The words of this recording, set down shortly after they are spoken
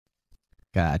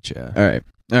Gotcha.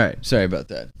 All right. Sorry about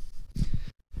that.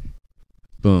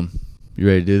 Boom. You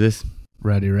ready to do this?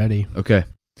 Ready. Okay.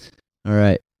 All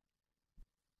right.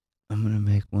 I'm going to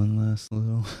make one last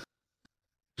little.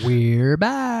 We're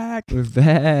back. We're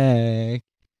back.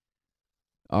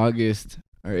 August,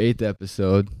 our 8th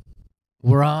episode.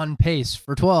 We're on pace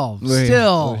for 12. We're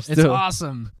Still. It's still-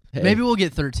 awesome. Hey, Maybe we'll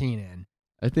get 13 in.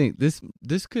 I think this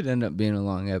could end up being a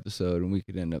long episode, and we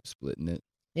could end up splitting it.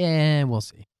 Yeah, we'll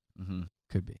see. Mm-hmm.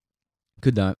 Could be.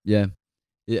 Could not. Yeah.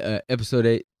 Episode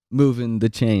 8, moving the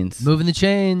chains. Moving the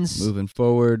chains. Moving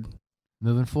forward.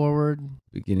 Moving forward.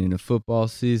 Beginning of football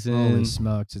season. Holy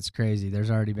smokes, it's crazy. There's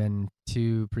already been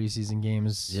 2 preseason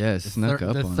games. Yeah, it snuck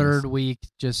up The on third us. week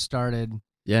just started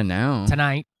Yeah, now.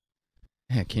 tonight.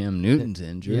 Yeah, Cam Newton's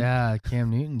injured. Yeah,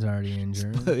 Cam Newton's already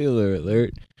injured. Spoiler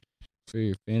alert for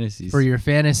your fantasies. For your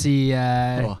fantasy,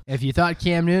 Oh. if you thought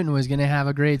Cam Newton was going to have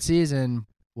a great season,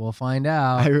 we'll find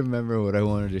out. I remember what I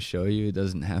wanted to show you. It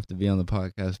doesn't have to be on the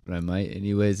podcast, but I might.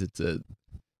 Anyways, it's a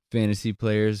fantasy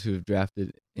players who have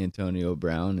drafted Antonio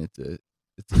Brown. It's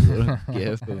a little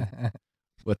gif of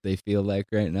what they feel like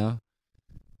right now.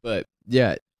 But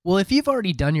yeah, Well, if you've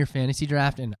already done your fantasy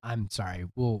draft, and I'm sorry,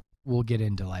 we'll get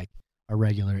into like a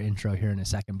regular intro here in a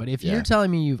second, but if Yeah. you're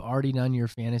telling me you've already done your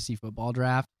fantasy football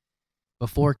draft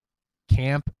before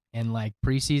camp and like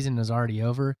preseason is already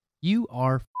over, you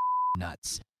are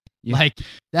nuts. Yeah. Like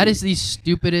that is the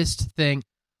stupidest thing.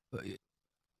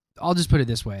 I'll just put it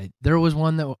this way. There was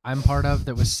one that I'm part of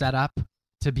that was set up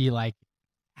to be like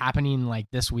happening like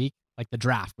this week. Like the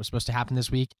draft was supposed to happen this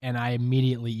week, and I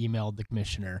immediately emailed the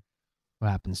commissioner, who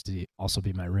happens to also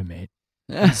be my roommate,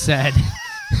 and said,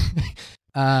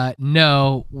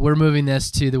 no, we're moving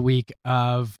this to the week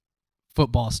of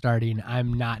football starting.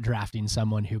 I'm not drafting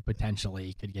someone who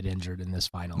potentially could get injured in this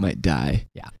final. might die.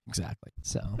 Yeah, exactly.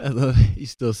 So I love you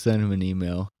still send him an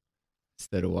email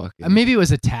instead of walking. maybe it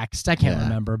was a text. I can't Yeah.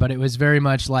 remember, but it was very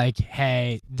much like,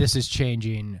 hey, this is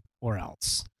changing or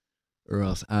else. Or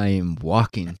else I am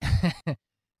walking.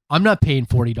 I'm not paying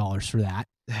 $40 for that.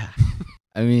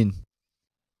 I mean,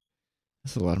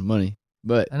 that's a lot of money.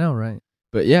 But I know, right?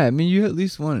 yeah, I mean, you at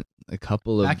least want a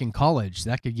couple of Back in college,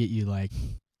 that could get you like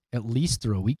at least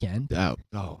through a weekend. a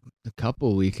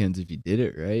couple weekends if you did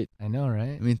it right. I know,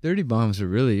 right? I mean, 30 bombs are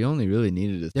really, you only really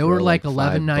needed to They throw were like $5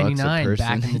 a $11.99 back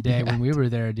person. in the day Yeah. when we were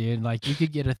there, dude. Like you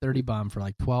could get a 30 bomb for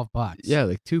like $12. Yeah,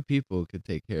 like 2 people could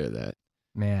take care of that.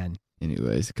 Man.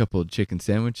 Anyways, a couple of chicken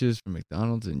sandwiches from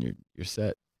McDonald's and you're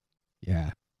set.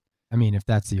 Yeah. I mean, if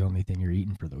that's the only thing you're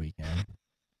eating for the weekend.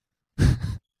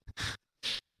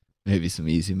 Maybe some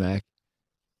Easy Mac.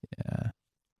 Yeah.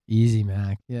 Easy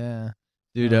Mac. Yeah.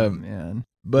 Dude, Oh, man.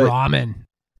 but Ramen.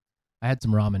 I had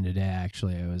some ramen today,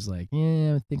 actually. I was like,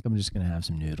 yeah, I think I'm just going to have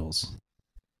some noodles.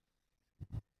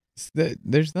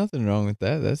 there's nothing wrong with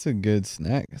that. That's a good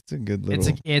snack. That's a good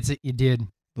little You did.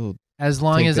 little As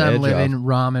long take as the I'm edge living,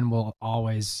 ramen will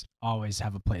always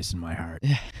have a place in my heart.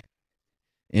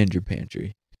 and your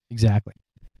pantry. Exactly.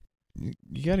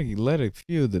 You got to let a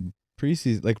few of the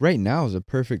preseason, like right now is a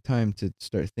perfect time to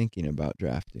start thinking about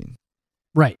drafting.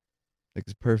 Right. Like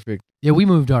it's perfect Yeah, we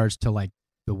moved ours to like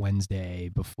the Wednesday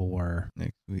before.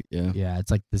 next week. Yeah. Yeah,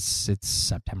 it's like this. It's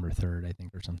September 3rd, I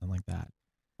think, or something like that.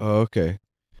 Oh, okay.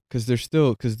 Because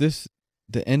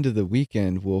the end of the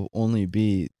weekend will only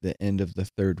be the end of the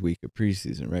 3rd week of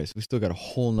preseason, right? So we still got a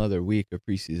whole nother week of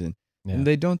preseason. Yeah. And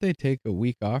they take a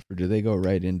week off, or do they go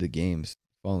right into games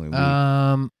the following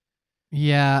week?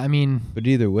 Yeah, I mean, But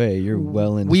either way, you're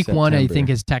well into week one. I September. think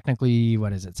is technically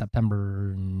what is it?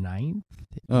 September 9th?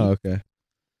 Oh, okay.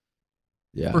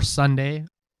 Yeah. First Sunday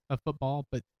of football,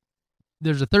 but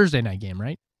there's a Thursday night game,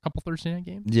 right? A couple Thursday night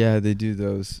games. Yeah, they do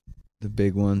those, the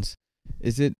big ones.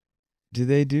 Do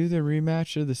they do the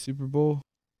rematch of the Super Bowl?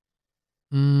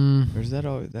 Or is that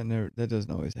always that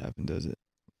doesn't always happen, does it?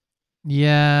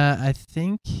 Yeah, I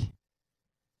think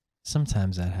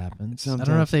sometimes that happens. I don't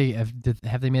know if they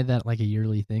have they made that like a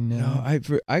yearly thing now.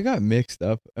 No, I got mixed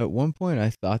up. At one point, I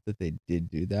thought that they did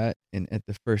do that, and at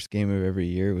the first game of every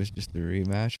year, it was just a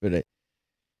rematch. But it's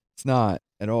not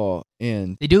at all.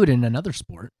 And They do it in another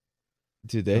sport,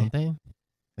 do they? don't they?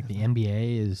 Like the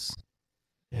NBA is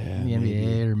Yeah, the NBA,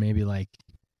 maybe. or maybe like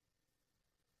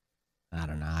I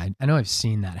don't know. I know I've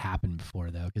seen that happen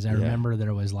before though, because I Yeah. remember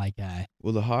there was like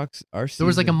Well, the Hawks are. there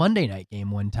was like a Monday night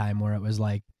game one time where it was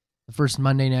like the first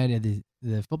Monday night of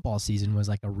the football season was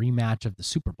like a rematch of the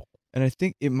Super Bowl. and I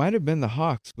think it might have been the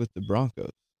Hawks with the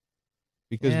Broncos,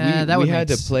 because Yeah, that we would had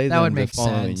make to play that them would the make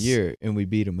following sense. year, and we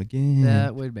beat them again.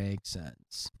 That would make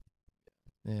sense.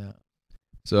 Yeah.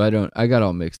 So I got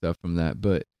all mixed up from that.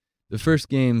 But the first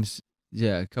games,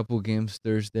 yeah, a couple games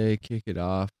Thursday, kick it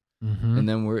off. Mm-hmm. and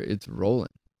then it's rolling.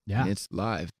 Yeah. And it's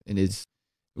live, and it's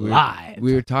Live.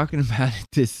 We were talking about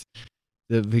it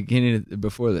the beginning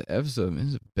before the episode. Man,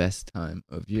 it's the best time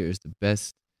of year. It's the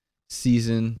best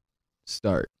season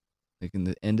start, like in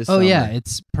the end of Oh summer. yeah,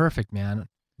 it's perfect, man.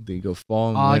 They go fall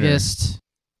and August.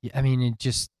 I mean,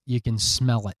 you can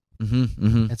smell it. winter.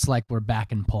 Mm-hmm. It's like we're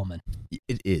back in Pullman.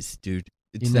 It is, dude.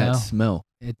 It's You that know? smell.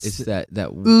 It's It's that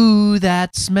ooh,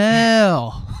 that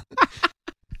smell.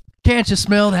 Can't you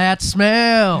smell that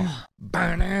smell?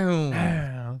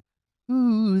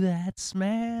 Ooh, that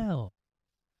smell.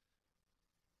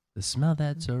 The smell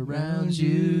that's around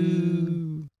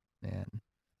you. Man,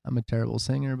 I'm a terrible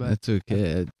singer, but That's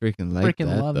okay. I freaking like freaking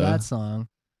that. love though. that song.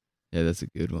 Yeah, that's a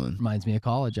good one. Reminds me of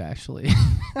college, actually.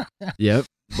 Yep.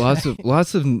 Lots of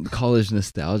college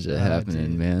nostalgia Oh,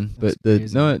 happening, dude. man. That's But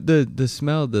crazy. the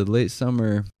smell, the late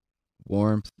summer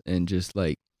warmth, and just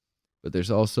like, but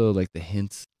there's also like the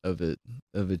hints of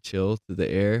a chill to the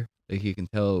air. Like you can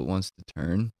tell it wants to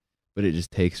turn, but it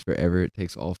just takes forever. It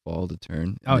takes all fall to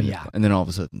turn. Oh, then yeah. and then all of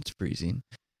a sudden it's freezing.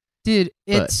 Dude,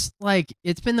 But- it's like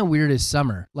it's been the weirdest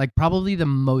summer. Like probably the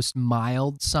most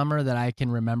mild summer that I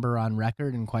can remember on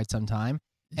record in quite some time.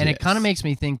 And it kind of Yes. makes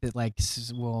me think that like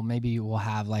well maybe we'll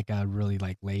have like a really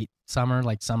like late summer,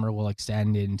 like summer will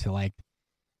extend into like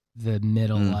the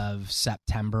middle of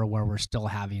September where we're still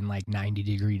having like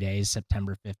 90-degree days,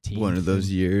 September 15th. one of those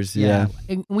and- years. Yeah.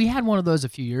 And we had one of those a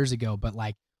few years ago, but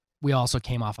like we also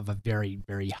came off of a very,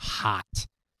 very hot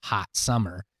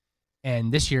summer.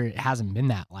 And this year it hasn't been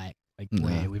that way.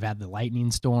 No. We've had the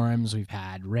lightning storms, we've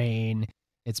had rain.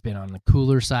 It's been on the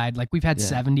cooler side. Like we've had Yeah.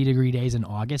 70-degree days in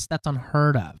August. That's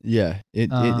unheard of. Yeah,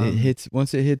 it hits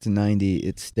once it hits 90,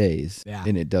 it stays, Yeah.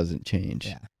 and it doesn't change,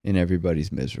 Yeah. and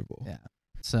everybody's miserable. Yeah.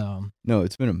 So, No,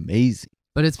 it's been amazing.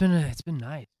 but it's been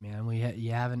nice, man.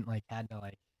 You haven't like had to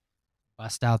like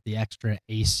bust out the extra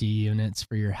AC units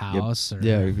for your house or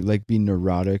Yeah, like be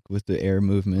neurotic with the air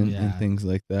movement Yeah. and things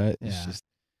like that. It's Yeah. just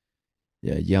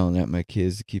yelling at my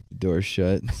kids to keep the door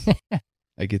shut.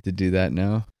 I get to do that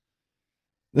now.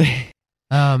 Oh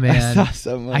I man. saw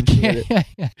someone. I can't.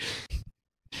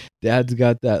 Dad's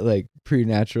got that like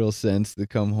preternatural sense to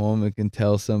come home and can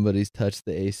tell somebody's touched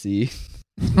the AC.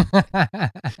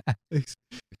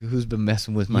 Who's been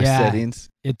messing with my Yeah. settings?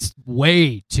 It's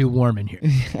way too warm in here.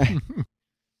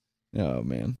 Oh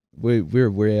man, we're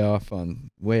way off on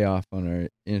our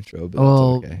intro, but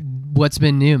Well, that's okay. what's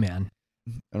been new, man?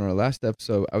 On our last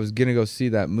episode, I was gonna go see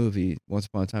that movie Once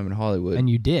Upon a Time in Hollywood, And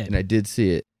you did. and I did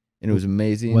see it, and it was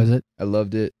amazing. Was it? I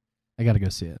loved it. I got to go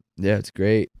see it. Yeah, it's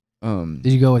great.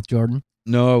 Did you go with Jordan?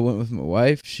 No, I went with my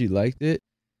wife. She liked it,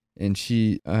 and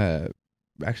she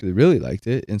actually really liked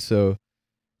it. And so,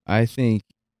 I think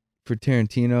for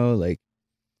Tarantino, like,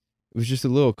 it was just a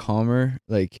little calmer.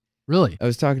 Like, Really? I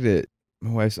was talking to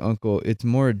my wife's uncle. It's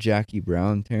more Jackie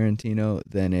Brown Tarantino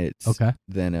than it's Okay.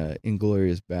 than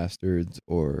Inglourious Bastards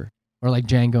or Or like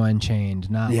Django Unchained?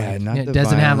 Not Yeah, like, not it the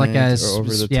doesn't have like a violence or over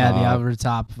the the top. over the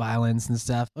top violence and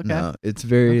stuff. Okay. No, it's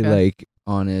very Okay. like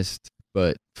honest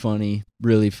but funny,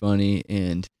 really funny.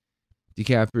 And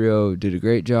DiCaprio did a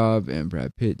great job, and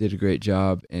Brad Pitt did a great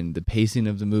job, and the pacing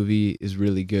of the movie is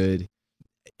really good.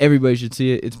 Everybody should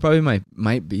see it. It's probably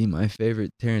might be my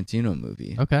favorite Tarantino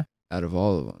movie Okay. out of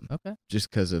all of them, Okay. just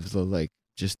because of the like,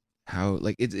 just how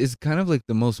like it's kind of like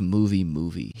the most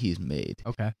movie he's made,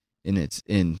 Okay. and it's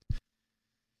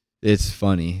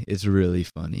funny. It's really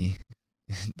funny.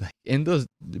 Like, and those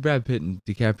Brad Pitt and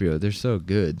DiCaprio, they're so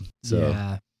good. So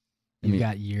yeah. I You've mean-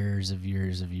 got years of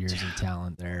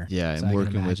talent there. yeah, So I'm I can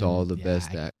working with all the imagine-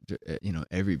 best yeah, actor,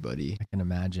 everybody. I can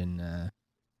imagine.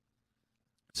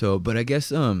 So, but I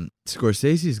guess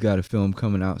Scorsese's got a film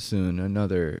coming out soon,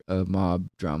 another mob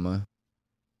drama.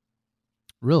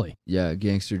 Really? Yeah,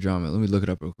 gangster drama. Let me look it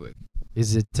up real quick.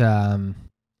 Is it?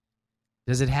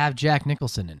 Does it have Jack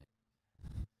Nicholson in it?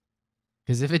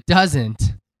 Because if it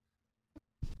doesn't,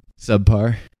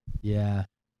 Subpar. yeah,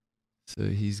 So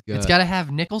he's got it's got to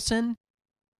have Nicholson,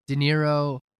 De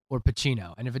Niro, or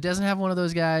Pacino. And if it doesn't have one of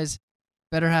those guys,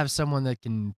 better have someone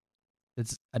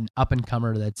that's an up and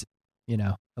comer that's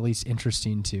at least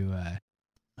interesting to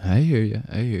I hear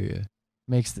you.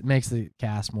 makes the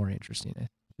cast more interesting. I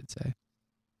should say.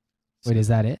 Wait, is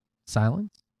that it?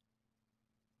 Silence?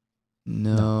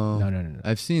 No. No.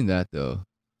 I've seen that though.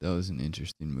 That was an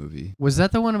interesting movie. Was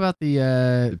that the one about the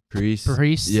The priest.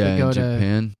 priests Yeah, that go in to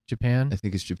Japan. Japan? I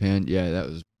think it's Japan. Yeah, that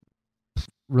was.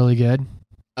 Really good.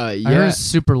 I heard Yeah, it's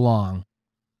super long.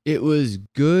 it was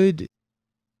good.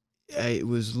 It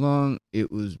was long.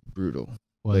 It was brutal.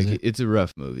 Was like it? it's a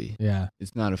rough movie. Yeah,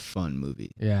 It's not a fun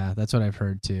movie. yeah. That's what I've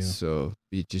heard too. So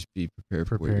just be prepared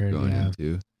for what you're Prepared, going yeah.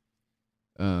 into.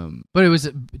 But it was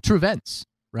true events,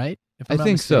 right? If I'm I not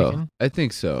think mistaken. so. I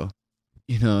think so.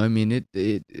 You know, I mean,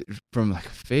 it from like a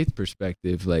faith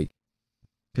perspective, like,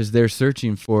 because they're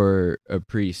searching for a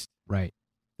priest Right.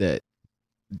 that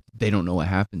they don't know what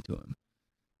happened to him,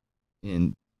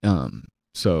 and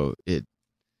so it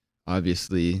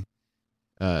obviously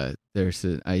there's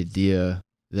an idea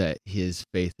that his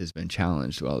faith has been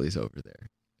challenged while he's over there,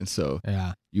 and so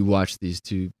Yeah. you watch these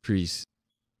two priests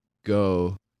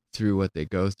go through what they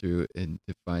go through and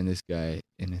to find this guy,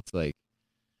 and it's like,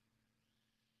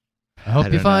 I hope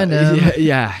you don't find know. him.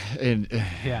 Yeah, and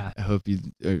Yeah. I hope you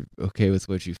are okay with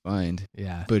what you find.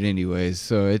 Yeah. But anyways,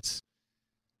 so it's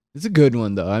a good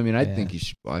one though. I mean, I Yeah. think you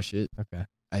should watch it. Okay.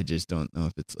 I just don't know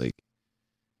if it's like.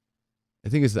 I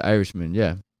think it's The Irishman.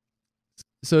 Yeah.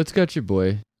 So it's got your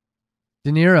boy.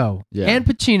 De Niro. Yeah. And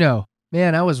Pacino.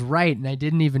 Man, I was right, and I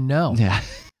didn't even know. Yeah.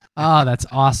 Oh, that's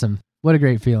awesome. What a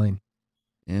great feeling.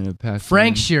 And a pack.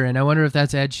 Frank Sheeran. I wonder if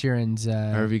that's Ed Sheeran's.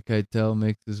 Harvey Keitel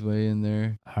makes his way in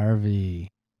there. Harvey.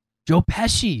 Joe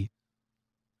Pesci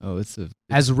Oh, it's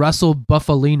as Russell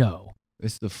Buffalino.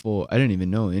 it's the full. I didn't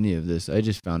even know any of this. I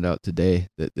just found out today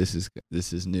that this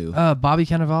is new. Bobby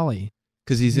Cannavale.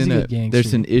 Because he's he's in a good gangster.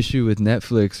 there's an issue with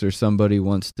Netflix, or somebody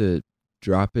wants to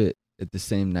drop it at the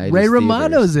same night. Ray as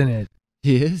Romano's theaters. in it.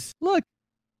 He is. Look.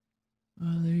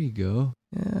 Oh, there you go.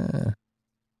 Yeah.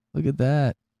 Look at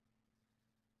that.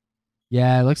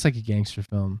 Yeah, it looks like a gangster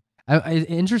film.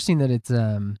 Interesting that it's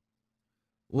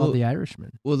called The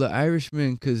Irishman. Well, The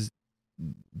Irishman, because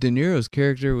De Niro's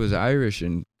character was Irish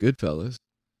in Goodfellas.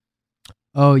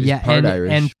 Oh, He's yeah. part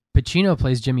Irish. And Pacino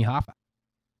plays Jimmy Hoffa.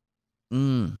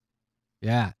 Mm.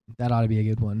 Yeah, that ought to be a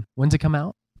good one. When's it come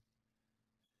out?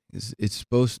 It's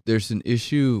supposed. There's an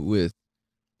issue with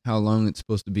how long it's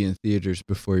supposed to be in theaters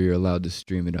before you're allowed to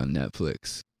stream it on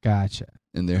Netflix, Gotcha.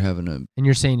 and they're having And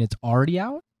you're saying it's already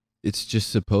out? It's just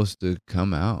supposed to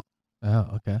come out.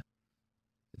 Oh, okay.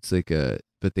 It's like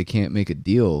but they can't make a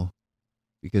deal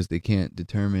because they can't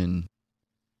determine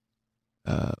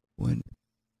when.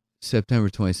 September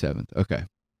 27th. Okay.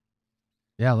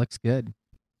 Yeah, looks good.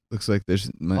 Looks like there's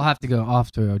I'll have to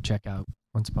go check out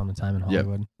Once Upon a Time in Yep,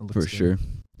 Hollywood. It looks for good. sure.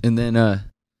 And then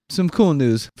some cool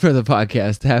news for the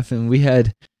podcast happened. We had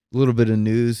a little bit of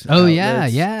news. Oh,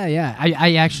 outlets. yeah.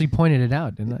 I actually pointed it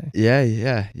out, didn't I? Yeah,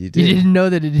 you did. You didn't know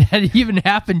that it had even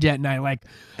happened yet, and I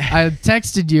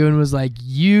texted you and was like,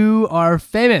 "You are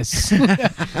famous.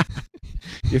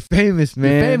 You're famous,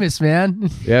 man. You're famous, man."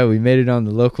 Yeah, we made it on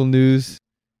the local news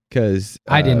because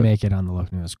I didn't make it on the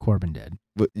local news. Corbin did.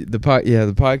 The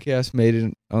podcast made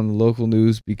it on the local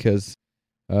news because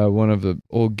one of the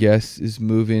old guests is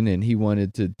moving, and he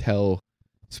wanted to tell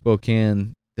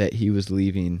Spokane that he was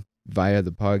leaving via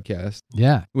the podcast.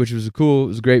 Yeah, which was cool. It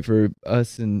was great for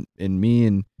us and me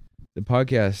and the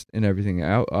podcast and everything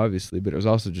out, obviously, but it was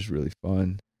also just really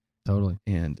fun. totally.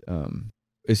 And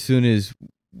as soon as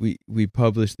we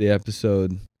published the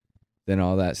episode, then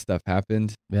all that stuff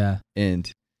happened. Yeah,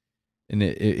 And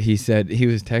he said he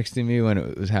was texting me when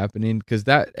it was happening, because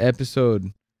that episode,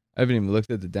 I haven't even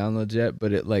looked at the downloads yet,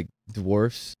 but it like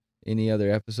dwarfs any other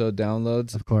episode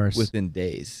downloads of course. within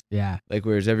days. Yeah, Like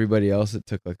whereas everybody else, it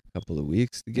took like a couple of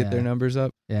weeks to get their Yeah. numbers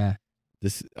up. yeah.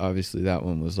 This obviously that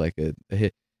one was like a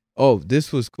hit. Oh,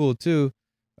 this was cool too.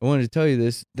 I wanted to tell you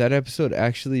this. That episode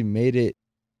actually made it.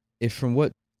 If from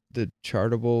what the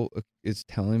Chartable is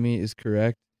telling me is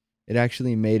correct, it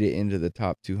actually made it into the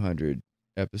top 200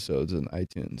 episodes on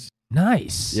iTunes.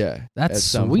 Nice. Yeah, That's at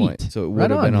some sweet. point. So it would Right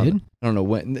have been on, on. dude. I don't know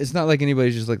when. It's not like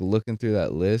anybody's just like looking through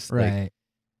that list. Like, Right.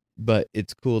 but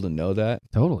it's cool to know that.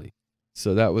 Totally.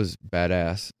 So that was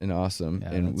badass and awesome.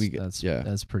 Yeah, and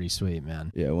that's pretty sweet,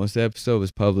 man. Yeah, once the episode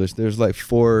was published, there's like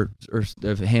 4 or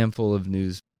a handful of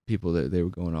news people that they were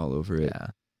going all over it. Yeah.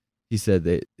 He said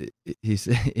that he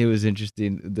said it was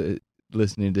interesting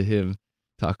listening to him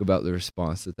talk about the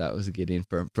response that was getting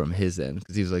from his end,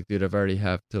 because he was like, dude, I've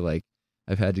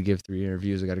had to give 3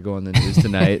 interviews. I got to go on the news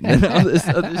tonight and all this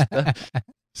other stuff.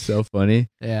 So funny.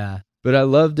 Yeah. But I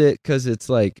loved it because it's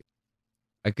like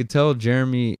I could tell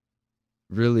Jeremy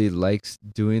really likes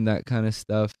doing that kind of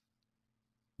stuff.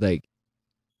 Like,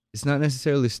 it's not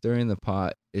necessarily stirring the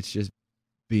pot. It's just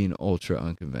being ultra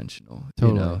unconventional,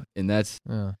 Totally. you know? And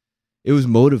Yeah. it was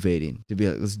motivating to be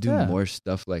like, let's do Yeah. more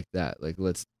stuff like that. Like,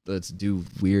 let's do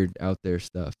weird out there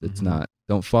stuff that's Mhm.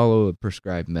 don't follow a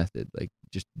prescribed method. Like,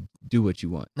 just do what you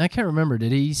want. I can't remember.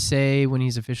 Did he say when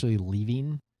he's officially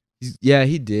leaving? Yeah,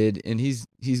 he did. And he's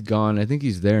gone. I think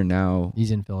he's there now.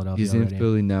 He's in Philadelphia. He's already. in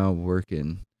Philly now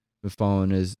working. Been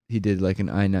following he did like an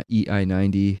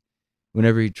I-90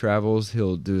 whenever he travels,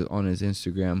 he'll do on his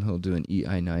Instagram, he'll do an Eat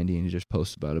I-90 and he just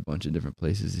posts about a bunch of different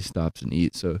places he stops and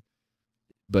eats. So,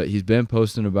 but he's been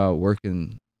posting about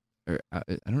working, or I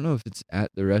don't know if it's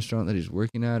at the restaurant that he's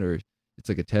working at or it's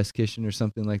like a test kitchen or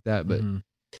something like that, but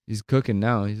he's cooking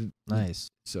now. He's Nice.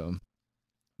 So,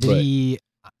 Did he,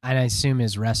 and I assume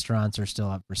his restaurants are still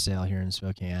up for sale here in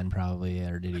Spokane, probably,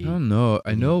 or did he? I don't know.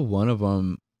 I know one of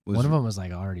them was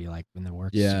like already like in the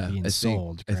works being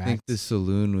sold. Correct? I think the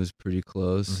saloon was pretty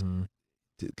close Mm-hmm.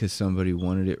 because somebody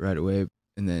wanted it right away,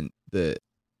 and then the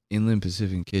Inland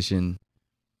Pacific Kitchen.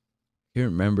 I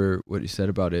can't remember what he said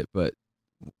about it, but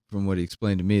from what he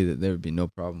explained to me, that there would be no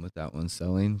problem with that one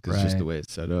selling because just the way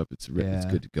it's set up, it's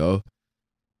good to go.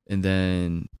 And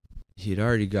then he had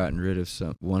already gotten rid of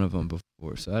one of them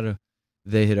before, so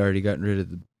they had already gotten rid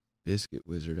of the Biscuit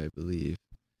Wizard, I believe.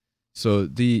 So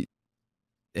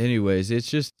anyways,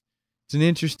 it's an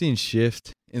interesting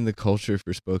shift in the culture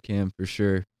for Spokane for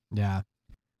sure. Yeah.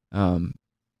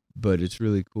 But it's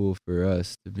really cool for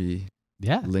us to be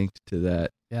linked to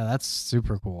that. Yeah, that's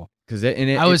super cool.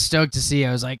 I was stoked to see.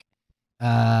 I was like,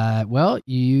 well,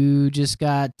 you just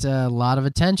got a lot of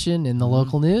attention in the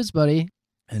local news, buddy.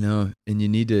 I know. And you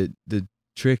need to, the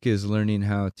trick is learning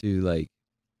how to like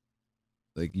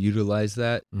utilize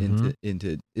that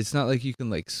into, it's not like you can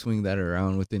like swing that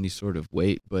around with any sort of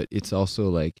weight, but it's also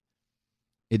like,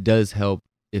 it does help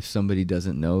if somebody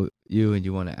doesn't know you and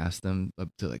you want to ask them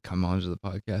to like come onto the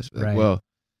podcast. Like, well,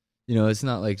 it's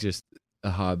not like just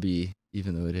a hobby,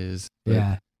 even though it is.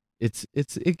 But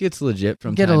it gets legit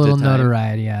from time to time. Get a little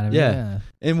notoriety out of it. Yeah.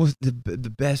 And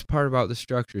the best part about the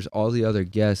structure is all the other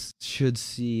guests should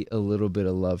see a little bit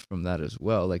of love from that as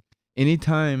well. Like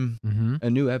anytime a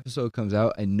new episode comes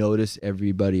out, I notice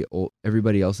everybody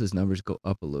else's numbers go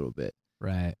up a little bit.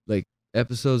 Right. Like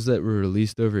episodes that were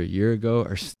released over a year ago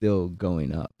are still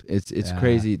going up. It's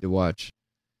crazy to watch.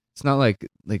 It's not like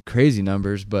crazy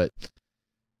numbers, but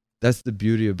that's the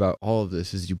beauty about all of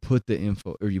this is you put the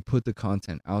info or you put the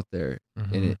content out there,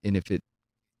 and if it,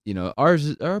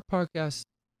 our podcast,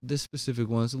 this specific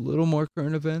one is a little more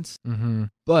current events,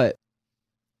 but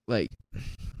like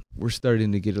we're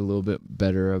starting to get a little bit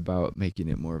better about making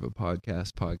it more of a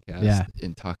podcast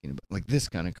and talking about like this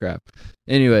kind of crap.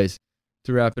 Anyways,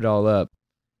 to wrap it all up,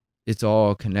 it's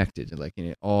all connected, like, and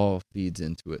it all feeds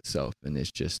into itself, and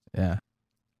it's just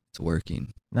it's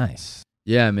working. Nice.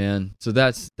 Yeah, man. So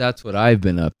that's what I've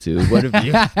been up to. What have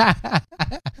you?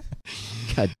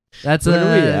 God, that's where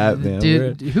are we at, man?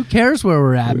 Dude, who cares where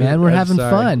we're at, man? We're having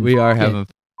fun. We are having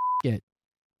fun.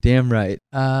 Damn right.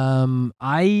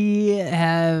 I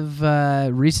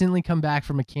have recently come back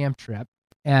from a camp trip,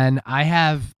 and I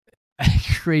have a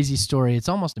crazy story. It's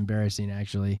almost embarrassing,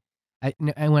 actually.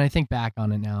 And when I think back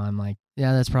on it now, I'm like,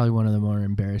 yeah, that's probably one of the more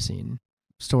embarrassing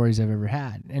stories I've ever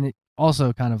had. And it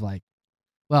also kind of like,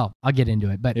 well, I'll get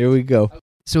into it. But here we go.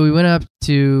 So we went up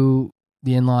to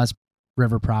the in-laws'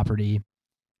 river property,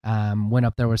 went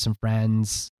up there with some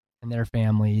friends and their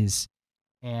families,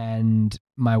 and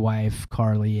my wife,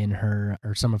 Carly, and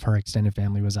some of her extended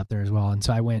family was up there as well. And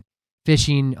so I went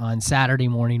fishing on Saturday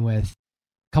morning with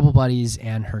a couple buddies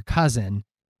and her cousin.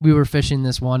 We were fishing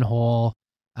this one hole.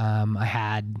 I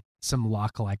had some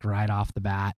luck, like right off the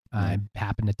bat. I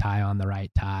happened to tie on the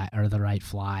right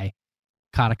fly,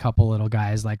 caught a couple little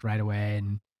guys like right away,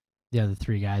 and the other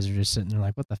three guys are just sitting there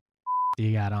like, "What the do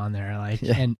you got on there?" Like,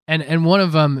 and one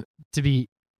of them, to be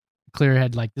clear,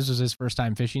 had like this was his first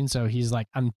time fishing, so he's like,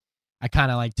 I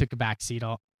kind of like took a back seat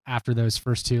after those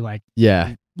first two fish,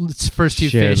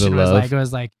 and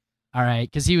was like. All right,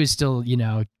 because he was still,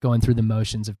 going through the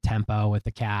motions of tempo with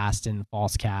the cast and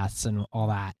false casts and all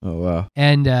that. Oh, wow.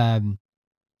 And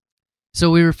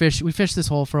so we fished this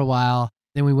hole for a while.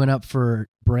 Then we went up for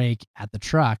break at the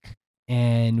truck,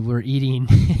 and we're eating.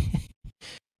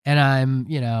 And I'm,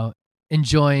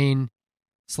 enjoying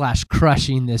 /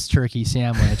 crushing this turkey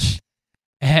sandwich.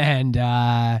 And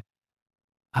I'm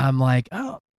like,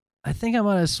 oh, I think I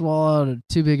might have swallowed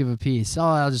too big of a piece. Oh,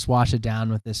 I'll just wash it down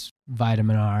with this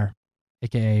vitamin R,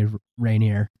 aka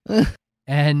Rainier.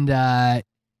 And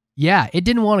it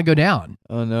didn't want to go down.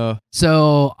 Oh no.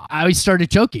 So I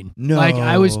started choking. No. Like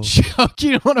I was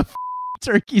choking on a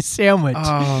turkey sandwich.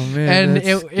 Oh man. And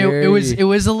it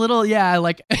was a little,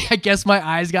 like I guess my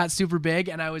eyes got super big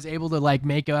and I was able to like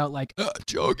make out like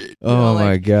choking. Oh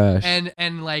my gosh.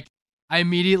 And like I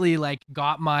immediately like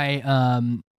got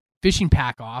my fishing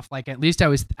pack off. Like at least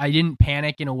I didn't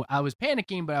panic I was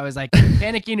panicking, but I was like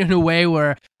panicking in a way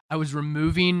where I was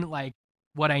removing like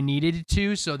what I needed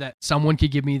to so that someone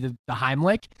could give me the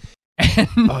Heimlich.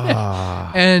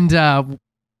 And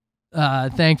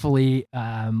thankfully,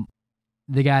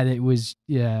 the guy that was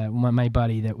my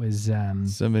buddy that was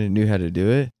Somebody knew how to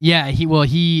do it. yeah, he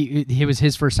was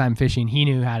his first time fishing. He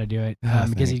knew how to do it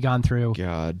because he'd gone through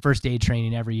God, first aid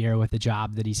training every year with the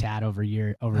job that he's had over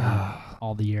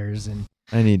all the years, and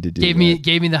I need to do gave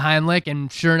me the Heimlich,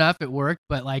 and sure enough, it worked.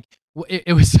 But like,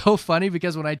 it was so funny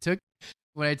because when I took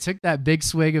that big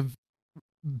swig of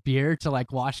beer to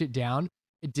like wash it down,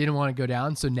 it didn't want to go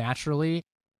down, so naturally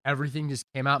everything just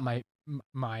came out my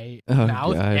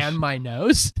mouth and my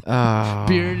nose.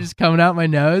 Beer just coming out my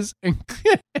nose, and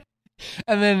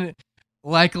then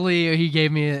luckily he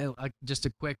gave me just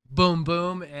a quick boom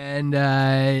boom, and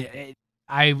I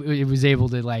was able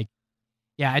to like,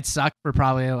 yeah, it sucked for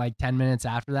probably like 10 minutes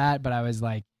after that, but I was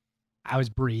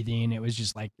breathing. It was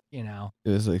just like, you know,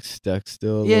 it was like stuck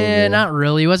still. Yeah, not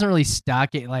really. It wasn't really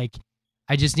stuck. It like,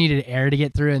 I just needed air to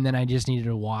get through, and then I just needed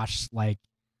to wash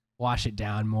it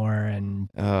down more. And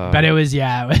but it was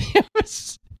it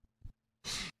was.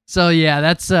 So yeah,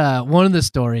 that's one of the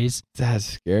stories. That's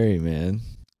scary, man.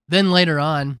 Then later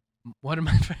on, one of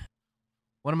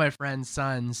my friend's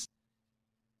sons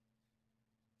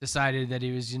decided that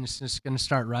he was just going to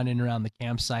start running around the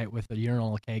campsite with a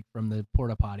urinal cake from the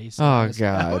porta potty. So God,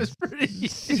 that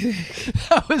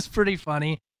was pretty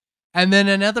funny. And then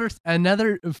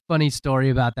another funny story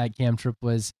about that camp trip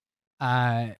was,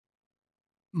 my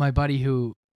buddy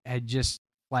who had just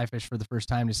fly fished for the first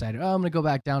time decided, I'm going to go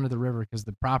back down to the river because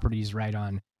the property's right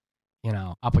on,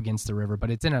 up against the river,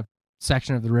 but it's in a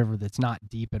section of the river that's not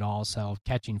deep at all. So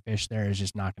catching fish there is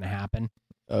just not going to happen.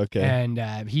 Okay.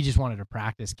 And he just wanted to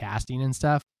practice casting and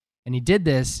stuff. And he did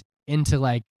this into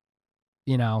like,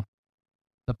 the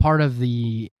part of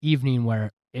the evening where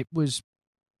it was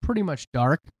pretty much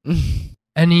dark.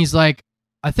 And he's like,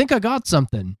 I think I got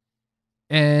something.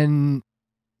 And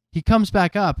he comes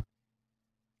back up,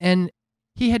 and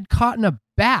he had caught in a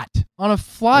bat on a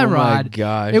fly rod. Oh my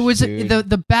gosh, it was dude.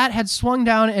 The bat had swung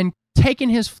down and taken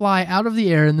his fly out of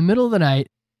the air in the middle of the night.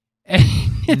 And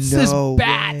it's this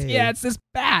bat. Way. Yeah, it's this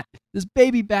bat, this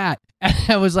baby bat. And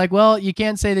I was like, well, you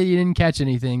can't say that you didn't catch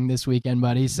anything this weekend,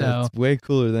 buddy. So that's way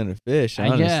cooler than a fish,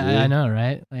 honestly. Yeah, I know,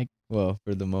 right? Like, well,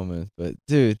 for the moment, but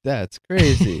dude, that's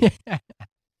crazy.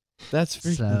 That's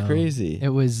freaking crazy. It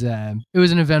was an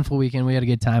eventful weekend. We had a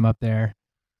good time up there.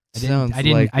 I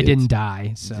didn't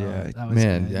die. So yeah, that was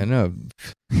man, good. I know.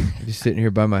 I'm just sitting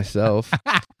here by myself.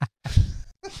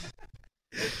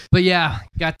 But yeah,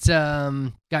 got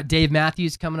Dave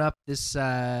Matthews coming up this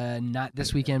not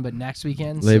this weekend but next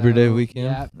weekend. Labor Day weekend.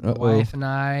 Yeah, my wife and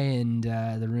I and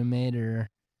the roommate are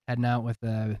heading out with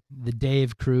the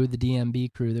Dave crew, the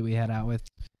DMB crew that we head out with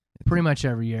pretty much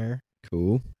every year.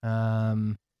 Cool.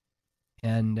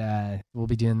 And we'll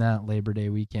be doing that Labor Day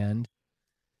weekend.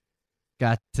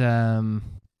 Got there's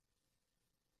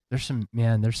some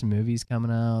movies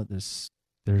coming out. There's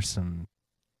some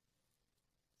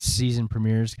season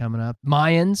premieres coming up.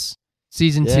 Mayans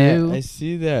season 2. I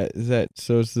see that.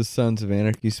 So it's the Sons of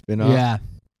Anarchy spinoff? Yeah.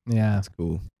 That's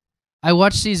cool. I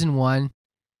watched season 1.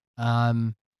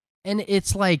 And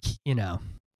it's like,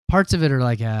 parts of it are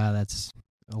like, that's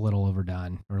a little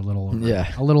overdone or a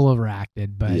little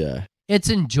overacted, but yeah, it's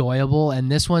enjoyable.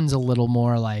 And this one's a little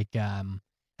more like, I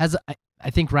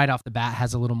think right off the bat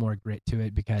has a little more grit to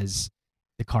it because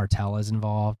the cartel is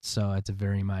involved. So it's a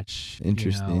very much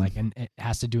interesting, and it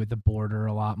has to do with the border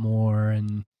a lot more,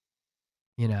 and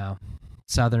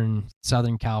Southern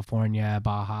California,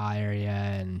 Baja area,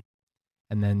 and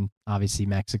then obviously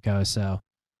Mexico. So a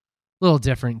little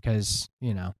different because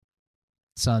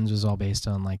Sons was all based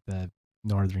on like the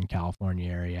Northern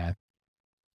California area,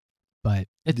 but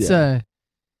it's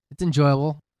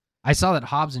enjoyable. I saw that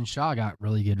Hobbs and Shaw got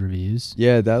really good reviews.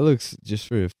 Yeah, that looks just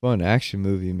for a fun action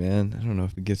movie, man. I don't know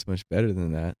if it gets much better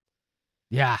than that.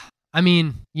 Yeah. I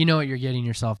mean, you know what you're getting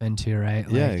yourself into, right?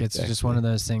 Like, yeah, it's just one of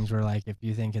those things where, like, if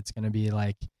you think it's going to be,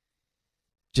 like,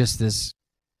 just this,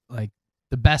 like,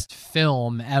 the best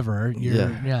film ever,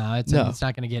 it's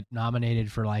not going to get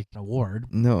nominated for, like, an award.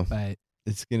 No. But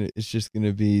it's just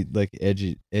gonna be like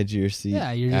edgier seat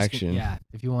action.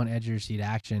 If you want edgier seat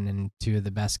action and two of the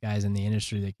best guys in the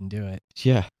industry that can do it.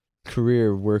 Yeah,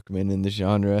 career workman in the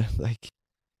genre. Like,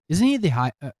 isn't he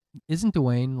isn't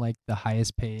Dwayne like the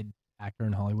highest paid actor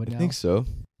in Hollywood now? I think so.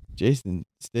 Jason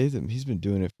Statham, he's been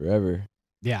doing it forever.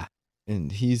 Yeah,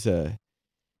 and he's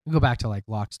we go back to like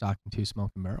Lock, Stock, and Two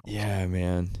Smoking Barrels. Yeah,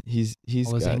 man. He's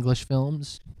all those English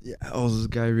films. Yeah, all those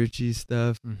Guy Ritchie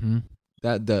stuff. Mm-hmm.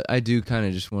 That I do kind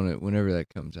of just want to, whenever that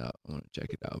comes out, I want to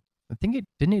check it out. I think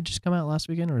didn't it just come out last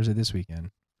weekend, or is it this weekend?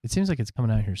 It seems like it's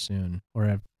coming out here soon,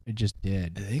 or it just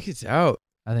did. I think it's out.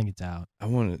 I think it's out. I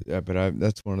want to, but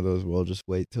that's one of those. We'll just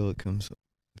wait till it comes,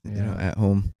 at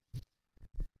home.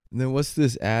 And then what's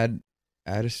this Ad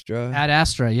Astra? Ad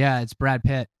Astra, yeah, it's Brad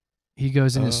Pitt. He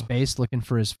goes into Oh. space looking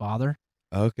for his father,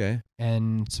 Okay.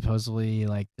 and supposedly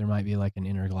like there might be like an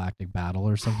intergalactic battle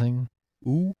or something.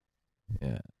 Ooh.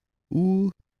 Yeah.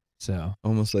 Ooh. So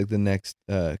Almost like the next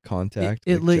Contact.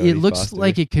 it like it Jodie looks Foster.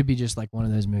 like it could be just like one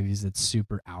of those movies that's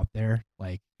super out there,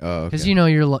 like Oh, because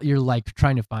okay. you're like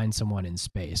trying to find someone in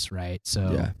space, right?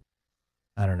 So Yeah.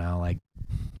 I don't know, like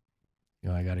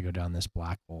I got to go down this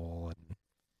black hole and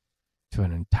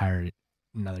to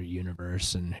another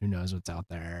universe, and who knows what's out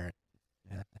there.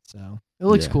 Yeah, so it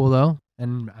looks Yeah. cool though,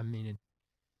 and I mean,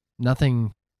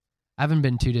 nothing. I haven't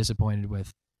been too disappointed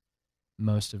with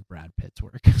most of Brad Pitt's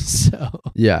work, so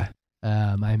Yeah.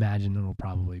 I imagine it'll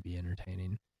probably be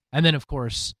entertaining. And then of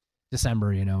course December,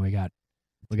 we got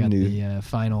New- the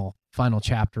final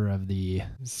chapter of the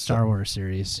Star Wars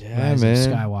series, Yeah, Rise man.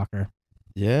 of Skywalker.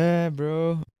 Yeah,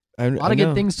 bro. A lot of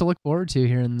good things to look forward to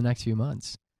here in the next few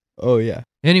months. Oh yeah.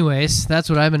 Anyways, that's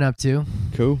what I've been up to.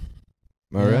 Cool.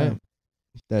 All Yeah. right.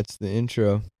 That's the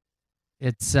intro.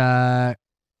 It's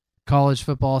college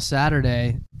football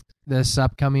Saturday, this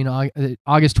upcoming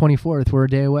August 24th. We're a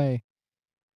day away.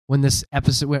 When this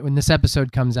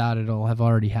episode comes out, it'll have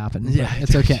already happened. but Yeah,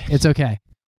 it's okay. It's okay.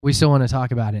 We still want to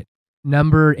talk about it.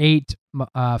 Number 8,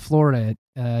 Florida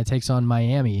takes on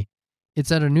Miami.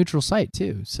 It's at a neutral site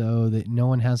too, so that no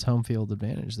one has home field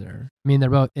advantage there. I mean,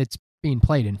 it's being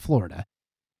played in Florida,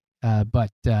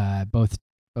 but both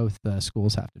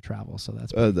schools have to travel, so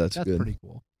that's That's good. pretty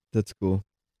cool. That's cool.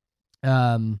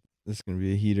 Um, This is gonna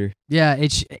be a heater. yeah,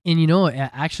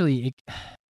 actually,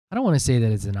 I don't want to say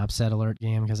that it's an upset alert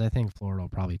game because I think Florida will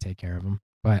probably take care of them,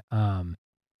 but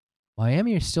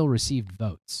Miami still received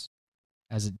votes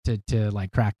to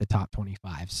like crack the top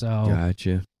 25. So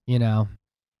Gotcha.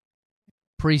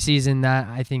 preseason, that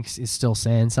I think is still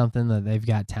saying something, that they've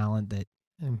got talent that,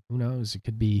 who knows, it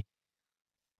could be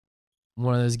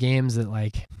one of those games that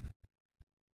like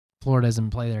Florida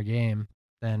doesn't play their game.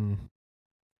 Then,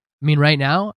 I mean, right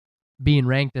now, being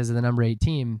ranked as the number 8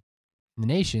 team in the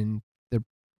nation,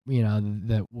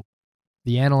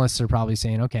 the analysts are probably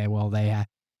saying, okay, well,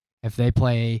 if they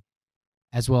play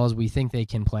as well as we think they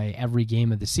can play every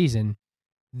game of the season,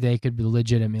 they could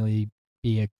legitimately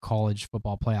be a college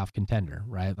football playoff contender,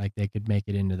 right? Like they could make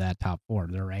it into that top 4.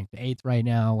 They're ranked 8th right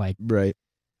now, like Right.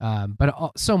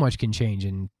 but so much can change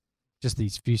in just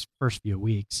these first few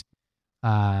weeks.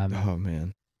 Oh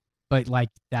man. But like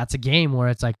that's a game where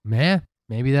it's like, man,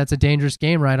 maybe that's a dangerous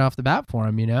game right off the bat for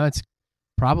them. It's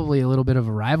probably a little bit of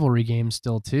a rivalry game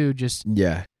still too. Just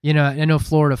Yeah. I know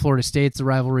Florida State's a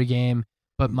rivalry game,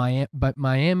 but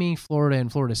Miami, Florida,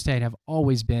 and Florida State have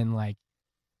always been like,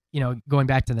 going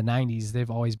back to the 90s,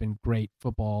 they've always been great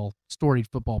storied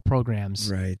football programs.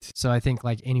 Right. So I think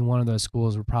like any one of those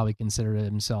schools would probably consider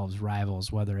themselves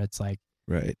rivals, whether it's like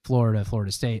Right. Florida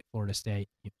State,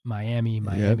 Miami,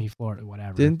 Florida,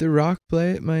 whatever. Didn't The Rock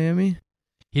play at Miami?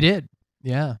 He did.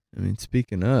 Yeah. I mean,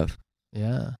 speaking of.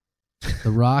 Yeah.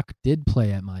 The Rock did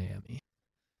play at Miami.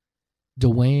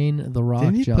 Dwayne The Rock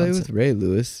Didn't he Johnson. play with Ray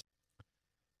Lewis?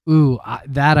 Ooh,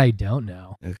 that I don't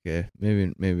know. Okay.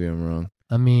 Maybe I'm wrong.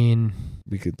 I mean,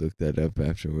 We could look that up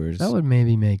afterwards. that would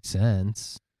maybe make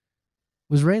sense.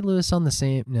 Was Ray Lewis on the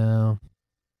same? No.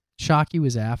 Shockey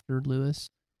was after Lewis.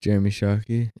 Jeremy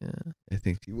Shockey? Yeah. I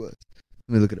think he was.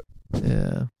 Let me look it up.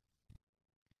 Yeah.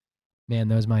 Man,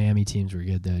 those Miami teams were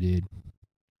good though, dude.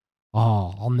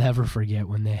 Oh, I'll never forget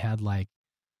when they had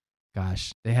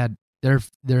they had their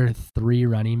 3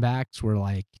 running backs were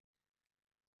like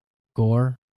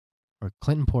Gore or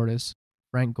Clinton Portis,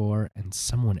 Frank Gore, and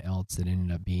someone else that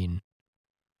ended up being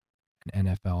an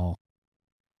NFL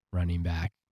running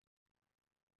back.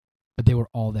 But they were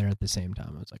all there at the same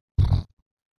time. I was like,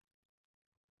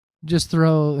 just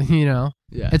throw, Yeah.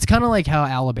 It's kind of like how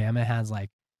Alabama has like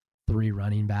 3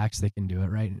 running backs that can do it,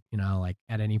 right? Like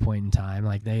at any point in time,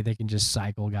 like they can just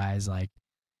cycle guys like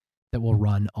that will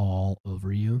run all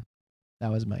over you.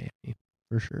 That was Miami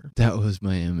for sure. That was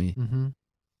Miami. Mm-hmm.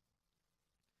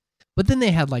 But then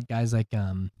they had like guys like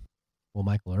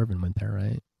Michael Irvin went there,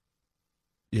 right?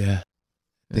 Yeah.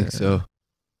 I think so.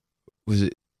 Was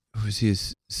he a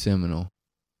Seminole?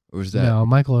 Or was that No,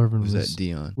 Michael Irvin was that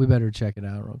Dion? We better check it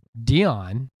out.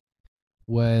 Dion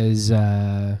was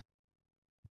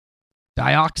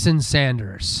Dioxin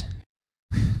Sanders.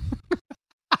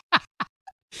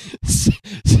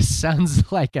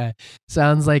 sounds like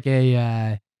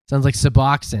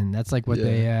Suboxone. That's like what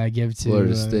they give to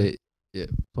Florida State. Yeah.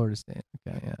 Florida State.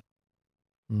 Okay, yeah.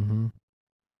 Mm-hmm.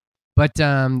 But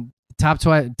top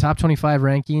 25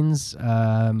 rankings.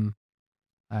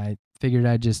 I figured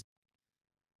I'd just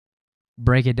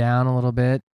break it down a little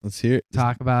bit. Let's hear it.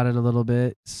 talk about it a little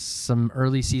bit. Some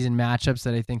early season matchups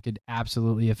that I think could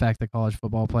absolutely affect the college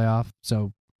football playoff.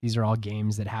 So these are all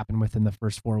games that happen within the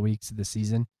first 4 weeks of the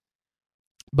season.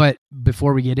 But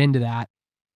before we get into that,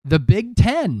 the Big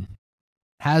Ten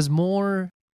has more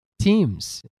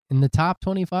teams in the top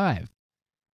 25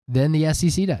 than the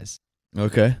SEC does.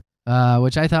 Okay.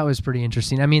 Which I thought was pretty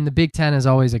interesting. I mean, the Big Ten is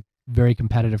always a very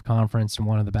competitive conference and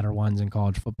one of the better ones in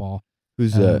college football.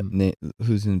 Who's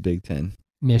in Big Ten?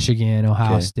 Michigan,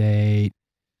 Ohio Okay. State,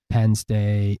 Penn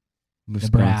State,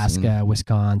 Wisconsin. Nebraska,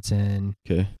 Wisconsin,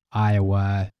 Okay.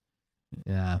 Iowa,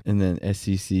 yeah, And then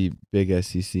SEC, big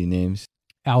SEC names.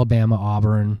 Alabama,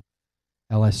 Auburn,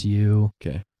 LSU,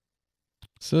 Okay.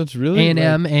 So it's really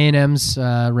A&M's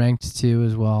ranked too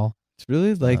as well. it's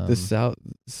really like the Um,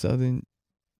 southern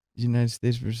United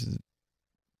States versus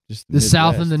just The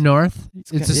South and the Midwest. North.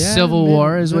 It's a yeah, civil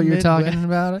war, is the what you're Midwest. talking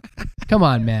about. Come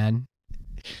on, man.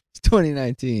 It's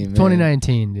 2019, man.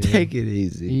 2019, dude. Take it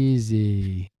easy.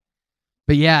 Easy.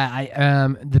 But yeah,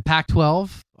 the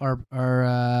Pac-12, our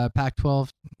Pac-12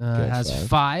 Okay, has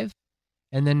 5,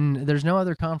 and then there's no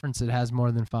other conference that has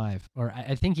more than 5, or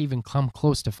I think even come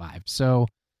close to 5. So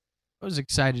I was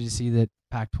excited to see that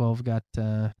Pac-12 got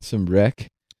Some wreck.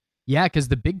 yeah, because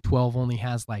the Big 12 only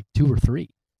has like 2 or 3.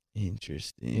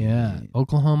 Interesting. Yeah,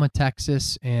 Oklahoma,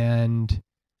 Texas, and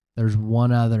there's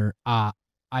one other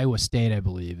Iowa State, I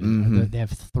believe. Mhm. They have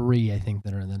 3, I think,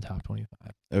 that are in the top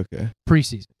 25 Okay.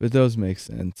 preseason. But those make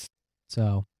sense.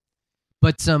 So,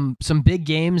 but some big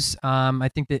games. I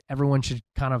think that everyone should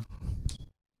kind of,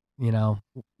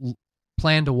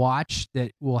 plan to watch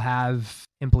that will have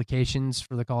implications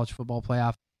for the college football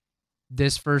playoff.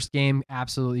 This first game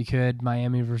absolutely could.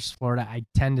 Miami versus Florida. I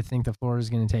tend to think that Florida's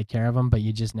going to take care of them, but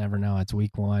you just never know. It's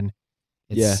week 1.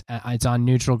 It's on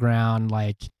neutral ground.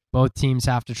 Like, both teams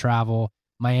have to travel.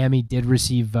 Miami did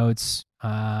receive votes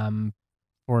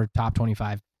for top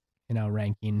 25,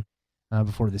 ranking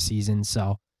before the season.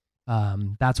 So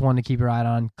that's one to keep your eye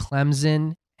on.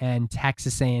 Clemson and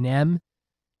Texas A&M,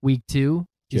 week 2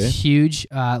 is huge.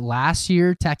 Last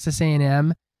year, Texas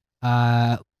A&M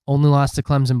only lost to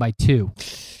Clemson by 2.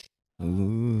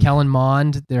 Ooh. Kellen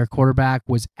Mond, their quarterback,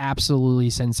 was absolutely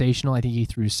sensational. I think he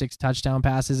threw 6 touchdown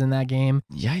passes in that game.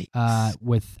 Yikes.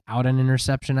 Without an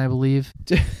interception, I believe.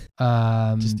 Just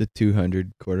a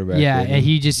 200 quarterback. Yeah,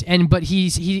 rating. but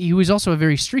he was also a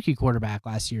very streaky quarterback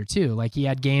last year too. Like, he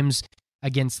had games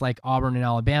against like Auburn and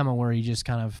Alabama where he just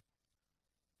kind of,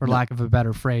 for lack of a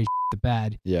better phrase, the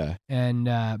bed. Yeah. And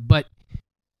but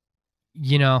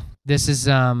this is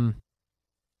a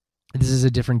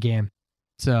different game.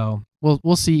 So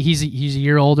we'll see. He's a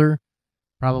year older,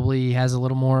 probably has a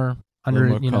little more a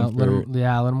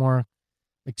little more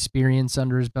experience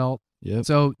under his belt. Yep.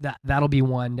 So that'll be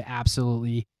one to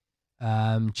absolutely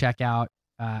check out.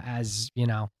 As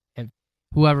if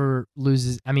whoever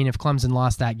loses, I mean, if Clemson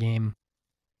lost that game,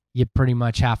 you pretty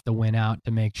much have to win out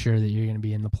to make sure that you're going to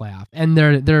be in the playoff. And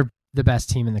they're the best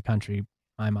team in the country, in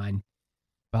my mind.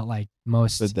 But like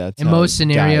most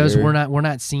scenarios, we're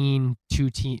not seeing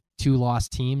two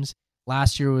lost teams.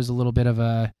 Last year was a little bit of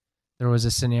there was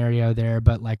a scenario there,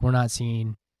 but like, we're not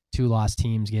seeing 2 lost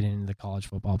teams get into the college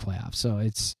football playoff. So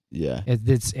it's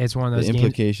one of those the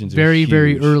implications games very, are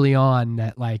very huge. early on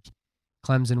that like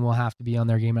Clemson will have to be on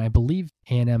their game. And I believe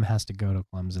A&M has to go to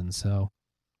Clemson. So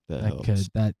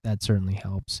that certainly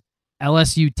helps.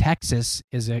 LSU Texas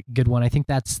is a good one. I think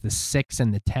that's the 6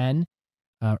 and the 10.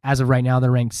 As of right now,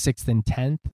 they're ranked 6th and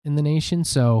 10th in the nation.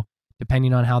 So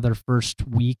depending on how their first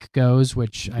week goes,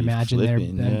 which I imagine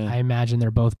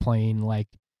they're both playing like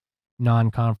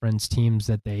non-conference teams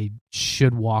that they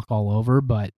should walk all over.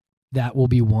 But that will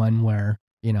be one where,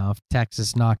 if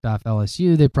Texas knocked off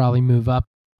LSU, they probably move up,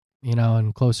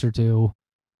 and closer to.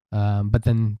 But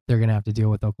then they're gonna have to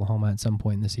deal with Oklahoma at some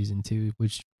point in the season too,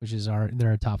 which is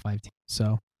they're a top 5 team.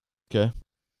 So Okay.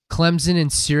 Clemson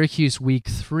and Syracuse week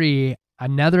 3.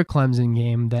 Another Clemson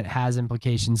game that has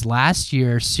implications. Last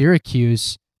year,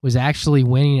 Syracuse was actually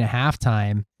winning at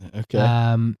halftime.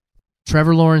 Okay.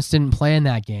 Trevor Lawrence didn't play in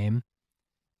that game.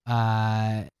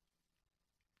 And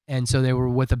so they were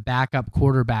with a backup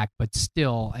quarterback, but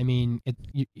still, I mean,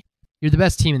 you're the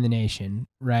best team in the nation,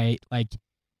 right? Like,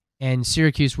 and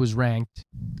Syracuse was ranked,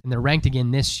 and they're ranked again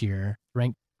this year,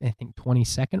 ranked, I think,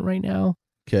 22nd right now.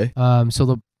 Okay.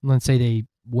 So let's say they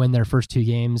win their first 2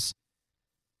 games,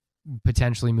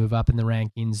 potentially move up in the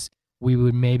rankings. We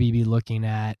would maybe be looking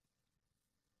at,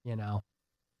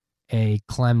 a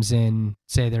Clemson,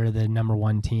 say they're the number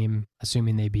 1 team,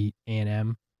 assuming they beat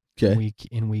A&M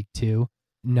in week 2,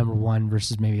 number 1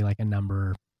 versus maybe like a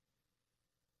number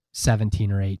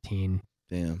 17 or 18.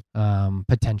 Damn.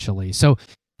 Potentially. So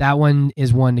that one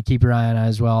is one to keep your eye on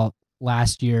as well.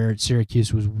 Last year,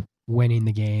 Syracuse was winning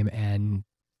the game, and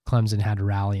Clemson had to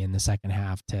rally in the second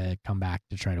half to come back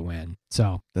to try to win.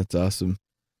 So That's awesome.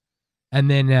 and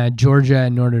then Georgia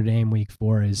and Notre Dame week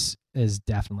 4 is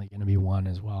definitely going to be one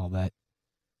as well that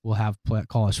will have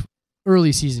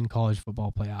early season college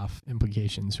football playoff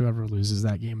implications. Whoever loses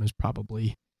that game is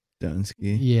probably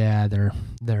Dunsky. yeah,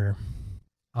 they're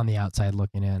on the outside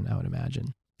looking in, I would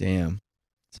imagine. Damn.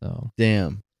 So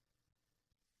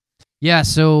yeah,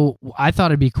 so I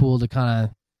thought it'd be cool to kind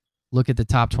of look at the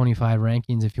top 25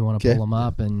 rankings if you want to pull them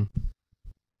up and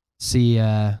see.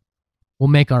 We'll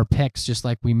make our picks just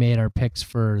like we made our picks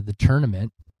for the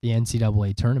tournament, the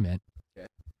NCAA tournament, a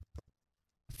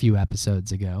few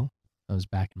episodes ago. That was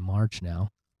back in March now.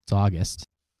 It's August.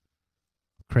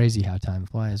 Crazy how time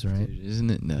flies, right? Dude, isn't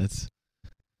it nuts?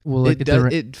 We'll look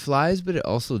It flies, but it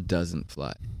also doesn't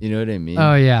fly. You know what I mean?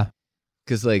 Oh, yeah.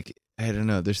 Because, like, I don't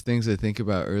know. There's things I think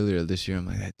about earlier this year. I'm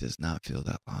like, that does not feel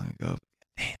that long ago.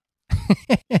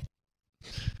 Damn.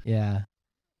 Yeah.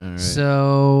 All right.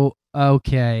 So,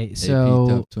 okay. AP So,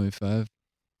 top 25.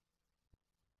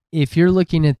 if you're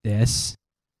looking at this,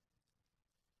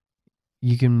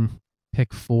 you can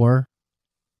pick four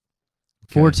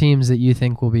Okay. teams that you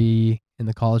think will be in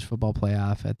the college football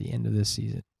playoff at the end of this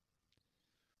season.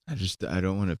 I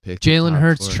don't want to pick. the Jalen top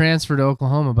Hurts 4. transferred to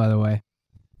Oklahoma, by the way.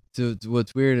 So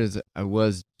what's weird is I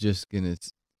was just gonna.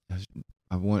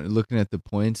 Looking at the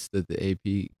points that the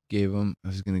AP gave them. I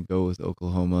was gonna go with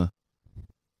Oklahoma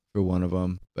for one of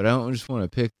them, but I don't just want to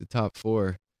pick the top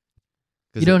 4.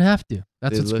 You don't have to.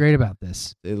 That's they what's look- great about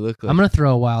this. They look like. I'm going to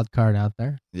throw a wild card out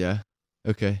there. Yeah.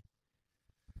 Okay.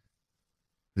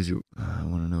 Who's your? I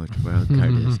want to know what your wild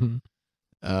card is.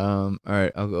 All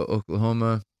right. I'll go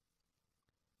Oklahoma.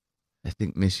 I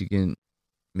think Michigan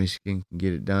can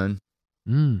get it done.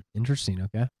 Interesting.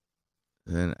 Okay.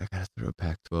 And then I gotta throw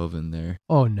Pac-12 in there.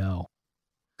 Oh, no.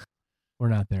 We're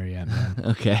not there yet, man.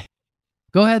 Okay.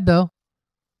 Go ahead, though.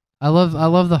 I love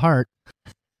the heart.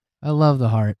 I love the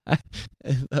heart. I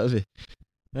love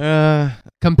it.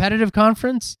 Competitive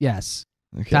conference? Yes.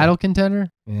 Okay. Title contender?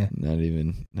 Yeah,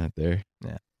 Not there.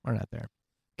 we're not there.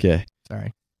 Okay.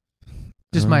 Sorry.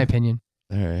 Just my opinion.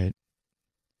 All right.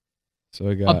 So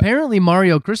I got. Apparently,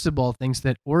 Mario Cristobal thinks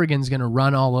that Oregon's going to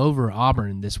run all over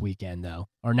Auburn this weekend, though,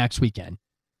 or next weekend.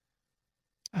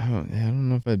 I don't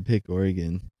know if I'd pick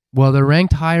Oregon. Well, they're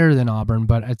ranked higher than Auburn,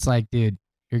 but it's like, dude,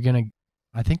 you're going to.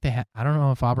 I think they I don't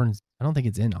know if Auburn's. I don't think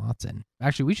it's in Autzen.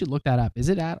 Actually, we should look that up. Is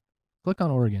it at. Click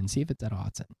on Oregon, see if it's at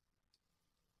Autzen.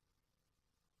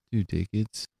 2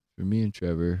 tickets for me and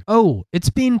Trevor. Oh, it's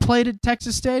being played at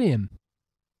Texas Stadium,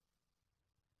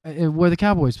 where the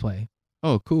Cowboys play.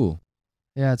 Oh, cool.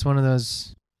 Yeah, it's one of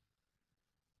those.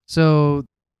 So,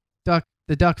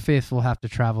 the Duck faithful have to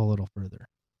travel a little further.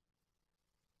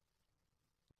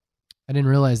 I didn't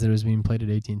realize that it was being played at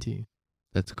AT&T.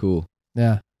 That's cool.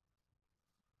 Yeah,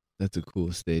 That's a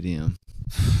cool stadium.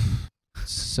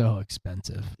 so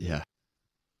expensive. Yeah.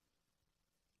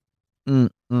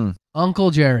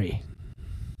 Uncle Jerry.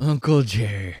 Uncle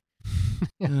Jerry.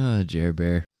 Oh, Jerry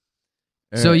Bear.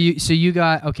 All So right. you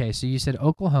got okay. So you said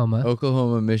Oklahoma,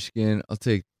 Oklahoma, Michigan. I'll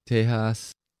take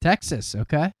Tejas Texas.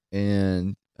 Okay.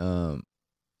 and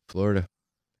Florida.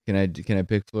 Can I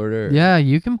pick Florida? Or Yeah,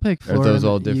 you can pick Are Florida. those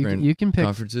all You- different You can pick.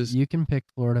 conferences? You can pick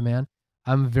Florida, man.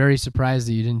 I'm very surprised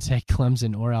that you didn't take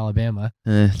Clemson or Alabama.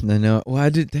 I know. Well,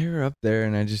 they were up there,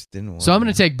 and I just didn't want. So I'm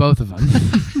going to take both of them.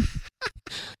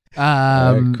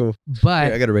 All right, cool. But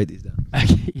Here, I gotta write these down.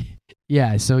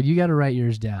 yeah, so you got to write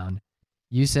yours down.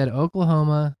 You said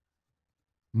Oklahoma,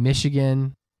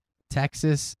 Michigan,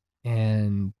 Texas,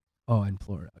 and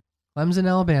Florida. Clemson,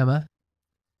 Alabama,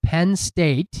 Penn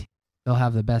State. They'll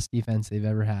have the best defense they've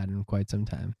ever had in quite some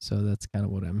time. So that's kind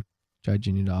of what I'm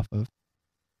judging it off of.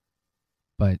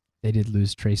 But they did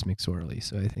lose Trace McSorley,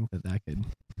 so I think that could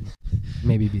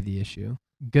maybe be the issue.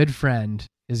 Good friend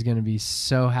is going to be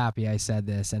so happy I said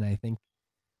this, and I think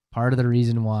part of the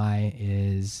reason why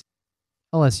is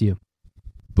LSU.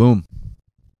 Boom.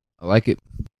 I like it.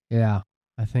 Yeah,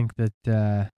 I think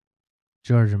that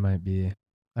Georgia might be.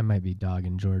 I might be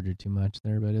dogging Georgia too much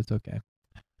there, but it's okay.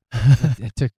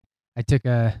 I took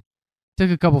a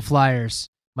couple flyers.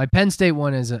 My Penn State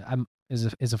one is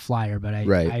a flyer, but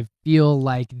I feel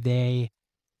like they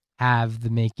have the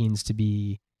makings to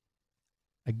be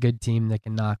a good team that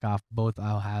can knock off both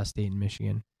Ohio State and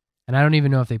Michigan. And I don't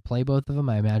even know if they play both of them.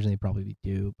 I imagine they probably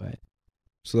do, but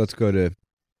So let's go to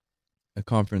a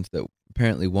conference that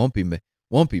apparently won't be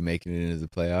making it into the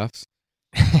playoffs.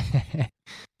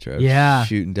 Trev yeah,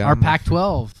 shooting down our my-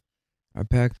 Pac-12. Our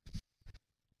Pac.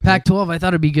 Pac-12, I thought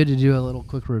it'd be good to do a little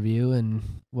quick review and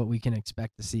what we can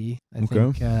expect to see. I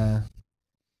think. I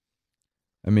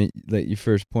mean, like your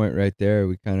first point right there,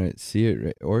 we kind of see it.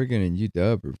 Right? Oregon and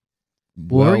UW are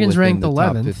Oregon's within ranked the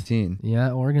top 11th. 15.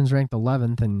 Yeah, Oregon's ranked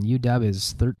 11th, and UW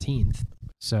is 13th.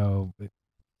 So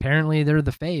apparently they're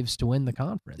the faves to win the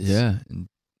conference. Yeah, and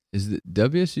is the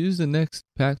WSU's the next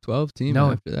Pac-12 team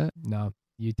after that? No,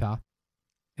 Utah.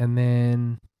 And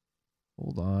then,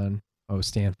 hold on. Oh,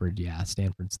 Stanford. Yeah,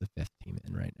 Stanford's the 5th team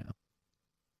in right now.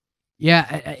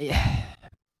 Yeah,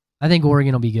 I think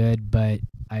Oregon will be good, but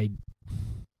I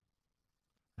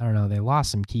don't know. They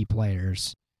lost some key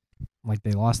players. Like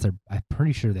I'm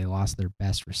pretty sure they lost their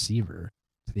best receiver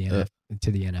to the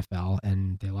NFL,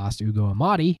 and they lost Ugo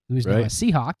Amadi, who's now a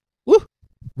Seahawk. Woo,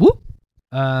 woo.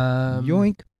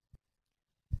 Yoink.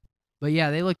 But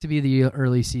yeah, they look to be the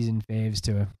early season faves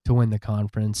to win the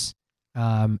conference.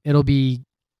 It'll be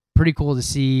pretty cool to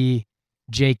see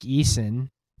Jake Eason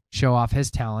show off his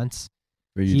talents.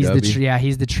 For He's UW?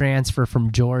 he's the transfer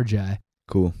from Georgia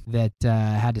Cool. that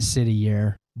had to sit a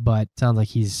year, but sounds like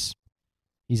he's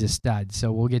a stud.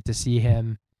 So we'll get to see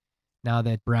him now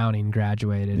that Browning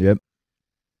graduated. Yep.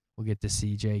 We'll get to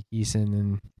see Jake Eason,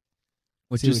 and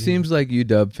Which see just what he- seems like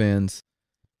UW fans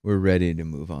were ready to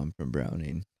move on from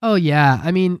Browning. oh yeah,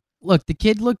 I mean, look, the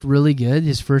kid looked really good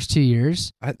his first 2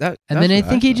 years. And then I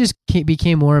think he just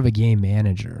became more of a game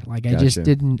manager. Like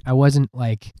Gotcha. I wasn't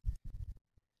like,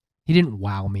 he didn't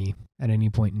wow me at any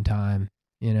point in time,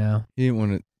 you know? He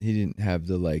didn't have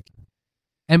the like.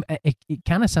 And it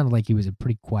kind of sounded like he was a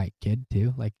pretty quiet kid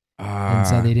too. Like, and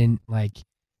so they didn't like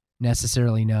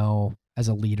necessarily know as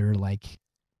a leader, like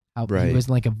how he Right.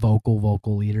 wasn't like a vocal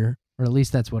leader, or at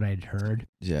least that's what I'd heard.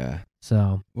 Yeah.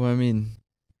 So, Well, I mean,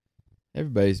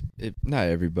 not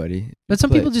everybody. but some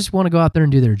But people just want to go out there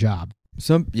and do their job.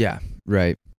 Yeah,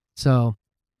 right. So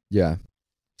Yeah.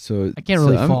 So I can't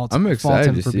really I'm, fault- I'm fault excited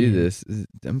him to for see being- this.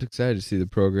 I'm excited to see the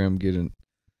program getting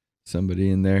somebody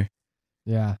in there.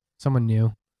 yeah, someone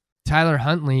new. Tyler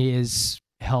Huntley is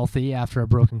healthy after a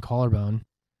broken collarbone.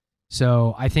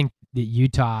 So I think that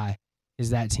Utah is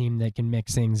that team that can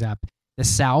mix things up. The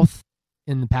South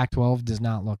in the Pac-12 does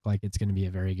not look like it's going to be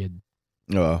a very good.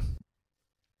 Oh,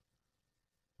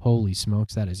 Holy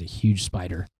smokes, that is a huge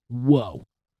spider. Whoa.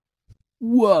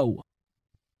 Whoa.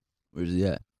 where's he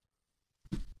at?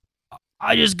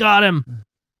 I just got him.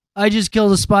 I just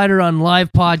killed a spider on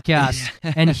live podcast,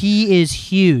 and he is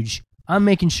huge. I'm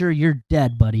making sure you're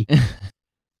dead, buddy.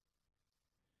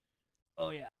 Oh,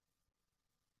 yeah.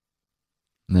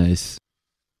 Nice.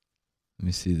 Let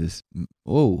me see this.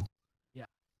 Oh,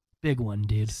 Big one,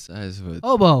 dude. size of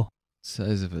Oboe.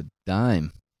 a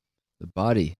dime. The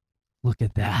body. Look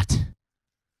at that.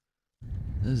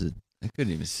 I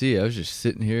couldn't even see it. I was just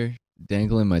sitting here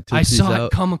dangling my I tootsies saw out.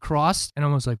 it come across, and I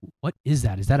was like, what is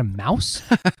that? Is that a mouse?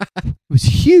 It was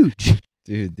huge.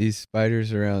 Dude, these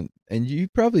spiders around, and you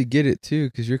probably get it too,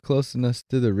 because you're close enough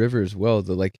to the river as well.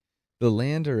 The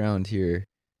land around here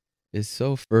is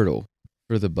so fertile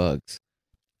for the bugs.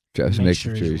 Travis Make making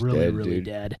sure sure he's he's really, dead, really dude.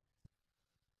 dead.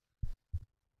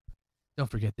 Don't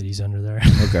forget that he's under there.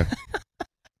 Okay.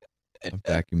 I'm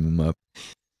backing him up.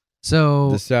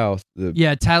 So, The South,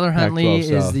 yeah, Tyler Huntley Pac-12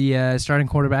 is South. the starting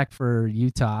quarterback for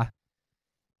Utah.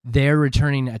 They're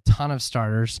returning a ton of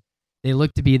starters. They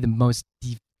look to be the most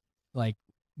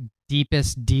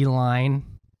deepest D line.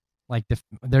 Like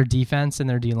their defense and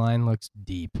their D line looks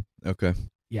deep. Okay,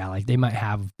 Yeah, like they might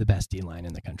have the best D line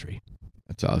in the country.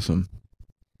 that's awesome.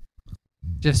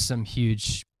 Just some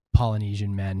huge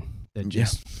Polynesian men that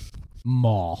just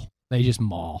maul. They just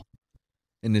maul.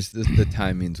 And it's just the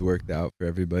timing's worked out for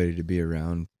everybody to be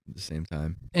around at the same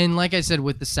time. And like I said,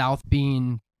 with the South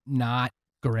being not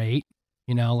great,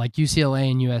 you know, like UCLA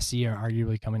and USC are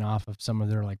arguably coming off of some of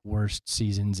their like worst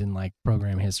seasons in like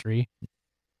program history.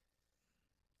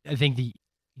 I think the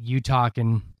Utah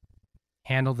can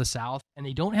handle the South, and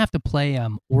they don't have to play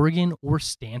Oregon or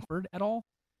Stanford at all.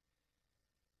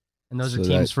 And those are So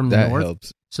teams from the that North.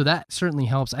 helps. So that certainly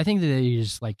helps. I think that they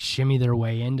just like shimmy their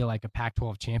way into like a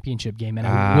Pac-12 championship game, and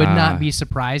I would not be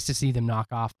surprised to see them knock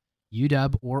off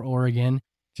UW or Oregon.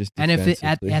 Just And if it,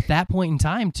 defensively. at that point in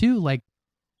time too, like,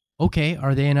 okay,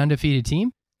 are they an undefeated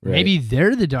team? Right. Maybe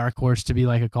they're the dark horse to be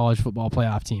like a college football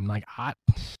playoff team. Like I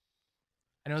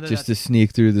know that. just to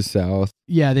sneak through the South,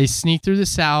 Yeah, they sneak through the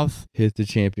South, hit the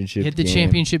championship, hit the game,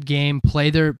 championship game, play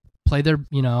their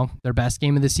their best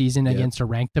game of the season Yep. against a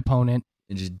ranked opponent.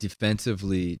 and just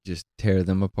defensively just tear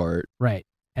them apart. Right.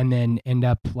 And then end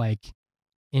up like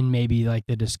in maybe like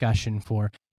the discussion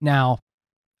for now.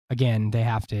 Again, they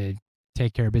have to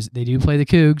take care of business. They do play the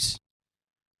Cougs.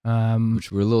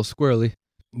 Which were a little squirrely.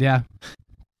 Yeah.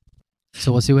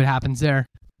 So we'll see what happens there.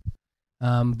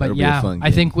 But That'll be a yeah, fun I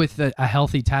game. think with a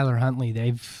healthy Tyler Huntley,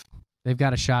 they've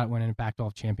got a shot at winning a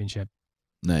Pac-12 championship.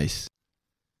 Nice.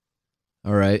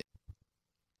 All right.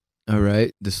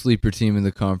 The sleeper team in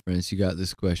the conference. You got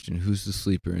this question. Who's the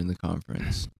sleeper in the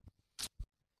conference?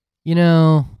 You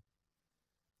know,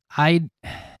 Do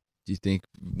you think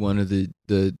one of the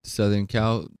Southern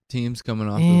Cal teams coming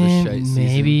off of a shite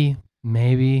season?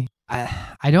 Maybe.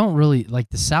 I don't really like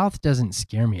the South. Doesn't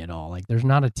scare me at all. Like, there's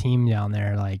not a team down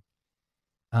there. Like,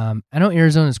 I know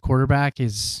Arizona's quarterback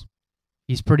he's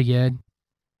pretty good.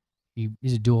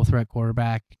 He's a dual threat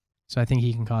quarterback, so I think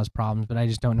he can cause problems. But I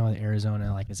just don't know that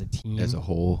Arizona, like as a team, As a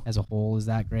whole. is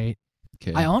that great.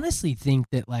 Okay. I honestly think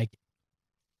that like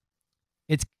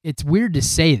it's weird to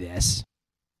say this,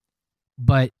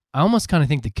 but I almost kind of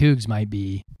think the Cougs might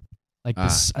be like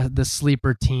the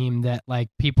sleeper team that like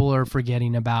people are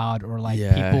forgetting about, or like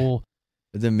people.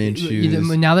 The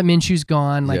Minshew. Now that Minshew's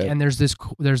gone, like, Yep. and there's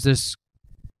this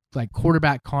like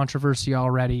quarterback controversy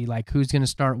already. Like, who's going to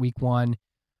start week 1?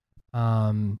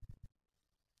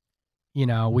 You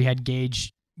know, we had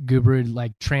Gage Gubrud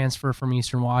like transfer from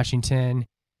Eastern Washington,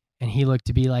 and he looked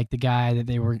to be like the guy that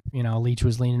they were, you know, Leach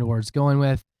was leaning towards going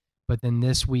with. But then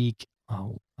this week,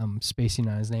 I'm spacing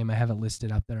on his name. I have it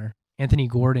listed up there. Anthony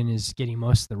Gordon is getting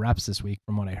most of the reps this week,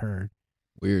 from what I heard.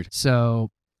 Weird. So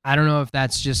I don't know if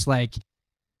that's just like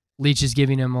Leach is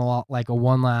giving him a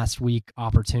one last week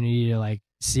opportunity to like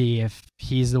see if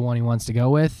he's the one he wants to go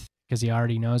with, because he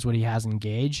already knows what he has in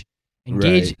Gage. And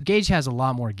Right. Gage has a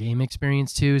lot more game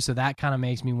experience too, so that kind of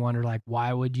makes me wonder, like,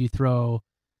 why would you throw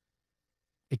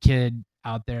a kid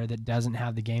out there that doesn't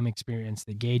have the game experience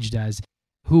that Gage does,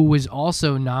 who was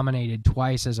also nominated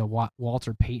twice as a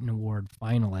Walter Payton Award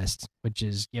finalist, which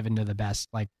is given to the best,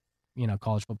 like, you know,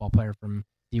 college football player from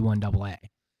D1 AA.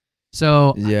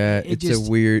 So Yeah, it'd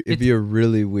be a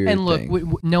really weird and look,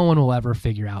 thing. no one will ever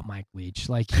figure out Mike Leach.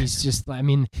 Like, he's just, I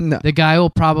mean, No. the guy will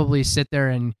probably sit there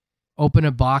and open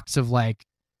a box of like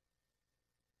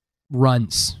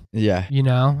runts, Yeah. you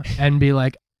know, and be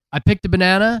like, I picked a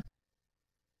banana.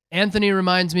 Anthony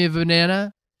reminds me of a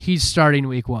banana. He's starting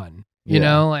week 1. You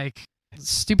know, like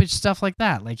stupid stuff like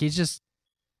that. Like, he's just,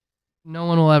 no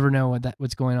one will ever know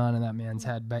what's going on in that man's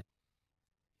head, but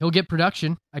he'll get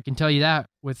production. I can tell you that,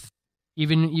 with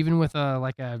even with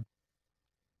a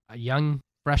young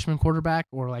freshman quarterback,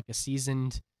 or like a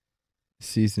seasoned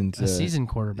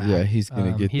quarterback. Yeah, he's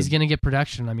gonna gonna get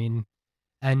production. I mean,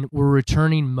 and we're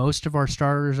returning most of our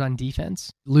starters on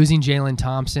defense. Losing Jalen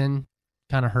Thompson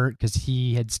kind of hurt because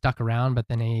he had stuck around, but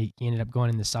then he ended up going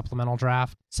in the supplemental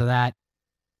draft. So that,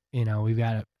 you know, we've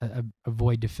got a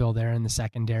void to fill there in the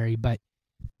secondary. But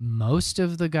most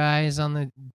of the guys on the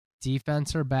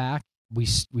defense are back.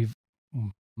 We've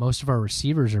most of our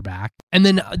receivers are back. And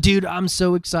then, dude, I'm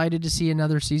so excited to see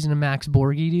another season of Max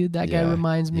Borghi, dude. That guy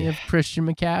reminds me of Christian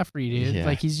McCaffrey, dude. Yeah.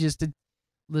 Like, he's just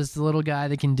this little guy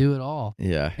that can do it all.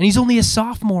 Yeah. And he's only a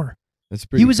sophomore. That's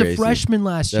pretty He was crazy. a freshman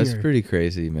last year. That's pretty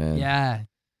crazy, man. Yeah.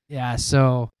 Yeah.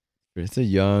 So It's a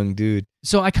young dude.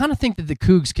 I kind of think that the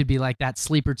Cougs could be like that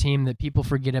sleeper team that people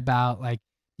forget about. Like,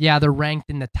 yeah, they're ranked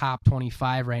in the top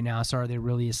 25 right now. So are they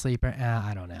really a sleeper?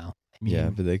 I don't know. I mean, Yeah,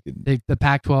 but they could. The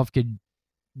Pac-12 could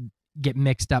get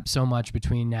mixed up so much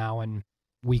between now and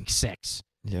week 6.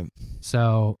 Yeah.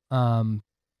 So,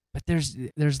 but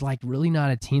there's like really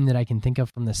not a team that I can think of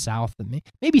from the South. That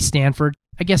maybe Stanford.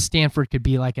 I guess Stanford could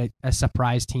be like a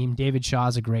surprise team. David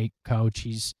Shaw's a great coach.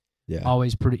 He's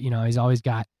always pretty. You know, he's always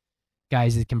got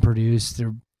guys that can produce.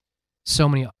 Their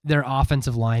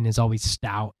offensive line is always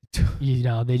stout. You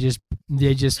know, they just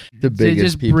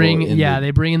bring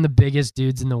in the biggest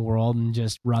dudes in the world and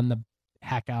just run the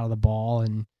heck out of the ball.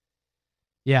 And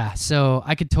yeah, so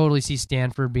I could totally see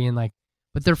Stanford being like,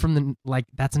 but they're from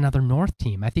that's another North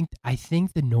team. I think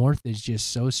the North is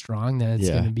just so strong that it's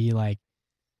going to be like,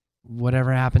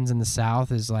 whatever happens in the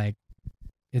South is like,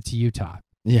 it's Utah.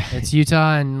 Yeah. It's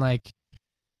Utah, and like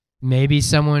maybe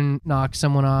someone knocks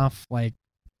someone off. Like,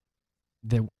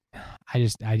 I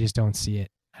just don't see it.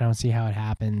 I don't see how it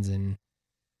happens, and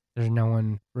there's no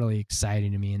one really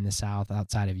exciting to me in the South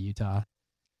outside of Utah.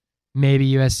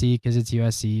 Maybe USC because it's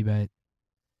USC, but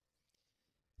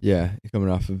yeah, coming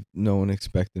off of no one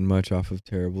expecting much off of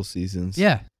terrible seasons.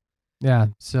 Yeah.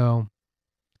 So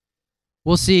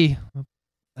we'll see.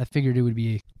 I figured it would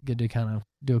be good to kind of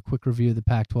do a quick review of the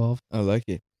Pac-12. I like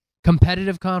it.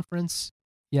 Competitive conference,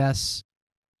 yes.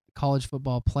 College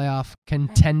football playoff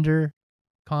contender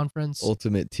conference.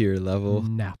 Ultimate tier level.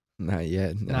 No. Not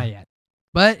yet. No. Not yet.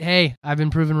 But hey, I've been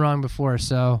proven wrong before,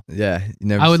 so yeah, you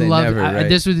never I would say love never, right?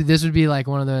 this would be like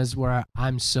one of those where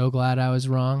I'm so glad I was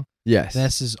wrong. Yes.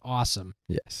 This is awesome.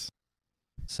 Yes.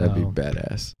 That'd be So-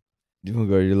 badass. You want to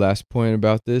go to your last point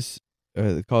about this,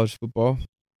 the college football?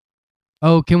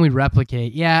 Oh, can we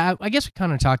replicate? Yeah, I guess we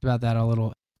kind of talked about that a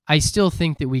little. I still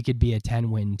think that we could be a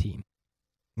 10-win team.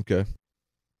 Okay.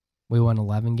 We won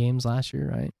 11 games last year,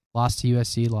 right? Lost to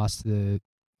USC, lost to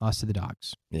the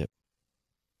Dogs. Yep.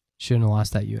 Shouldn't have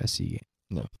lost that USC game.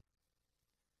 No.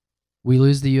 We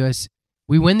win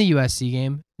the USC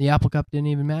game. The Apple Cup didn't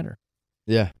even matter.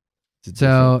 Yeah. It's a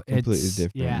So completely it's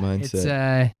different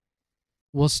mindset. It's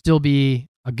we'll still be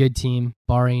a good team,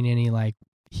 barring any like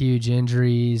huge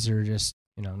injuries or just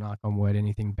knock on wood,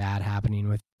 anything bad happening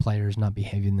with players not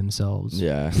behaving themselves.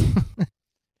 Yeah.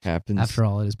 Happens. After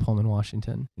all, it is Pullman,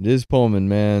 Washington. It is Pullman,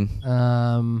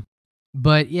 man.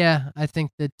 But yeah, I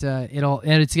think that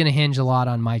it's going to hinge a lot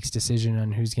on Mike's decision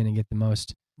on who's going to get the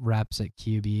most reps at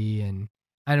QB,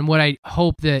 and what I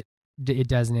hope that it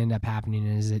doesn't end up happening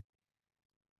is it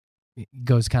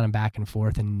goes kind of back and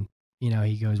forth, and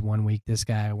he goes 1 week this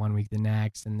guy, 1 week the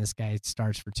next, and this guy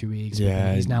starts for 2 weeks. but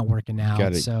Yeah, he's not working out.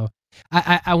 gotta- So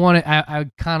I want it. I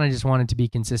kind of just want it to be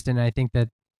consistent. And I think that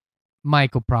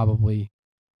Mike will probably.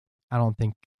 I don't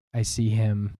think I see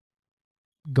him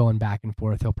going back and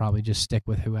forth. He'll probably just stick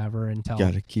with whoever until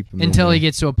Gotta keep him he in there.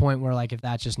 gets to a point where, like, if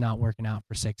that's just not working out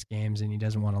for 6 games and he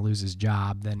doesn't want to lose his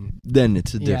job, then Then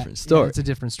it's a different story. it's a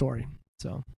different story.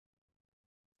 So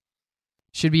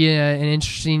should be an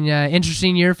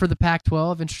interesting year for the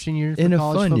Pac-12. Interesting year for In a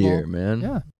college fun football. year, man.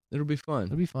 Yeah, It'll be it'll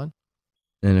fun. be fun.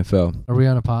 NFL. Are we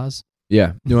on a pause?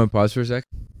 Yeah. You want to pause for a sec?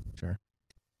 Sure.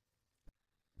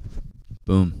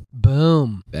 Boom.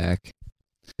 Boom. Back.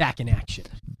 Back in action.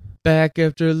 Back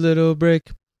after a little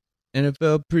break.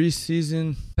 NFL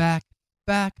preseason. Back,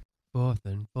 forth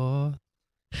and forth.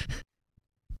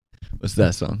 What's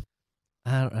that song?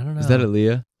 I don't know. Is that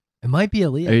Aaliyah? It might be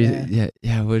Aaliyah.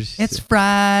 Yeah. What is she It's say?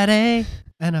 Friday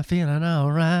and I'm feeling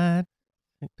all right.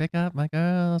 Pick up my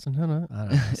girls and I don't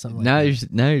know, something now like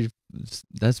you're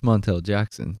that's Montel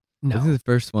Jackson. I think that. the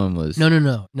first one was No.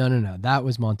 That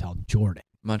was Montel Jordan.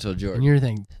 Montel And Jordan.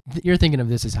 you're thinking of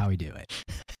This Is How We Do It.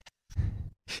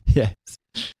 Yes.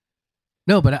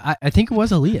 No, but I think it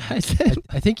was Aaliyah. I said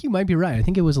I think you might be right. I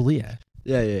think it was Aaliyah.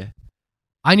 yeah.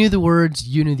 I knew the words.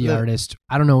 You knew the Look. artist.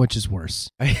 I don't know which is worse.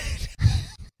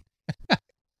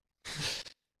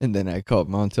 And then I called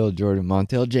Montel Jordan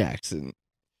Montel Jackson.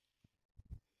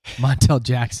 Montel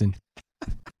Jackson.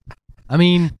 I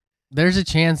mean, there's a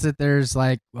chance that there's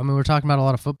we're talking about a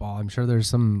lot of football. I'm sure there's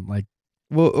some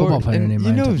Well, Football player named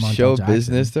Montel show Jackson.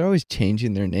 business, they're always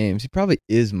changing their names. He probably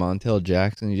is Montel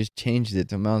Jackson. He just changed it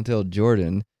to Montel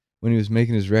Jordan when he was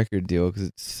making his record deal because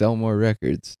it sell more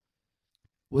records.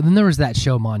 Well, then there was that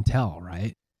show Montel,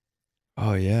 right?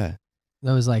 Oh yeah.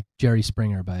 That was like Jerry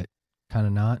Springer, but kind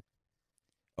of not.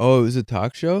 Oh, it was a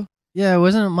talk show. Yeah,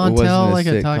 wasn't it wasn't Montel a like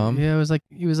a talk? sitcom? Yeah,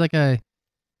 he was like a.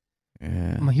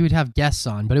 Yeah. He would have guests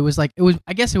on, but it was. I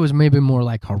guess it was maybe more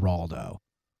like Geraldo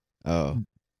Oh.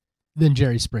 than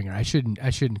Jerry Springer. I shouldn't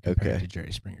compare it Okay. to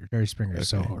Jerry Springer. Jerry Springer is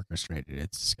so Okay. orchestrated;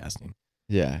 it's disgusting.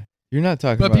 Yeah. You're not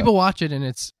talking But about. people watch it, and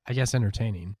it's, I guess,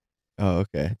 entertaining Oh,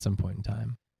 okay. at some point in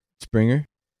time. Springer.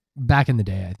 Back in the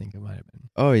day, I think it might have been.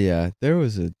 Oh yeah. It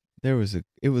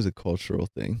was a cultural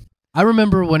thing. I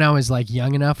remember when I was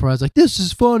young enough where I was like, "This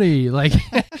is funny,"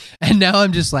 and now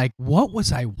I'm just like, "What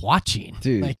was I watching?"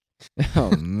 Dude. Like,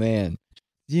 Oh man.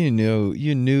 You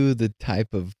knew the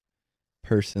type of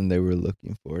person they were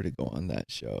looking for to go on that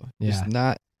show. Yeah. There's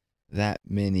not that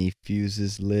many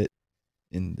fuses lit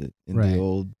in the Right,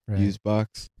 old right. fuse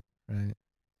box. right.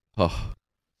 Oh.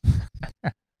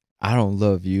 I don't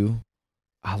love you.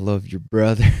 I love your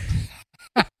brother.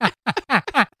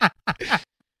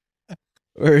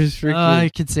 Where's freaking I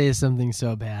could say something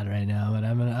so bad right now, but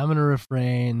I'm gonna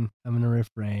refrain.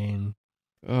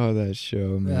 Oh, that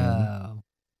show, man.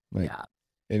 Like, yeah.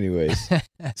 anyways.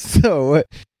 So what?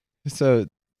 So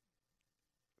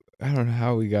I don't know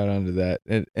how we got onto that.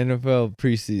 NFL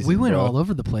preseason. We went bro. all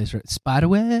over the place, right?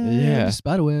 Spiderwebs. Yeah.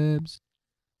 Spiderwebs.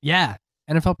 Yeah.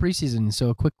 NFL preseason. So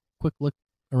a quick look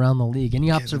around the league. Any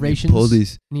Okay, let me observations? pull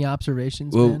these. Any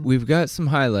observations? Well, man? we've got some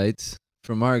highlights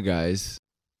from our guys.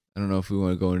 I don't know if we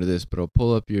want to go into this, but I'll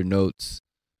pull up your notes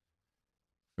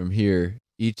from here.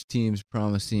 Each team's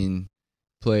promising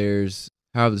players.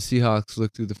 How have the Seahawks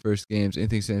looked through the first games?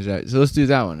 Anything stands out? So let's do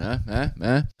that one,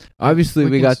 huh? Obviously,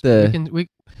 we got the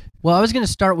Well, I was gonna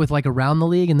start with around the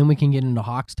league, and then we can get into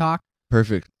Hawks talk.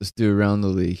 perfect. Let's do around the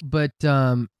league. But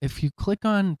if you click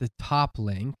on the top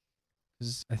link,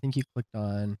 because I think you clicked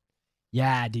on,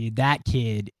 yeah, dude, that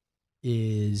kid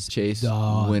is Chase the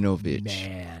Winovich.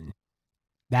 man.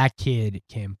 That kid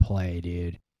can play,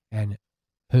 dude. And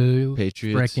who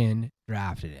Patriots, frickin'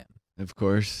 drafted him? of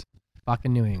course.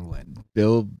 Fucking New England.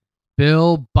 Bill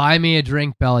Buy me a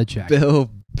drink, Belichick.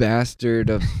 bastard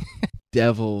of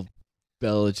devil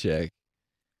Belichick.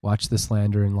 Watch the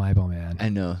slander and libel, man. I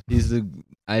know.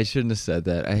 I shouldn't have said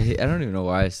that. I don't even know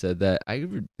why I said that. I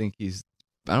don't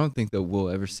think that we'll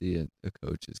ever see a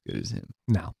coach as good as him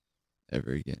No,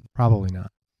 ever again. probably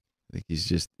not. Like he's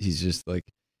just like,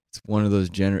 it's one of those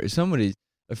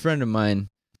a friend of mine,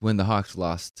 when the Hawks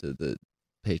lost to the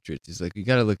Patriots, he's like, you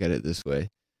got to look at it this way.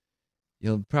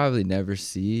 You'll probably never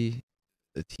see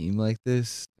a team like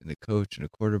this and a coach and a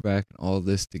quarterback and all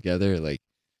this together. Like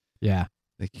Yeah.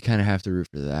 you kind of have to root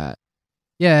for that.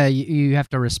 Yeah, you have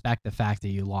to respect the fact that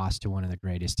you lost to one of the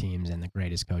greatest teams and the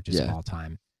greatest coaches of all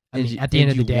time. I mean, at the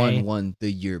end of the day, you won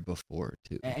the year before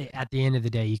too. At the end of the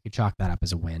day, you could chalk that up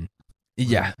as a win.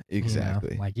 Yeah, you know?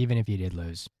 exactly. Like even if you did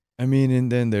lose. I mean,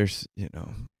 and then there's,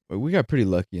 we got pretty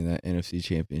lucky in that NFC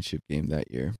Championship game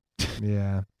that year.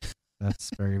 Yeah,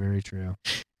 that's very, very true.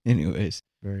 Anyways,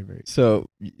 Very, very. so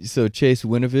Chase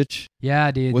Winovich. Yeah,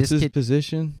 dude. What's this his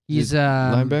position? He's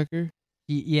linebacker.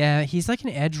 He's like an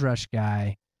edge rush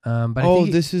guy. But I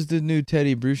think this is the new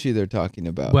Teddy Bruschi they're talking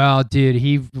about. Well, dude,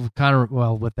 he kind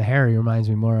of with the hair, he reminds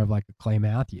me more of like a Clay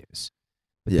Matthews.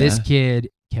 But this kid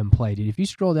can play, dude. If you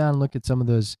scroll down and look at some of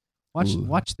those,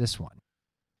 watch this one.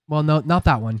 Well, no, not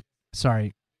that one.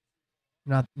 Sorry,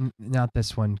 not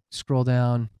this one. Scroll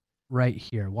down right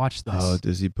here. Watch this. Oh,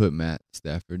 does he put Matt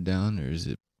Stafford down, or is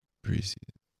it Bruschi?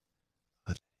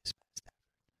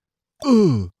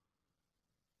 Ooh.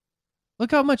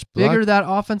 Look how much bigger that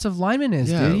offensive lineman is,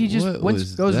 dude. He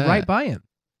just goes right by him.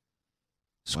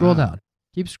 Scroll down.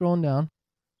 Keep scrolling down.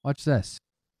 Watch this.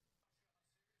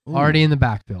 Ooh. Already in the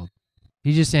backfield.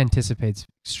 He just anticipates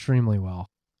extremely well.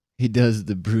 He does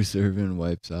the Bruce Irvin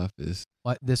wipes off his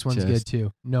This one's good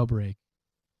too. No break.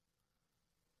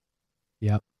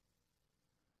 Yep.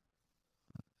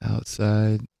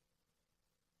 Outside.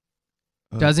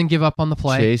 Doesn't give up on the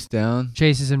play.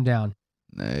 Chases him down.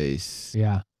 Nice.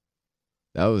 Yeah.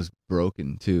 That was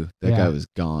broken, too. That guy was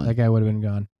gone. That guy would have been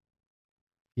gone.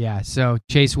 Yeah, so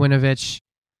Chase Winovich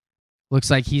looks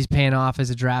like he's paying off as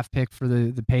a draft pick for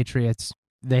the Patriots.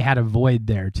 They had a void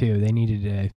there, too. They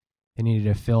needed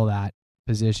to fill that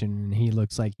position, and he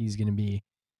looks like he's going to be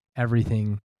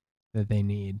everything that they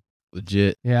need.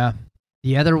 Legit. Yeah.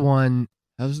 The other one...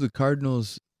 How's the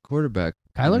Cardinals quarterback?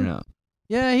 Kyler?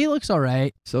 Yeah, he looks all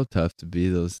right. So tough to be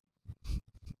those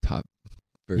top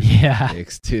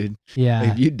picks, dude. Yeah.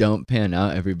 Like, if you don't pan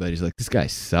out, everybody's like, this guy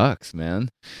sucks, man.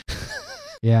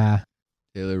 Yeah.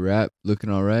 Taylor Rapp looking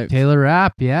all right. Taylor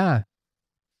Rapp, yeah.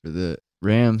 For the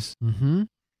Rams. Mm-hmm.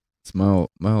 It's my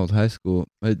old high school.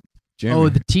 Jeremy. Oh,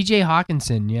 the TJ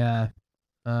Hawkinson, yeah.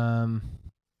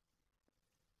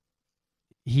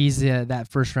 He's that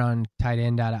first round tight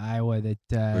end out of Iowa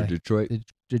or Detroit.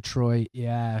 Detroit,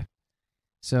 yeah.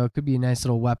 So it could be a nice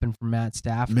little weapon for Matt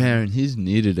Stafford. Man, he's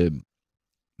needed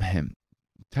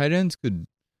tight ends could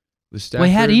with Stafford. Well,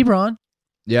 he had Ebron.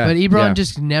 Yeah. But Ebron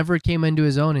just never came into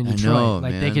his own in Detroit. I know,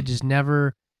 like man. They could just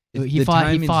never he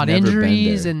fought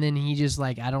injuries, and then he just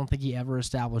I don't think he ever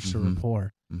established a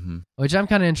rapport. Mm-hmm. Which I'm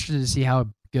kind of interested to see how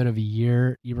good of a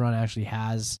year Ebron actually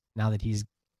has now that he's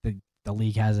the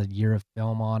league has a year of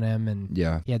film on him, and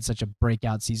he had such a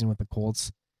breakout season with the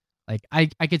Colts. Like I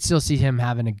could still see him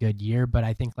having a good year, but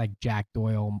I think like Jack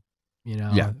Doyle,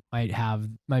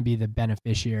 might be the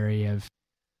beneficiary of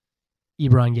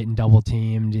Ebron getting double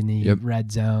teamed in the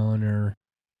red zone,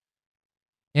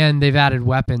 and they've added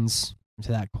weapons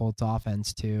to that Colts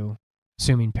offense too.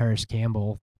 Assuming Paris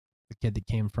Campbell, the kid that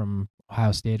came from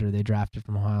Ohio State or they drafted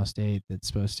from Ohio State, that's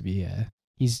supposed to be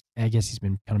I guess he's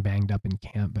been kind of banged up in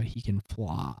camp, but he can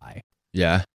fly.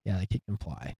 Yeah. Yeah, the kid can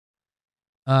fly.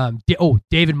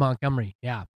 David Montgomery.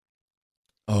 Yeah.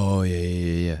 Oh,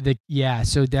 yeah.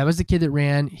 So that was the kid that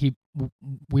ran.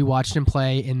 We watched him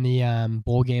play in the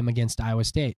bowl game against Iowa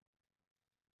State.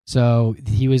 So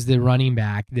he was the running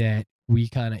back that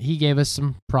he gave us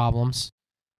some problems,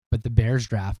 but the Bears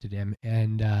drafted him,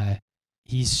 and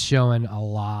he's showing a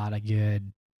lot of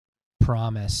good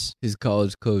promise. His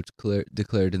college coach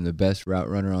declared him the best route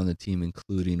runner on the team,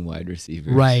 including wide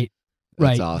receivers. Right.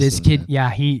 That's awesome, this kid,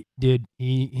 man.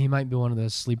 He might be one of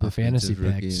those sleeper fantasy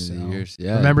picks. So.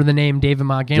 Yeah. Remember the name David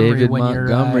Montgomery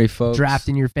you're folks.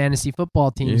 drafting your fantasy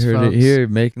football teams. You heard it here,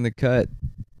 making the cut.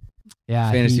 Yeah,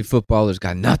 fantasy footballers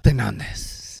got nothing on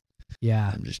this.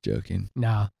 Yeah, I'm just joking.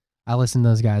 No, I listen to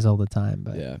those guys all the time.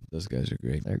 But yeah, those guys are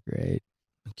great. They're great.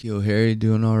 N'Keal Harry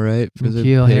doing all right for the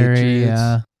N'Keal Patriots. Harry,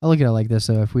 yeah. I look at it like this: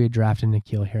 so if we had drafted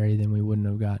N'Keal Harry, then we wouldn't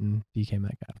have gotten DK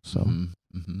Metcalf. So,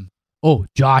 Oh,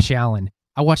 Josh Allen!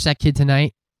 I watched that kid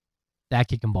tonight. That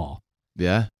kid can ball.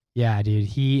 Yeah. Yeah, dude,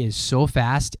 he is so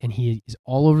fast and he is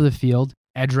all over the field.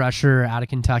 Edge rusher out of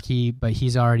Kentucky, but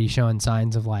he's already showing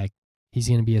signs of like he's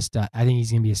going to be a stud. I think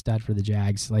he's going to be a stud for the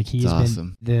Jags. Like he's That's been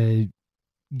awesome. the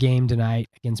game tonight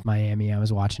against Miami. I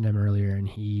was watching him earlier and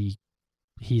he's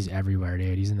everywhere,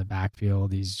 dude. He's in the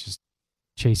backfield. He's just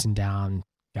chasing down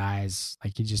guys.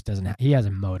 Like he just doesn't he has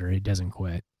a motor. He doesn't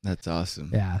quit. That's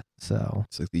awesome. Yeah. So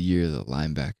It's like the year of the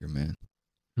linebacker, man.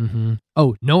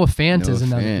 Oh, Noah Fant Noah is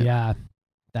another. Fant. Yeah,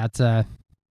 that's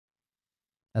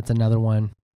another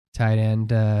one. Tight end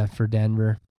for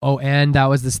Denver. Oh, and that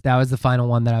was the final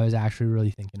one that I was actually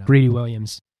really thinking of. Greedy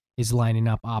Williams is lining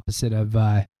up opposite of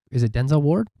is it Denzel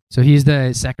Ward? So he's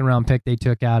the second round pick they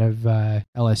took out of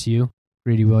LSU.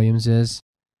 Greedy Williams is,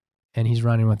 and he's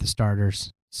running with the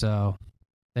starters. So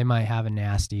they might have a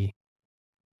nasty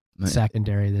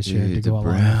secondary this year to go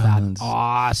along with that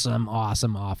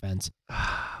awesome offense.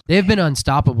 They've been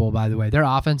unstoppable, by the way. Their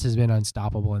offense has been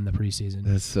unstoppable in the preseason.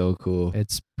 That's so cool.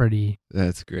 It's pretty.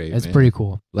 That's great. It's man. pretty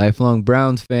cool. Lifelong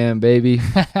Browns fan, baby.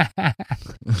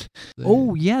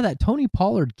 Oh yeah, that Tony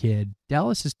Pollard kid.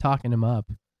 Dallas is talking him up.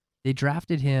 They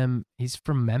drafted him. He's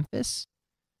from Memphis,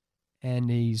 and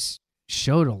he's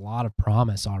showed a lot of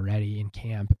promise already in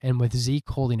camp. And with Zeke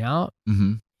holding out,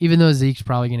 even though Zeke's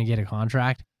probably going to get a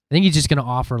contract, I think he's just going to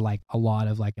offer like a lot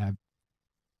of like a,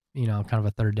 kind of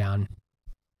a third down.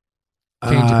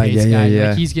 Change of pace guy. Yeah.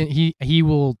 Like he's getting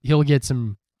he'll get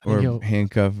some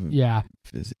handcuff. Yeah,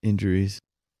 His injuries.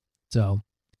 So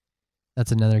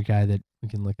that's another guy that we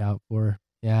can look out for.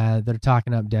 Yeah, they're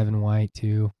talking up Devin White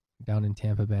too down in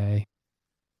Tampa Bay.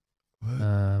 What?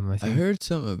 I heard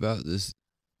something about this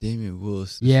Damian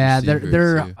Willis. Yeah,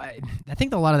 they're. I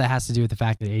think a lot of that has to do with the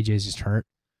fact that AJ's just hurt,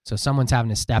 so someone's having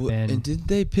to step in. And did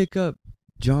they pick up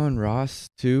John Ross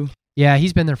too? Yeah,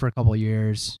 he's been there for a couple of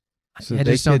years. So I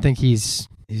just don't think he's.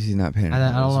 Is he not paying?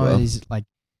 I don't know. He's like.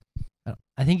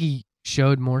 I think he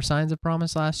showed more signs of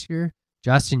promise last year.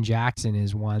 Justin Jackson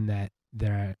is one that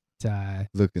they're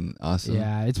looking awesome.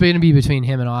 Yeah, it's going to be between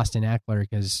him and Austin Eckler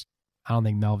because I don't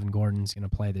think Melvin Gordon's going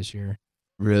to play this year.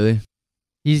 Really?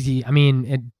 They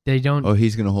don't. Oh,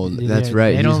 he's gonna hold. That's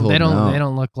right. They don't. They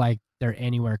don't look like they're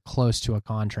anywhere close to a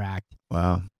contract.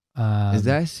 Wow.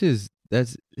 That's his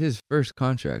first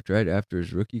contract, right after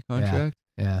his rookie contract?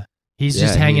 Yeah. He's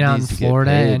just hanging out in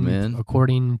Florida, and man.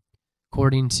 according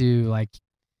to like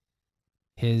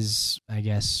his, I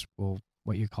guess,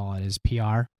 what you call it, his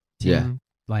PR team. Yeah.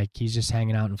 Like he's just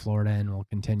hanging out in Florida and will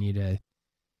continue to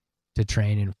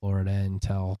train in Florida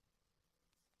until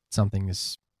something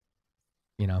is,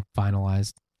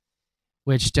 finalized.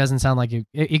 Which doesn't sound like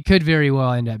it could very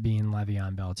well end up being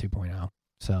Le'Veon Bell 2.0.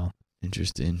 So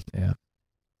interesting. Yeah.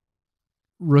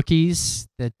 Rookies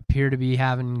that appear to be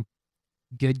having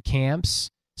good camps.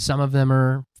 Some of them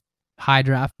are high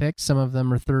draft picks. Some of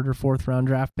them are third or fourth round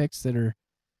draft picks that are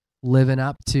living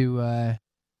up to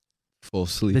full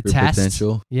sleeper the test.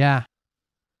 Potential. Yeah,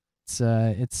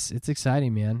 it's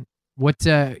exciting, man. Which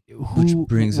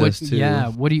brings us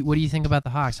to what do you think about the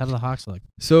Hawks? How do the Hawks look?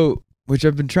 So, which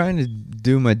I've been trying to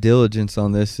do my diligence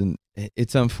on this, and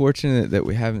it's unfortunate that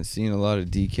we haven't seen a lot of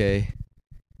DeKalin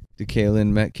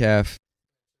Metcalf.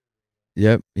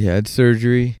 Yep, he had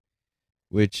surgery,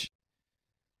 which,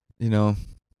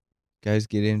 guys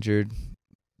get injured.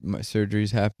 My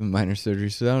surgeries happen, minor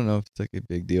surgeries, so I don't know if it's like a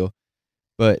big deal.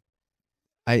 But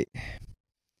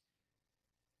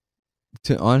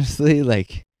honestly,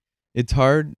 like, it's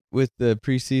hard with the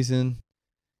preseason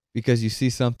because you see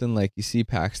something like you see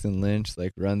Paxton Lynch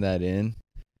like run that in,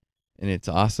 and it's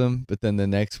awesome. But then the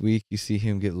next week you see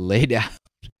him get laid out,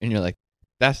 and you're like,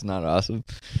 that's not awesome.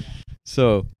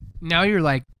 So now you're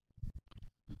like,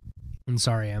 I'm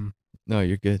sorry, no,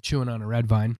 you're good. Chewing on a red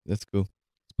vine. That's cool.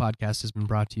 This podcast has been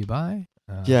brought to you by.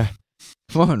 Yeah,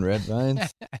 come on, red vines.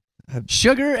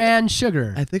 Sugar and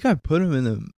sugar. I think I put them in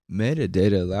the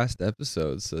metadata last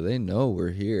episode, so they know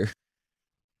we're here.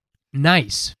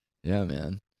 Nice. Yeah,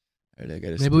 man. All right, I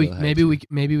gotta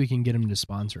maybe we can get them to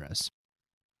sponsor us.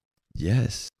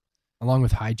 Yes. Along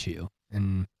with High Chew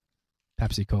and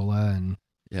Pepsi Cola and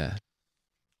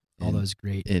all those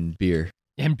great and beer.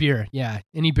 And beer, yeah.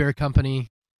 Any beer company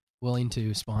willing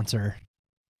to sponsor.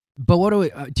 But what do we,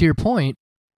 to your point?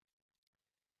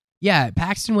 Yeah,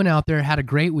 Paxton went out there, had a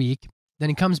great week. Then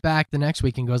he comes back the next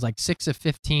week and goes like 6 of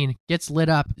 15, gets lit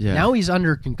up. Yeah. Now he's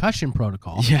under concussion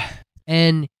protocol. Yeah.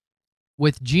 And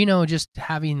with Geno just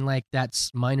having like that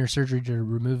minor surgery to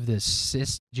remove the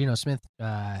cyst, Geno Smith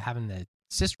having the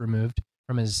cyst removed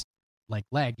from his like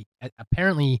leg,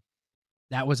 apparently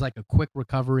that was like a quick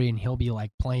recovery and he'll be like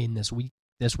playing this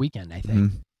weekend, I think.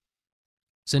 Mm-hmm.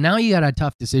 So now you got a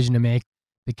tough decision to make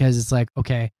because it's like,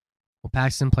 okay, Well,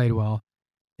 Paxton played well.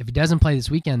 If he doesn't play this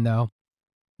weekend, though,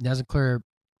 he doesn't clear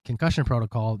concussion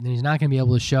protocol, then he's not going to be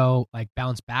able to show, like,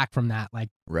 bounce back from that, like,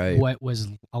 Right. what was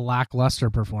a lackluster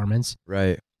performance.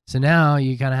 Right. So now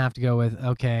you kind of have to go with,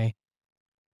 okay,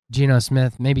 Geno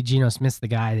Smith. Maybe Geno Smith's the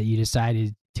guy that you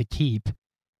decided to keep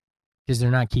because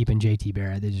they're not keeping JT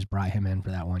Barrett. They just brought him in for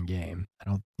that one game.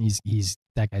 He's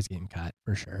that guy's getting cut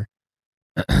for sure.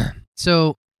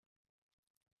 So,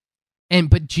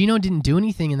 but Geno didn't do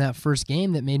anything in that first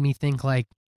game that made me think like,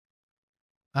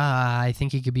 I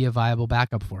think he could be a viable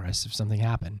backup for us if something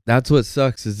happened. That's what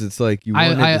sucks is it's like you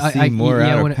wanted to see more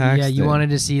out of Paxton. Yeah, you wanted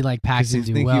to see like 'Cause Paxton you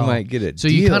do think well. you might get it. So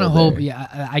you kind of hope.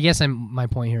 Yeah, I guess my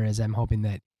point here is I'm hoping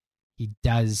that he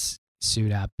does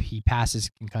suit up. He passes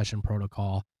concussion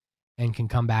protocol and can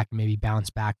come back and maybe bounce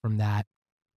back from that,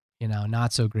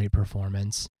 not so great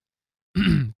performance.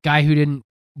 Guy who didn't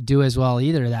do as well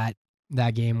either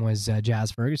that game was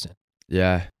Jazz Ferguson.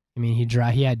 Yeah. I mean,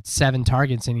 he had 7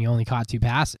 targets and he only caught 2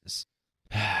 passes,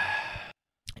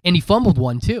 and he fumbled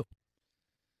one too.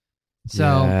 So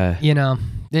Yeah.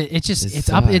 it's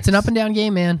an up and down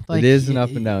game, man. Like, it is an up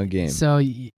and down game. So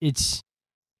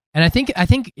and I think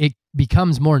it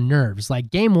becomes more nerves. Like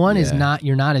game 1 is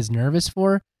you're not as nervous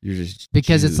for. You're just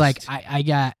because juiced. it's like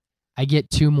I get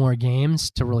 2 more games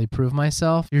to really prove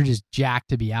myself. You're just jacked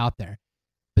to be out there.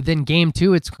 But then game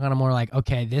 2, it's kind of more like,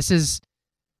 okay, this is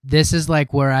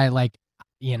like where I like,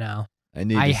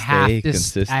 I have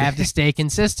to stay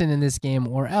consistent in this game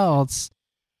or else,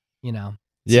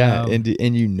 Yeah, So-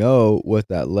 and what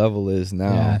that level is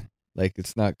now. Yeah. Like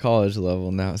it's not college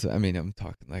level now. So I mean, I'm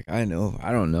talking like I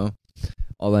don't know.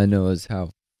 All I know is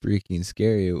how freaking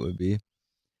scary it would be.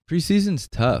 Preseason's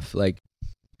tough. Like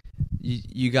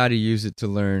you got to use it to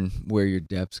learn where your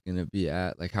depth's gonna be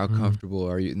at. Like how Mhm. comfortable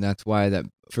are you? And that's why that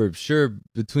for sure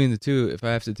between the two, if I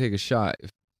have to take a shot,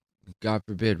 if God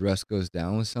forbid Russ goes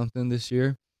down with something this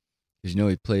year, because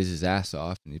he plays his ass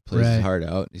off and he plays Right. his heart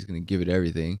out and he's gonna give it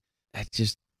everything.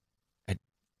 It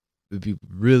would be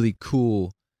really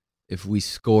cool if we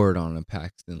scored on a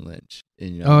Paxton Lynch.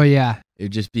 And, Oh yeah,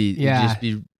 it'd just be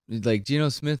like Geno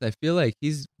Smith. I feel like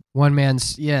he's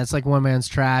it's like one man's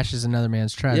trash is another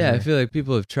man's treasure. I feel like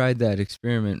people have tried that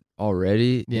experiment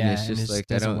already. Yeah, and it's just like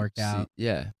doesn't I don't work see, out.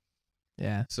 Yeah.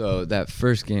 Yeah. So that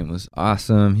first game was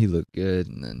awesome. He looked good,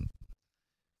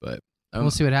 but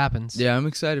We'll see what happens. Yeah, I'm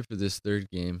excited for this third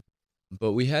game.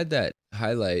 But we had that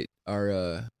highlight.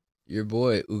 Our your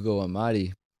boy Ugo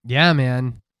Amadi. Yeah,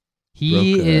 man.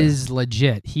 He Broke, is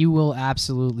legit. He will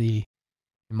absolutely,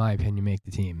 in my opinion, make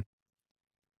the team.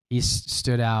 He's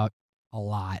stood out a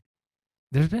lot.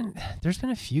 There's been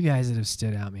a few guys that have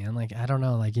stood out, man. Like I don't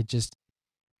know, like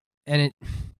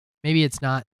maybe it's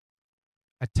not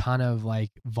a ton of like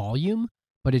volume,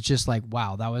 but it's just like,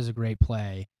 wow, that was a great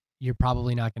play. You're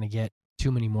probably not going to get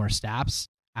too many more snaps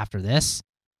after this.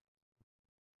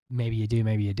 Maybe you do,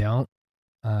 maybe you don't,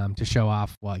 to show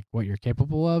off like what you're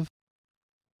capable of.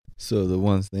 So the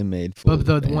ones they made, But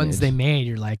the ones they made,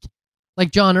 you're like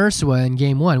John Ursua in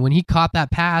game 1 when he caught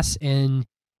that pass and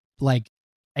like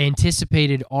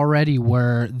anticipated already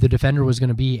where the defender was going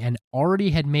to be and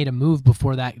already had made a move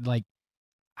before that. Like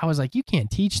I was like, you can't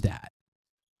teach that.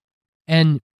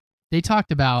 And they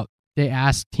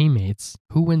asked teammates,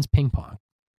 who wins ping pong?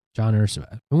 John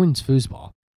Ursua. Who wins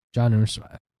foosball? John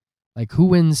Ursua. Like who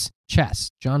wins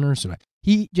chess? John Ursua.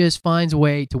 He just finds a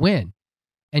way to win.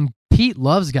 And Pete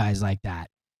loves guys like that.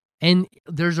 And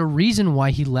there's a reason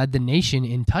why he led the nation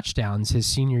in touchdowns his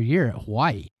senior year at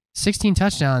Hawaii. 16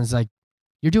 touchdowns, like,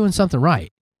 you're doing something right.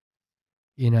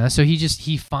 So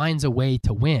he finds a way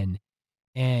to win.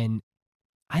 And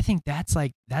I think that's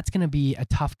going to be a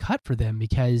tough cut for them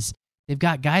because they've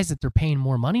got guys that they're paying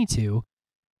more money to.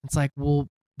 It's like, well,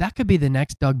 that could be the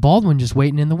next Doug Baldwin just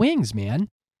waiting in the wings, man.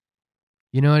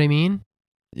 You know what I mean?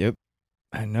 Yep,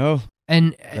 I know.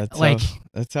 And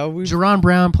That's how we. Jerron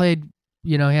Brown played,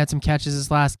 he had some catches this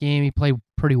last game. He played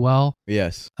pretty well.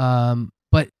 Yes.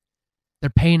 But they're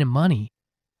paying him money,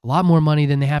 a lot more money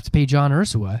than they have to pay John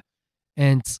Ursua.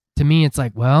 And to me, it's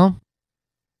like, well,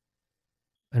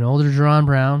 an older Jerron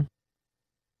Brown,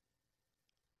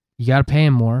 you got to pay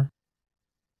him more.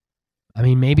 I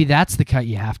mean, maybe that's the cut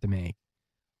you have to make.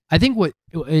 I think what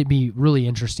it'd be really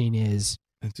interesting is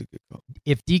That's a good call.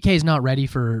 if DK's not ready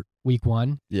for week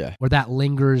 1, Yeah. or that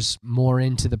lingers more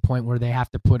into the point where they have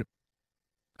to put,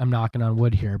 I'm knocking on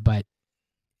wood here, but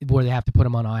where they have to put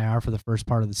him on IR for the first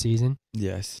part of the season,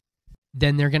 Yes.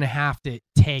 then they're going to have to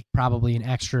take probably an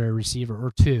extra receiver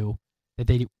or 2 that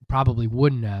they probably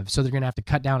wouldn't have. So they're going to have to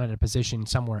cut down at a position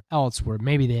somewhere else where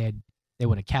maybe they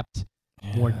would have kept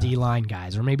more D-line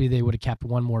guys, or maybe they would have kept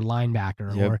one more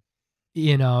linebacker, Yep. or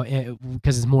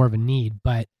because it's more of a need.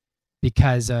 But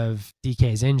because of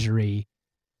DK's injury,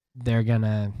 they're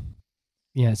gonna,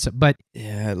 but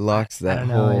Yeah, it locks that don't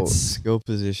know, whole it's- skill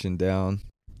position down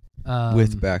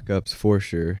with backups for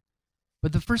sure.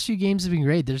 But the first few games have been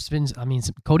great. There's been,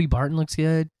 Cody Barton looks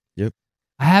good. Yep.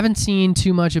 I haven't seen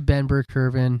too much of Ben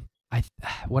Burke-Kirven.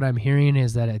 What I'm hearing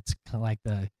is that it's kind of like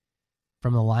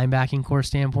from the linebacking core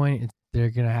standpoint, they're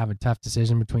gonna have a tough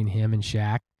decision between him and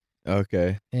Shaq.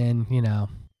 Okay. And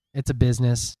it's a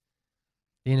business.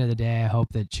 At the end of the day, I hope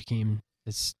that Shaquem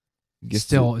is Gets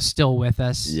still with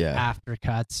us Yeah. after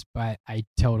cuts. But I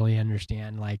totally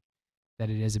understand that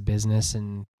it is a business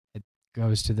and it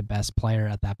goes to the best player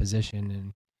at that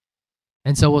position,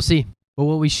 and so we'll see. But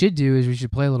what we should do is we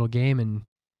should play a little game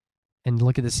and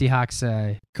look at the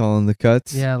Seahawks. calling the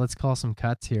cuts. Yeah, let's call some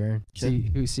cuts here.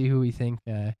 See who we think.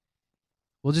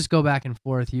 We'll just go back and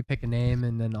forth. You pick a name,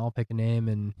 and then I'll pick a name,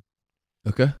 and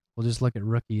Okay. we'll just look at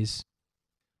rookies.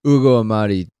 Ugo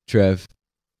Amadi, Trev,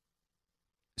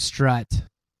 Strut.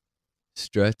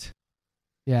 Strut.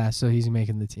 Yeah, so he's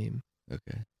making the team.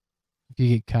 Okay. If you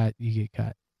get cut, you get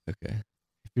cut. Okay.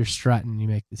 If you're strutting, you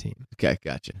make the team. Okay,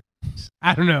 gotcha.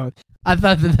 I don't know. I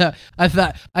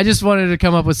just wanted to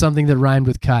come up with something that rhymed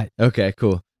with cut. Okay,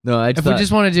 cool. No, I If we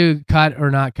just want to do cut or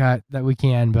not cut, that we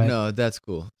can, but no, that's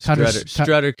cool. Cut or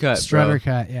Strutter cut, strutter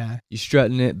bro. cut, yeah. You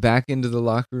strutting it back into the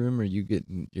locker room, or you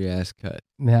getting your ass cut?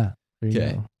 Yeah. There you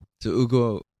Okay. go. So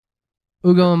Ugo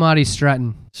Ugo Amadi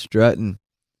strutting. strutting.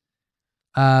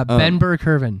 Ben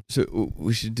Burke-Kirven. So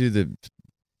we should do the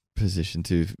position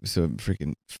too. So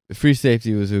freaking free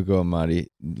safety was Ugo Amadi,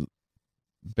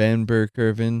 Ben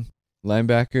Burke-Kirven,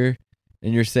 linebacker,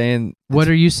 and you're saying What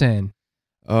are you saying?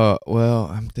 well,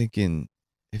 I'm thinking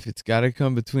if it's got to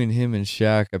come between him and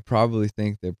Shaq, I probably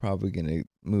think they're probably gonna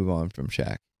move on from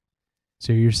Shaq.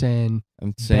 So you're saying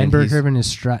I'm Ben saying Burke-Kirven is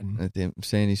strutting. I'm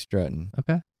saying he's strutting.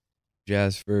 Okay.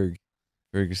 Jazz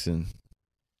Ferguson,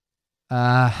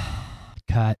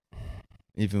 Cut.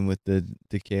 even with the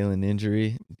Kalen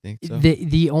injury, you think so?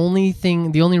 The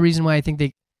only reason why I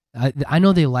think I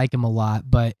know they like him a lot,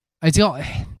 but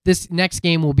this next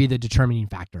game will be the determining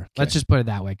factor. Let's just put it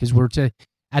that way, because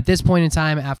at this point in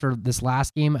time after this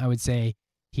last game, I would say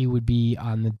he would be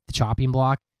on the chopping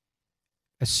block,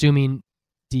 assuming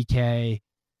DK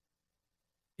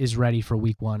is ready for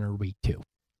week 1 or week 2.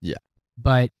 Yeah.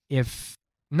 But if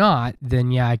not,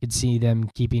 then yeah, I could see them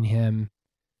keeping him.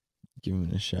 Give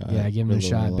him a shot. Yeah, give him for a little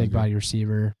shot. longer. Big body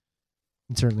receiver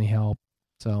can certainly help.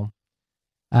 So,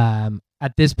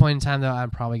 at this point in time, though,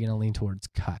 I'm probably going to lean towards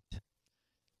cut.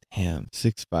 Damn,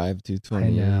 6'5",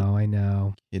 228. I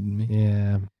know. Kidding me?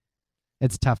 Yeah,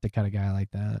 it's tough to cut a guy like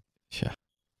that. Yeah.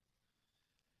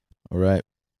 All right.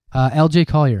 LJ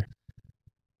Collier.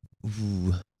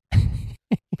 Ooh.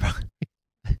 I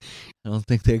don't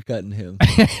think they're cutting him.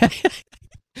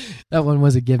 That one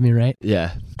was a give me, right?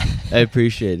 Yeah, I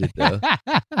appreciate it though.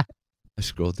 I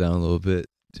scrolled down a little bit.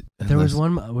 There was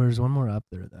one more up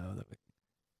there though.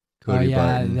 Cody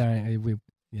Barton,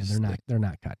 They're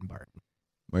not cutting Barton.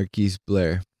 Marquise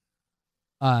Blair,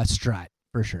 Strut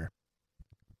for sure.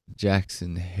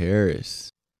 Jackson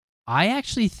Harris. I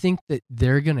actually think that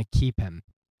they're gonna keep him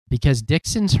because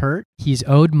Dixon's hurt. He's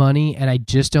owed money, and I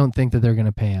just don't think that they're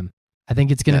gonna pay him. I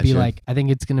think it's gonna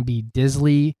be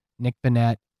Disley, Nick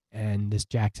Vannett, and this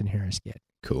Jackson Harris kid.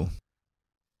 Cool.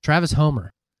 Travis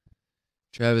Homer.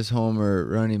 Travis Homer,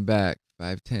 running back,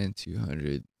 5'10",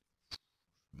 200.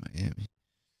 Miami.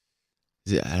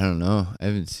 I don't know. I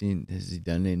haven't seen. Has he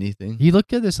done anything? He looked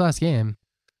good this last game,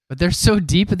 but they're so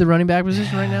deep at the running back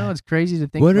position right now. It's crazy to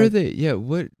think. What are they? Yeah,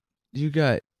 what you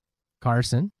got?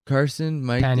 Carson,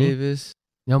 Mike Penny. Davis.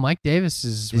 No, Mike Davis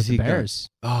is with the he gone? Bears.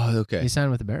 Oh, okay. He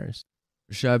signed with the Bears.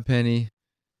 Rashad Penny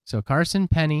So Carson,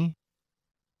 Penny,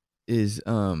 is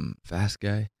fast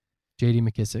guy. J.D.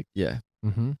 McKissick, Yeah,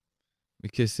 mm-hmm.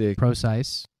 McKissick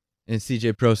Procise. and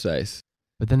CJ Procise.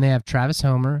 But then they have Travis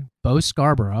Homer, Bo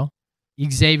Scarborough,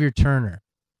 Xavier Turner,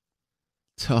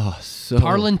 Oh, so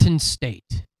Tarleton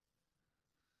State.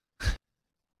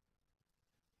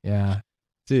 Yeah.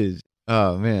 dude.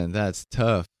 Oh man, that's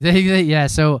tough. Yeah,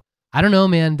 so I don't know,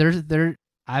 man.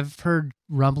 I've heard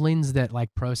rumblings that like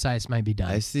Procise might be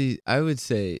done. I would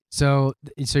say So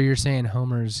you're saying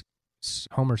Homer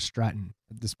Stratton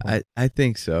at this point? I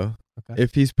think so. Okay.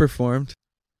 If he's performed,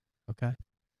 Okay.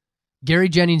 Gary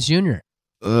Jennings Jr.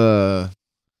 uh,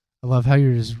 I love how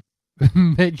you're just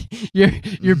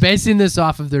you're basing this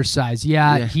off of their size.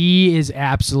 Yeah, Yeah. he is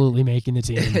absolutely making the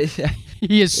team.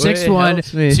 He is Well, it 6'1",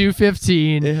 helps me.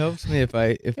 215. it helps me if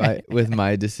I with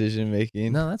my decision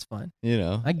making. No, that's fine. You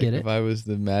know, I get like it. If I was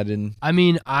the Madden, I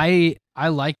mean, I I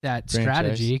like that Franchise.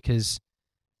 strategy because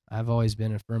I've always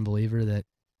been a firm believer that,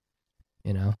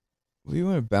 you know, We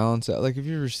want to balance out. Like if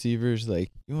you're receivers,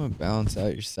 like you want to balance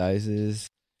out your sizes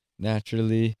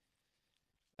naturally.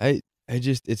 I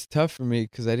just it's tough for me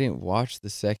because I didn't watch the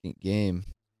second game,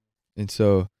 and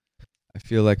so I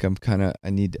feel like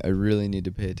I really need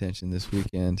to pay attention this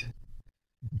weekend,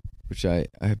 which I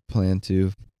plan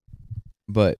to,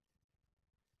 but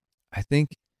I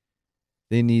think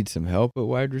they need some help at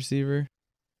wide receiver.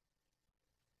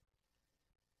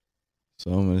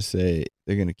 So I'm gonna say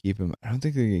they're gonna keep him. I don't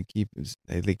think they're gonna keep his.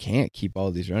 They can't keep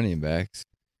all these running backs.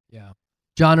 yeah.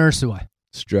 John Ursua.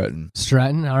 Strutting.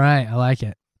 Stratton. All right. I like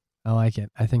it. I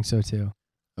think so too.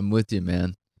 I'm with you,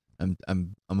 man. I'm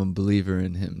a believer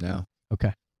in him now.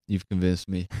 Okay. You've convinced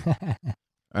me. All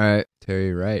right,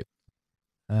 Terry Wright.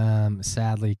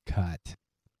 Sadly cut.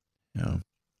 Yeah.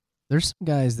 There's some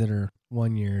guys that are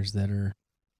 1 years that are.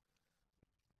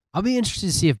 I'll be interested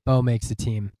to see if Bo makes the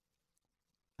team.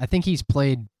 I think he's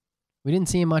played. We didn't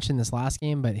see him much in this last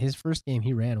game, but his first game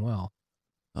he ran well.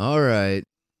 All right,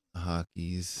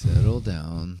 Hockey's settle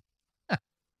down.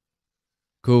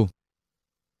 Cool.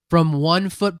 From one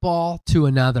football to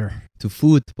another. To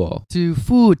football. To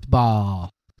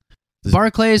football.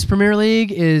 Barclays Premier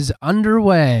League is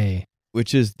underway.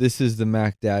 This is the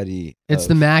Mac Daddy. It's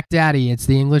the Mac Daddy. It's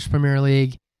the English Premier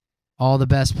League. All the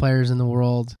best players in the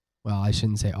world. Well, I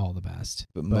shouldn't say all the best,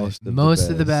 but most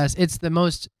of the best. It's the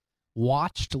most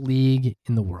watched league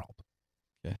in the world.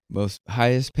 Okay. Most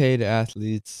highest paid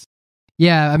athletes.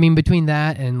 Yeah, I mean between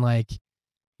that and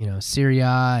Serie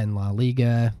A and La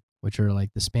Liga, which are like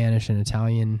the Spanish and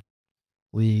Italian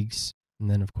leagues, and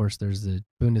then of course there's the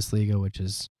Bundesliga, which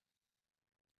is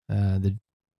the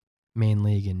main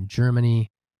league in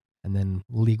Germany, and then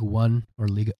Ligue 1 or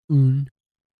Ligue 1,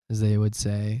 as they would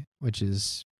say, which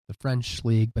is the French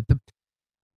league. But the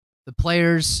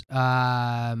players,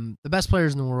 the best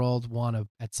players in the world want to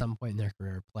at some point in their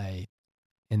career play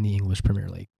in the English Premier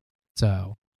League.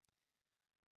 So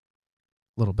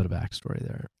a little bit of backstory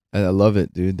there. I love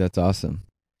it, dude. That's awesome.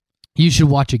 You should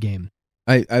watch a game.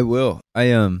 I will.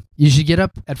 You should get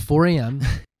up at 4 a.m.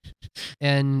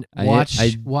 and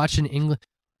watch an English.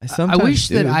 Sometimes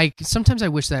I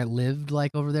wish that I lived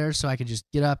like over there, so I could just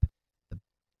get up,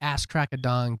 ass crack a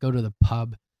dong, go to the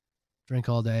pub, drink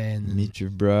all day, and meet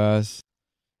your bros,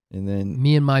 and then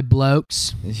me and my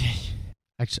blokes.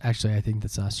 Actually, I think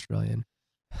that's Australian.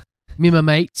 Me and my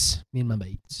mates.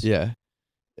 Yeah,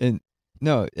 and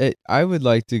no, I would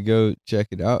like to go check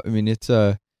it out. I mean, it's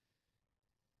those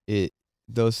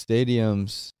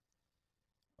stadiums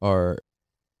are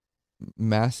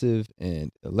massive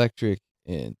and electric,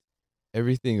 and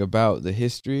everything about the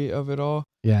history of it all.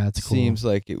 Yeah, it's cool. Seems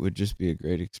like it would just be a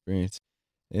great experience.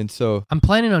 And so I'm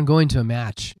planning on going to a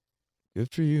match.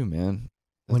 Good for you, man.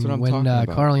 That's what I'm when talking about.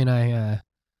 Carly and I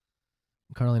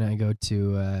go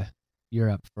to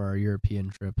Europe for our European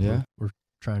trip. Yeah. We're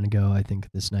trying to go, I think,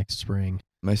 this next spring.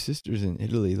 My sister's in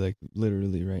Italy, like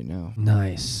literally right now.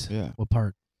 Nice. Yeah. What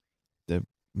part?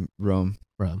 Rome.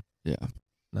 Yeah.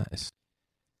 Nice.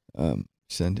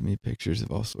 Sending me pictures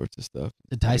of all sorts of stuff.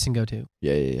 Did Tyson go too?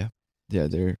 Yeah.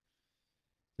 They're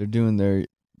doing their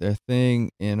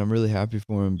thing, and I'm really happy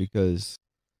for them because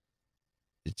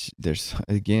there's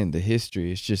again the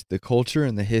history. It's just the culture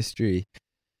and the history.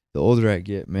 The older I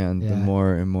get, man, the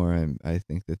more and more I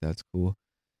think that's cool.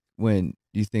 When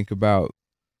you think about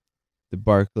the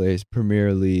Barclays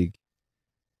Premier League,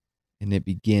 and it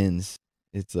begins.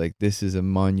 It's like this is a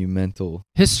monumental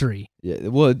history. Yeah,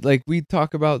 well, like we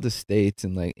talk about the States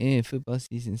and like, football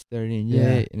season starting,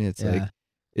 and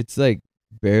it's like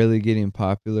barely getting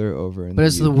popular over in. But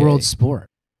it's the world sport.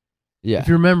 Yeah, if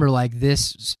you remember, like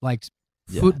this, like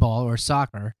football or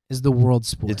soccer is the world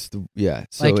sport. It's the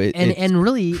so like, and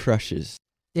really crushes.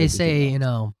 They say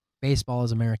baseball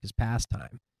is America's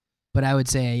pastime, but I would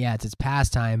say it's its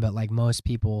pastime. But like most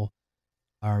people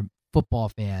are football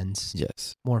fans.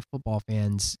 Yes. More football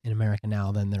fans in America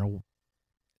now than there.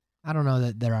 I don't know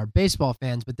that there are baseball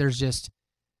fans, but there's just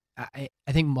I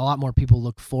think a lot more people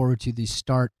look forward to the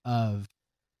start of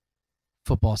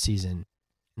football season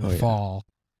in the fall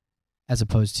as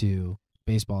opposed to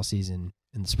baseball season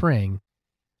in the spring.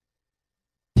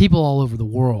 People all over the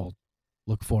world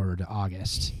look forward to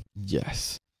August.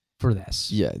 Yes. For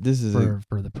this. Yeah, this is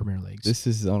for the Premier Leagues. This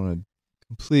is on a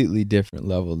completely different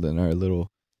level than our little.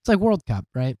 It's like World Cup,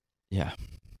 right? Yeah.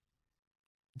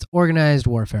 It's organized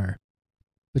warfare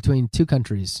between two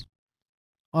countries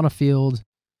on a field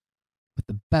with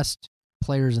the best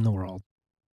players in the world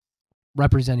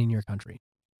representing your country.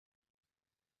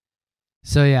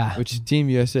 So yeah, Which Team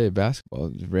USA basketball,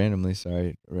 just randomly,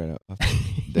 sorry, right off,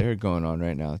 they're going on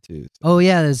right now too. So oh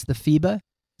yeah, there's the FIBA.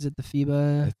 Is it the I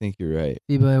FIBA think you're right.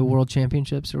 World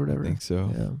Championships or whatever? I think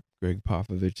so. Yeah. Greg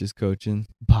Popovich is coaching.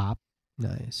 Pop.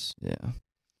 Nice. Yeah.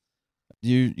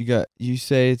 You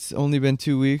say it's only been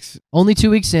 2 weeks. Only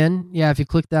 2 weeks in. Yeah, if you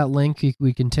click that link,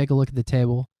 we can take a look at the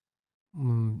table.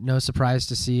 No surprise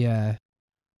to see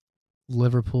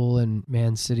Liverpool and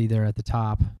Man City there at the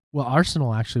top. Well,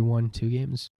 Arsenal actually won 2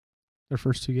 games, their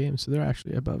first 2 games, so they're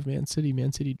actually above Man City.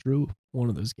 Man City drew one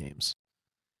of those games.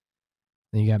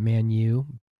 Then you got Man U,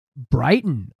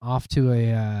 Brighton off to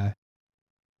a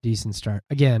decent start.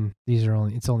 Again,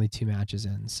 it's only 2 matches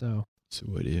in, so. So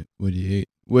what do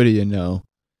you know?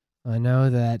 I know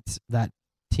that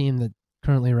team that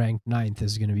currently ranked 9th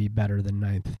is going to be better than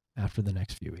 9th after the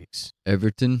next few weeks.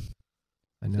 Everton.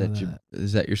 I know that.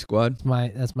 Is that your squad?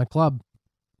 That's my club.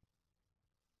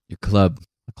 Your club.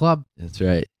 My club. That's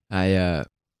right. I'm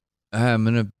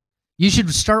gonna You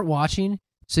should start watching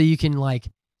so you can like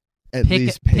at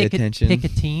least pay attention. Pick a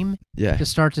team to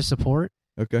start to support.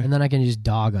 Okay. And then I can just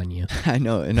dog on you. I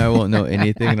know, and I won't know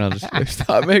anything, and I'll just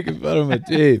stop making fun of my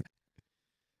team.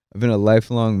 I've been a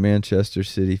lifelong Manchester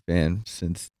City fan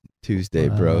since Tuesday,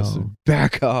 bro. So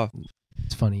back off.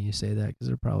 It's funny you say that because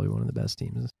they're probably one of the best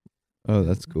teams. Oh,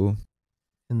 that's cool.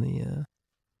 In the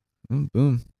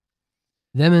boom.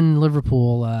 Them and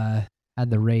Liverpool had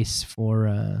the race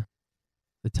for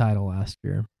the title last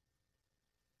year.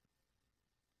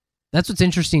 That's what's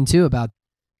interesting too about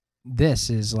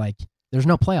this is like there's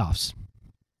no playoffs.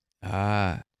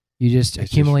 You just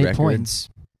accumulate points.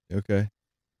 Okay.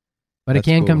 But it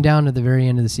can come down to the very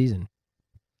end of the season.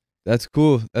 That's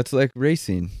cool. That's like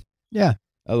racing. Yeah.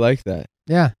 I like that.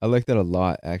 Yeah. I like that a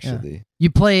lot, actually. Yeah. You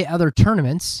play other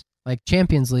tournaments like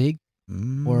Champions League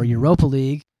or Europa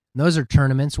League. And those are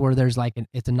tournaments where there's like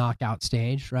it's a knockout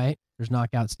stage, right? There's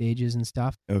knockout stages and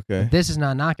stuff. Okay. But this is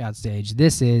not a knockout stage.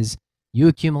 This is you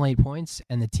accumulate points,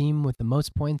 and the team with the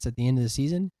most points at the end of the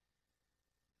season is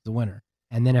the winner.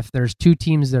 And then if there's 2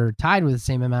 teams that are tied with the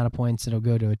same amount of points, it'll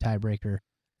go to a tiebreaker.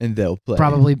 And they'll play.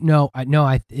 Probably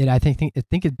I think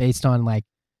it's based on like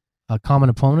a common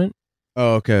opponent.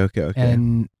 Oh, okay.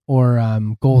 And or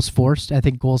goals forced. I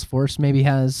think goals forced maybe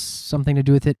has something to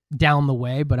do with it down the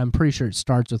way, but I'm pretty sure it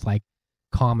starts with like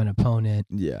common opponent.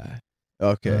 Yeah.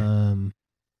 Okay.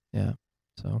 Yeah.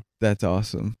 So that's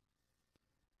awesome.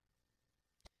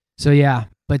 So yeah,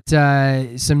 but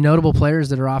some notable players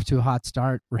that are off to a hot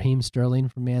start. Raheem Sterling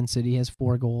from Man City has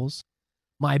 4 goals.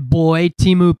 My boy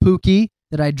Timu Pukki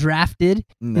that I drafted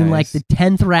in like the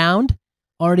 10th round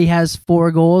already has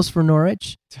 4 goals for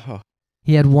Norwich. Oh.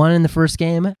 He had 1 in the first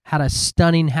game, had a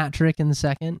stunning hat trick in the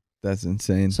second. That's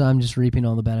insane. So I'm just reaping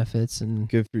all the benefits. And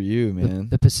good for you, man.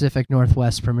 The Pacific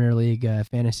Northwest Premier League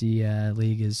Fantasy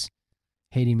League is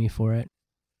hating me for it.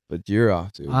 But you're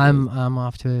off to. I'm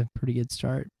off to a pretty good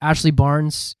start. Ashley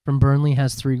Barnes from Burnley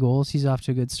has 3 goals. He's off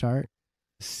to a good start.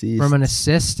 From an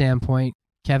assist standpoint,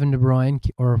 Kevin De Bruyne,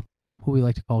 or who we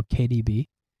like to call KDB,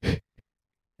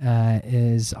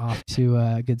 is off to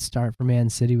a good start for Man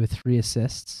City with 3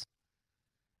 assists.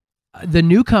 The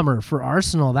newcomer for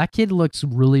Arsenal, that kid looks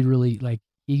really, really like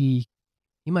he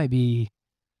might be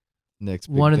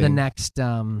one of the next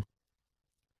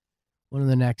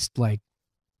like.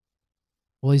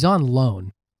 Well, he's on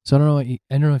loan, so I don't know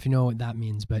if you know what that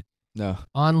means, but no,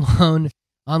 on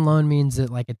loan means that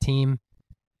like a team.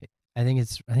 I think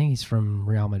he's from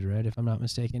Real Madrid, if I'm not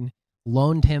mistaken.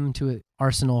 Loaned him to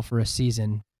Arsenal for a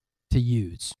season to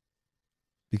use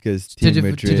because to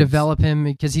develop him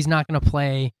because he's not going to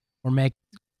play or make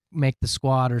the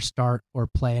squad or start or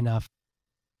play enough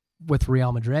with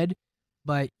Real Madrid,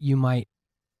 but you might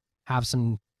have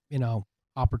some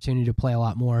opportunity to play a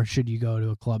lot more should you go to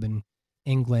a club in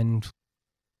England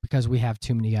because we have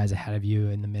too many guys ahead of you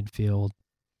in the midfield.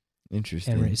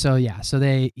 Interesting. So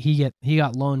he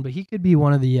got loaned, but he could be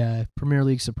one of the Premier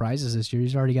League surprises this year.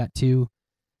 He's already got 2.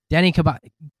 Danny Ceballos,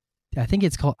 I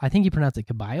think you pronounce it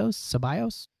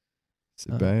Ceballos.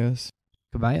 Ceballos.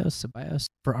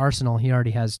 For Arsenal, he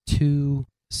already has 2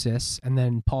 assists, and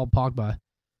then Paul Pogba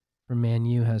from Man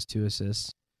U has 2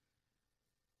 assists.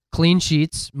 Clean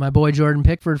sheets. My boy Jordan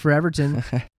Pickford for Everton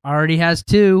already has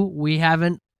 2. We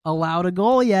haven't allowed a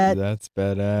goal yet. That's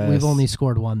badass. We've only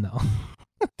scored 1 though.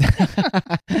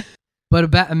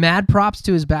 But a mad props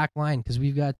to his back line because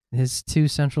we've got his 2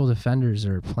 central defenders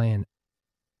are playing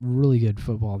really good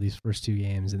football these first 2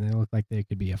 games, and they look like they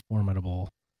could be a formidable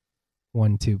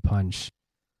 1-2 punch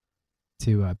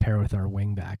to pair with our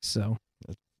wing backs. So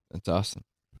that's awesome.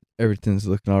 Everything's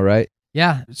looking all right.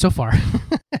 Yeah, so far.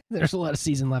 There's a lot of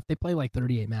season left. They play like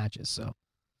 38 matches, so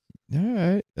All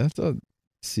right, that's a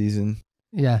season.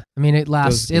 Yeah, I mean it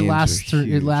lasts. Those It games lasts are through. It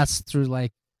huge. lasts through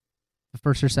like the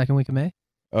first or second week of May.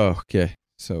 Oh, okay.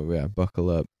 So yeah, buckle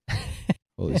up.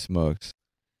 Holy smokes,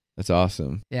 that's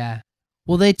awesome. Yeah.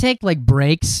 Well, they take like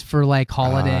breaks for like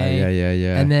holiday.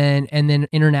 Yeah. And then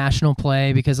international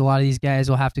play because a lot of these guys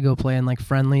will have to go play in like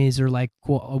friendlies or like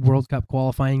World Cup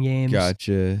qualifying games.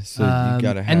 Gotcha. So you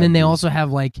gotta have. And then they these- also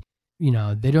have like,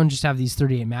 they don't just have these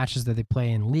 38 matches that they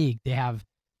play in league. They have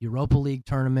Europa League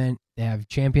tournament. They have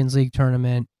Champions League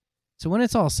tournament. So when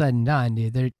it's all said and done,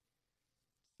 dude, they're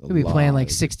gonna be playing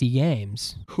like 60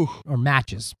 games or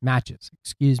matches.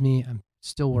 Excuse me, I'm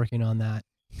still working on that.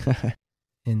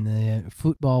 In the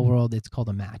football world, it's called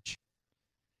a match.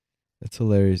 That's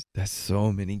hilarious. That's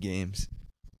so many games.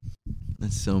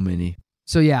 That's so many.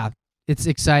 So yeah, it's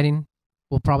exciting.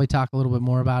 We'll probably talk a little bit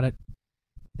more about it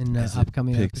in As it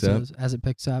upcoming picks episodes as it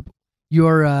picks up.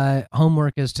 Your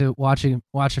homework is to watch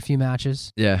a few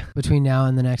matches Yeah. between now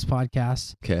and the next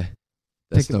podcast. Okay.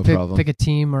 That's pick, no pick, problem. Pick a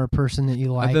team or a person that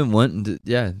you like. I've been wanting to.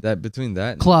 Yeah, that between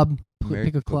that. and Club. Pick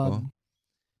American a club. football.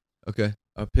 Okay,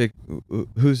 I'll pick.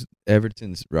 Who's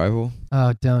Everton's rival?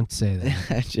 Oh, don't say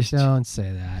that. Just- Don't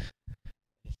say that.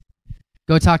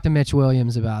 Go talk to Mitch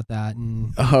Williams about that.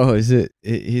 And Oh, is it?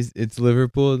 It's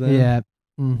Liverpool then. yeah.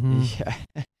 Mm-hmm.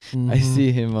 Yeah. I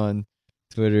see him on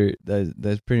Twitter.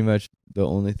 That's pretty much the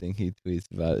only thing he tweets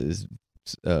about is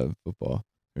football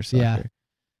or soccer. Yeah.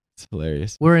 It's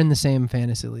hilarious. We're in the same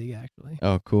fantasy league, actually.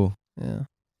 Oh, cool. Yeah.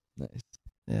 Nice.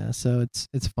 Yeah, so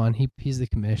it's fun. He's the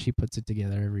commish. He puts it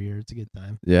together every year. It's a good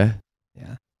time. Yeah.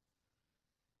 Yeah.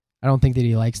 I don't think that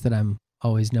he likes that I'm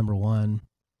always number one,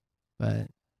 but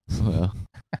Well,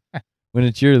 when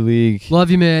it's your league love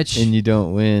you, Mitch. and you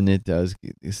don't win, it does.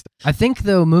 I think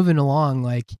though, moving along,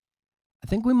 I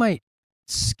think we might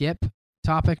skip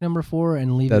topic number 4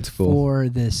 and leave That's it cool. for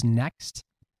this next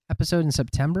episode in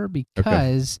September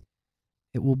because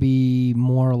it will be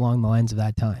more along the lines of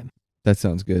that time. That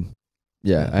sounds good.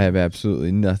 Yeah, Yeah. I have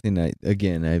absolutely nothing.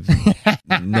 I've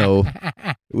No.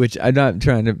 Which I'm not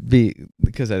trying to be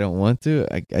because I don't want to.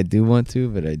 I do want to,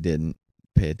 but I didn't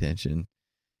pay attention.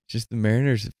 Just the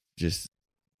Mariners, just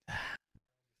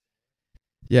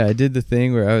yeah. I did the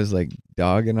thing where I was like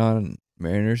dogging on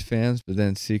Mariners fans, but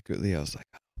then secretly I was like,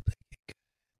 oh, they get good,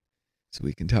 so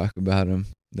we can talk about them.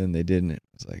 Then they didn't. It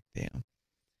was like, damn.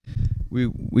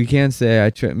 We can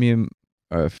say me and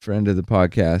a friend of the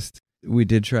podcast, we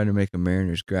did try to make a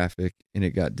Mariners graphic, and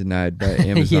it got denied by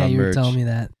Amazon yeah, you were merch. telling me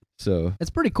that. So It's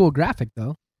a pretty cool graphic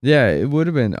though. yeah, it would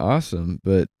have been awesome,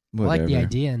 but I whatever. like the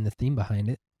idea and the theme behind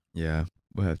it. Yeah,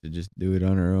 we'll have to just do it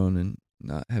on our own and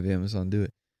not have Amazon do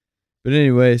it. But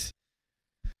anyways,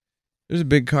 there's a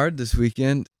big card this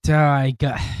weekend. I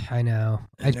know.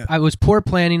 I know. I was poor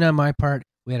planning on my part.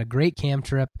 We had a great camp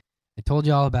trip. I told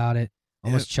you all about it.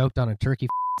 Almost choked on a turkey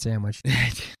sandwich.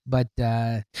 But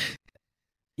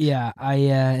yeah, I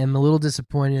am a little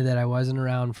disappointed that I wasn't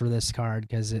around for this card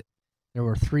because there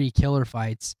were 3 killer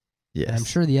fights. Yes. And I'm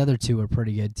sure the other 2 were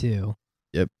pretty good too.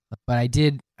 Yep. But I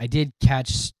did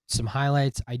catch some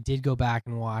highlights. I did go back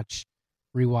and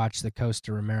rewatch the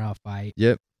Costa Romero fight.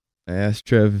 Yep. I asked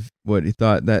Trev what he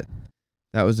thought. That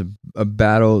was a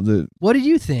battle. What did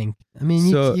you think? I mean,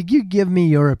 So- you give me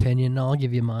your opinion, and I'll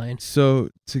give you mine. So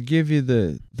to give you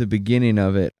the beginning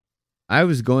of it, I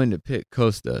was going to pick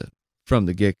Costa from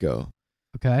the get-go.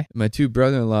 Okay. My 2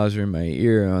 brother-in-laws are in my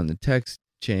ear on the text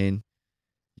chain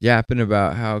yapping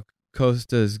about how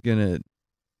Costa's gonna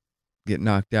get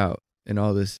knocked out and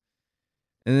all this.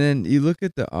 And then you look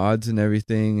at the odds and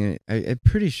everything, and I'm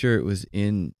pretty sure it was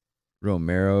in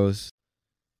Romero's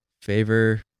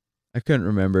favor. I couldn't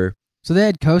remember. So they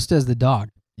had Costa as the dog.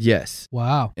 Yes.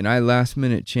 Wow. And I last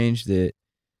minute changed it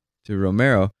to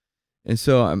Romero. And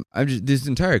so I'm just, this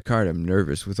entire card, I'm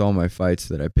nervous with all my fights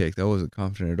that I picked. I wasn't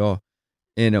confident at all.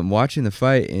 And I'm watching the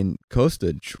fight, and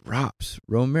Costa drops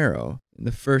Romero in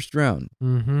the first round.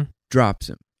 Mm-hmm. Drops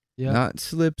him. Yeah. Not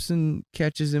slips and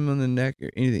catches him on the neck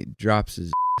or anything. Drops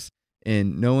his ass.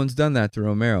 And no one's done that to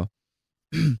Romero.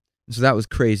 So that was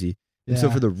crazy. And so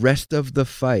Yeah. for the rest of the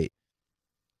fight,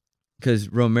 because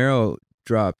Romero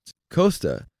dropped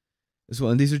Costa as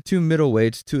well, and these are 2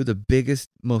 middleweights, 2 of the biggest,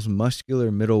 most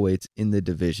muscular middleweights in the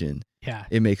division. Yeah.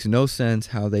 It makes no sense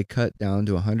how they cut down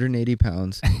to 180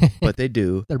 pounds, but they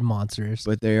do. They're monsters.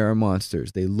 But they are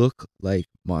monsters. They look like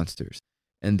monsters.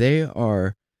 And they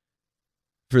are,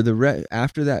 for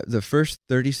after that, the first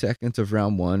 30 seconds of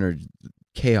round 1 are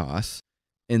chaos.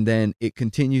 And then it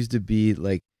continues to be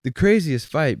like the craziest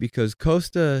fight because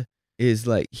Costa is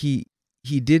like, he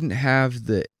didn't have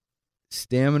the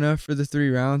stamina for the 3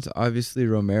 rounds. Obviously,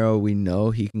 Romero, we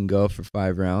know he can go for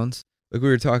 5 rounds. like we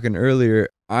were talking earlier,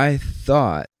 I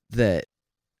thought that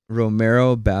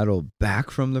Romero battled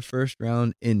back from the first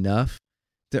round enough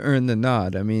to earn the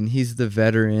nod. I mean, he's the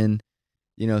veteran.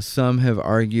 You know, some have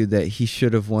argued that he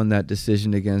should have won that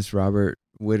decision against Robert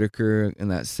Whitaker in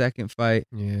that second fight.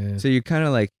 Yeah. So you kind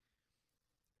of like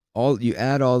you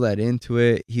add all that into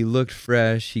it. He looked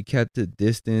fresh. He kept the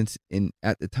distance, and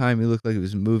at the time, he looked like he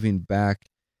was moving back.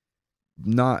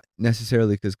 Not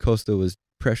necessarily because Costa was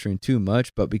pressuring too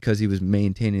much, but because he was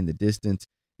maintaining the distance,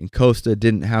 and Costa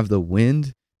didn't have the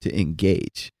wind to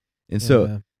engage. And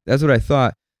so that's what I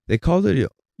thought. They called it a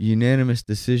unanimous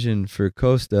decision for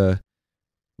Costa,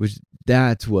 which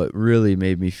that's what really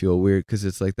made me feel weird, because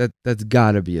it's like that's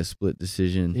got to be a split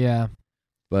decision. Yeah.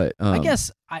 But I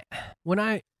guess when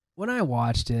I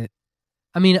watched it,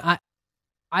 I mean,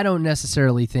 I don't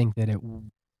necessarily think that it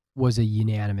was a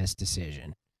unanimous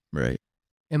decision. Right.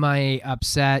 Am I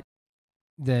upset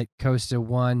that Costa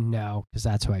won? No, because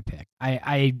that's who I picked.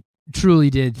 I truly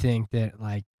did think that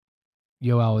like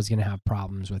Yoel was going to have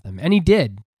problems with him, and he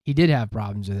did. He did have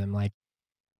problems with him. Like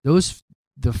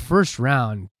the first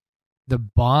round, the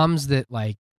bombs that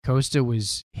like Costa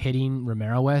was hitting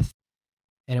Romero with,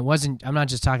 and it wasn't. I'm not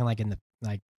just talking like in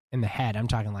the head. I'm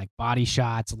talking like body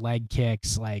shots, leg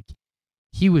kicks. Like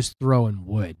he was throwing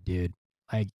wood, dude.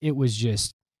 Like it was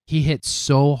just. He hit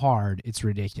so hard, it's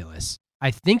ridiculous.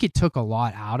 I think it took a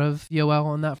lot out of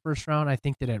Yoel in that first round. I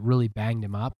think that it really banged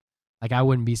him up. Like, I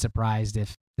wouldn't be surprised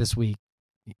if this week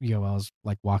Yoel's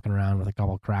like walking around with a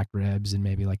couple cracked ribs and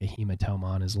maybe like a hematoma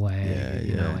on his leg. Yeah,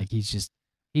 you know, like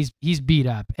he's beat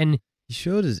up. And he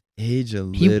showed his age a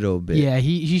little bit. Yeah,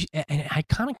 he and I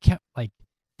kind of kept like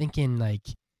thinking like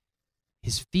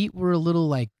his feet were a little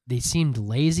like they seemed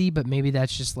lazy, but maybe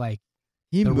that's just like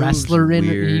the wrestler in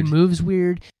it. He moves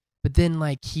weird. But then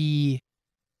like he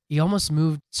almost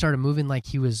started moving like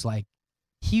he was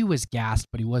gassed,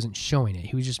 but he wasn't showing it.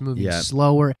 He was just moving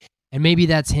slower. And maybe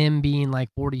that's him being like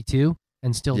 42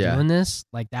 and still doing this.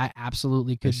 Like that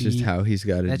absolutely could be. That's just how he's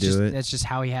got to do it. That's just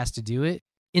how he has to do it.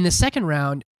 In the second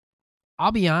round,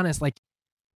 I'll be honest, like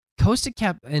Costa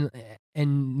kept,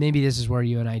 and maybe this is where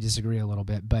you and I disagree a little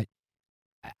bit, but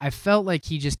I felt like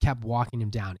he just kept walking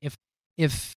him down.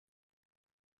 If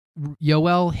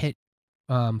Yoel hit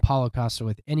Paulo Costa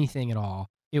with anything at all,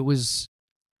 it was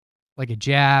like a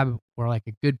jab or like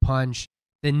a good punch.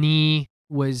 The knee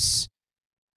was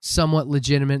somewhat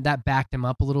legitimate. That backed him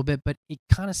up a little bit, but it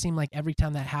kind of seemed like every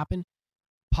time that happened,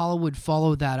 Paulo would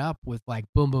follow that up with like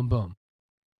boom, boom, boom.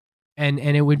 And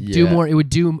it would do more.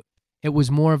 It was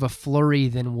more of a flurry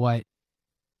than what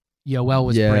Yoel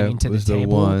was bringing to the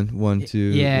table. One, two.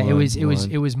 Yeah,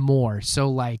 it was more. So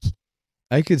like,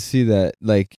 I could see that.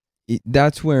 Like as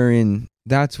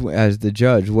the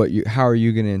judge, how are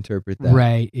you going to interpret that?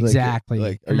 Right, exactly.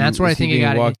 Like and that's where I think he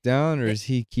got walked down, or is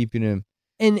he keeping him?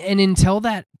 And until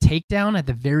that takedown at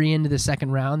the very end of the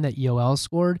second round that Yoel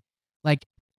scored, like,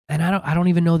 and I don't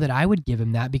even know that I would give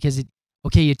him that, because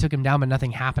you took him down, but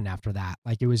nothing happened after that.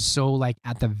 Like it was so like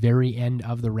at the very end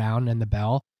of the round and the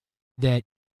bell that,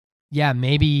 yeah,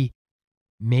 maybe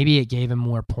it gave him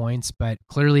more points, but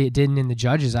clearly it didn't in the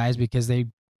judges' eyes, because they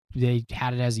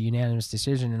had it as a unanimous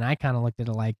decision. And I kind of looked at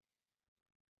it like,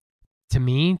 to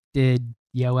me, did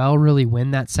Yoel really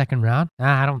win that second round?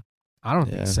 I don't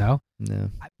think so. No.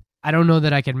 I don't know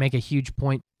that I could make a huge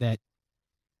point that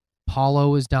Paulo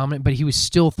was dominant, but he was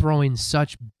still throwing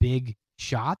such big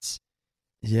shots.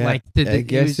 Yeah, like I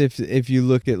guess if you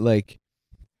look at like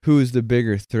who's the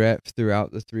bigger threat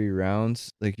throughout the 3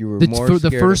 rounds, like you were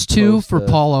the first two for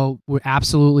Paulo were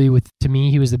absolutely, to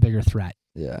me, he was the bigger threat.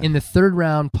 Yeah. In the third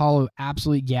round, Paulo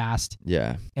absolutely gassed.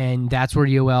 Yeah. And that's where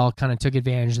Yoel kind of took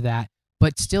advantage of that.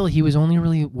 But still, he was only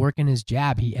really working his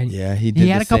jab. He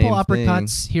had a couple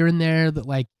uppercuts here and there that,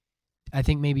 like, I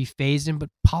think maybe phased him. But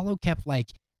Paulo kept like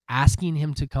asking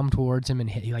him to come towards him and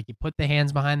hit. He put the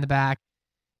hands behind the back,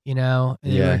 you know.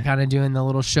 And they were kind of doing the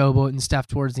little showboat and stuff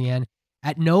towards the end.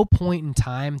 At no point in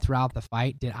time throughout the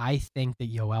fight did I think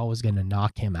that Yoel was going to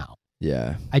knock him out.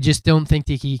 Yeah. I just don't think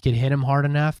that he could hit him hard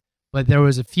enough. But there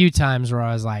was a few times where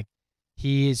I was like,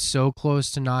 he is so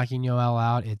close to knocking Yoel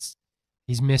out.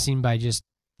 He's missing by just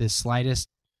the slightest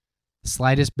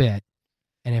bit.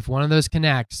 And if one of those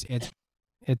connects, it's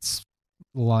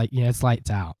like, it's lights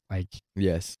out. Like,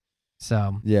 yes.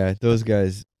 So yeah, those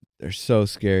guys, they're so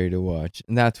scary to watch.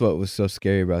 And that's what was so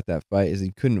scary about that fight, is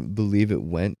he couldn't believe it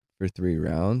went for 3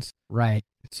 rounds. Right.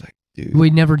 It's like, dude.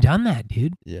 We'd never done that,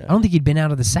 dude. Yeah. I don't think he'd been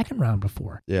out of the second round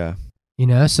before. Yeah. You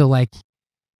know, so like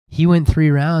he went 3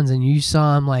 rounds and you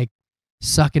saw him like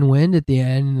sucking wind at the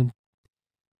end. And,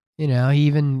 you know, he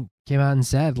even came out and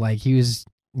said like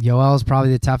Yoel is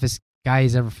probably the toughest guy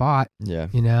he's ever fought. Yeah.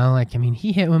 You know, like, I mean,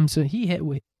 he hit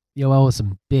Yoel with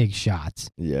some big shots.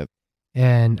 Yep.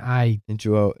 And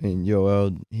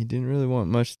Yoel, he didn't really want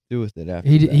much to do with it after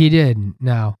that. he did.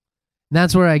 No. And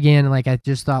that's where, again, like, I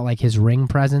just thought, like, his ring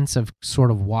presence of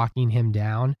sort of walking him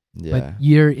down. Yeah. But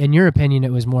in your opinion,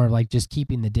 it was more of like just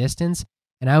keeping the distance.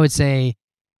 And I would say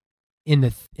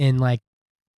in like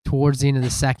towards the end of the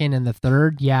second and the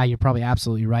third, yeah, you're probably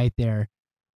absolutely right there.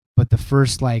 But the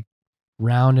first like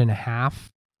round and a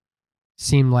half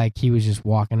seemed like he was just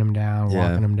walking him down,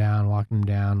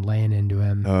 laying into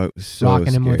him, Oh, it was so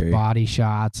rocking him scary. with body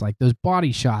shots. Like those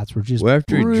body shots were just Well,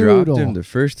 after brutal. he dropped him the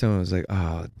first time, I was like,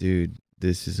 oh, dude,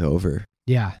 this is over.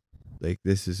 Yeah. Like,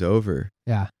 this is over.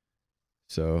 Yeah.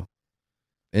 So,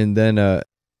 and then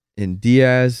in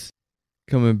Diaz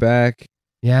coming back.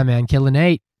 Yeah, man, killing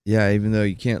 8. Yeah, even though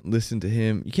you can't listen to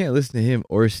him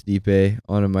or Stipe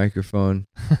on a microphone.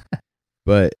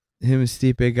 But him and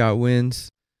Stipe got wins.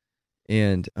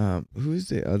 And who's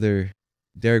the other?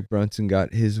 Derek Brunson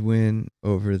got his win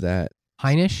over that.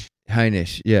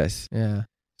 Heinisch, yes. Yeah.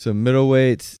 So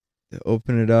middleweights to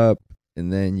open it up.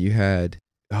 And then you had,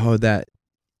 that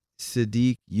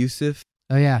Sadiq Yusuf.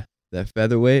 Oh, yeah. That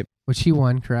featherweight. Which he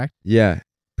won, correct? Yeah,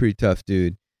 pretty tough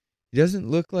dude. He doesn't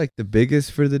look like the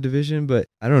biggest for the division, but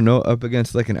I don't know, up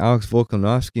against like an Alex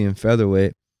Volkanovski in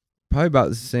featherweight, probably about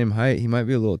the same height. He might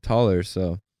be a little taller,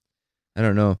 so I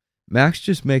don't know. Max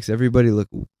just makes everybody look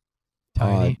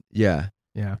tiny. odd. Yeah,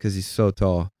 because he's so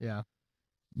tall. Yeah.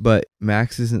 But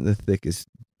Max isn't the thickest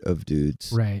of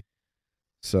dudes. Right.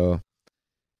 So,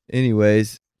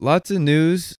 anyways, lots of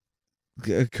news.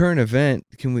 A current event.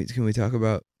 Can we talk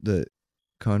about the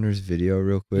Conor's video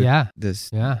real quick? Yeah.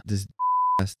 This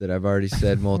that I've already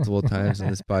said multiple times on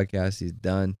this podcast. He's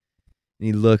done. And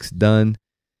he looks done.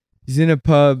 He's in a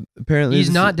pub. Apparently he's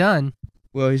not done.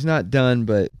 Well, he's not done,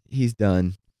 but he's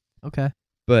done. Okay.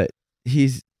 But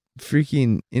he's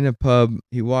freaking in a pub.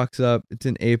 He walks up. It's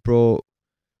in April.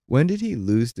 When did he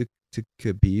lose to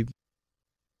Khabib?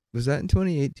 Was that in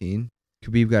 2018?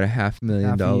 Khabib got a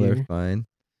 $500,000 fine.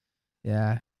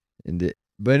 Yeah.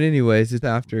 But anyways, it's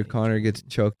after Conor gets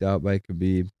choked out by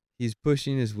Khabib. He's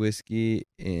pushing his whiskey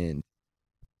and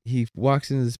he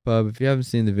walks into this pub. If you haven't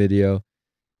seen the video,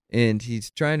 and he's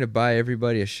trying to buy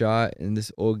everybody a shot, and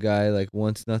this old guy like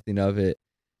wants nothing of it,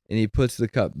 and he puts the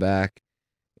cup back.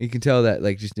 You can tell that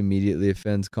like just immediately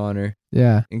offends Conor.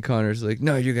 Yeah. And Conor's like,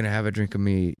 "No, you're gonna have a drink of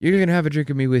me. You're gonna have a drink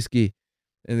of me whiskey."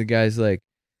 And the guy's like,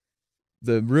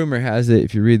 the rumor has it,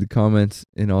 if you read the comments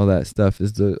and all that stuff,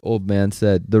 is the old man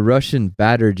said, "The Russian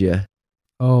battered you."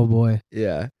 Oh boy.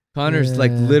 Yeah. Conor's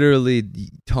like literally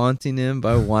taunting him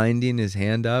by winding his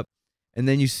hand up. And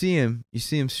then you see him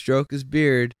stroke his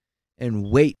beard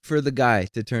and wait for the guy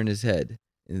to turn his head.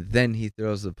 And then he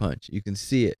throws the punch. You can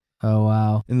see it. Oh,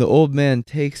 wow. And the old man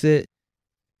takes it,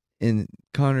 and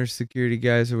Conor's security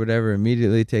guys or whatever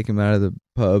immediately take him out of the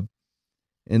pub.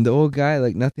 And the old guy,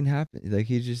 like nothing happened. Like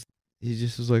he just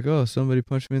was like, "Oh, somebody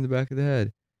punched me in the back of the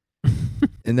head."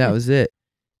 And that was it.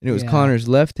 And it was Conor's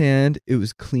left hand. It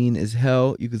was clean as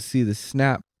hell. You could see the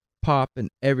snap, pop,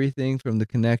 and everything from the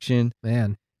connection.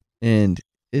 Man. And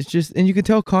it's just, and you could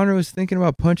tell Conor was thinking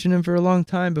about punching him for a long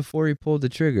time before he pulled the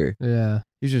trigger. Yeah.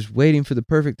 He was just waiting for the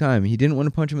perfect time. He didn't want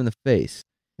to punch him in the face.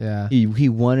 Yeah. He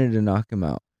wanted to knock him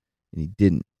out, and he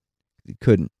didn't. He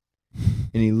couldn't.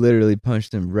 And he literally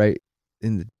punched him right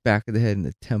in the back of the head in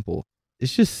the temple. It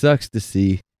just sucks to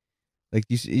see. Like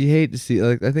you hate to see.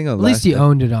 Like I think at least he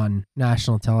owned it on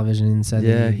national television and said,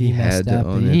 that he messed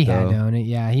up. He had to own it.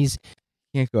 Yeah, he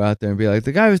can't go out there and be like,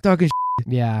 the guy was talking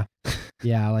shit. Yeah,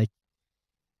 yeah. Like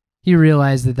he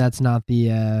realized that that's not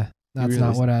the that's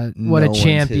not what a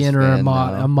champion or a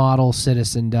model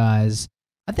citizen does.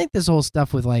 I think this whole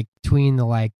stuff with like between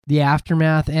the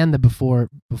aftermath and the before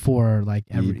like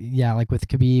like with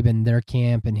Khabib and their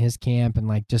camp and his camp and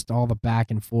like just all the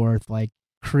back and forth like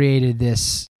created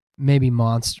this maybe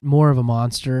more of a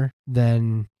monster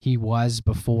than he was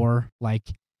before like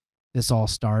this all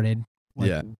started.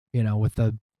 Like, you know, with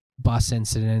the bus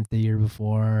incident the year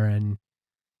before, and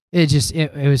it just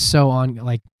it was so on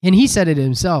like, and he said it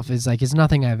himself, it's like it's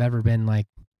nothing I've ever been like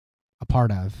a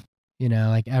part of, you know,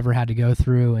 like ever had to go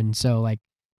through. And so like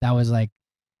that was like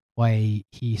why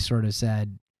he sort of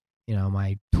said, you know,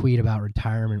 my tweet about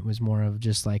retirement was more of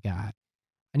just like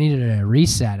I needed a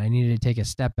reset. I needed to take a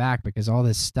step back because all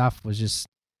this stuff was just,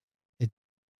 it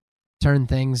turned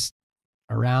things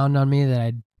around on me that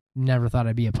I never thought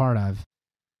I'd be a part of.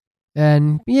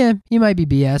 And yeah, he might be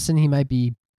BSing, he might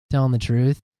be telling the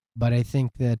truth, but I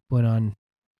think that went on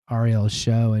Ariel's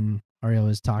show and Ariel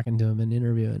was talking to him and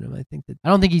interviewing him. I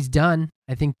don't think he's done.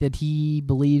 I think that he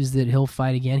believes that he'll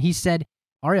fight again. He said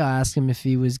Ariel asked him if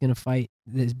he was going to fight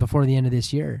before the end of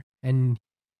this year, and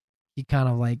he kind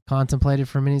of like contemplated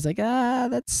for a minute. He's like,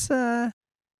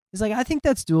 he's like, I think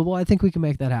that's doable. I think we can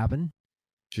make that happen.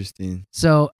 Interesting.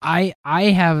 So I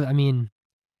mean,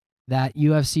 that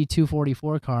UFC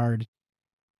 244 card,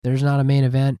 there's not a main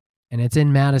event, and it's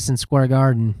in Madison Square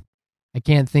Garden. I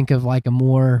can't think of like a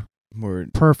more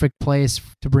perfect place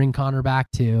to bring Conor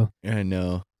back to. I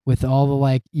know. With all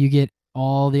the you get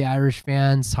all the Irish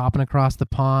fans hopping across the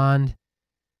pond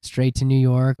straight to New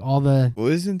York. Well,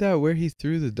 isn't that where he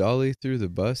threw the dolly through the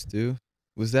bus too?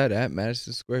 Was that at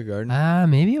Madison Square Garden?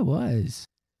 Maybe it was.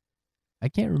 I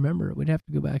can't remember. We'd have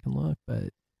to go back and look, but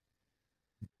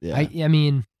yeah. I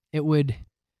mean, it would.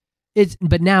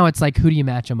 But now it's like, who do you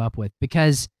match him up with?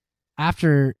 Because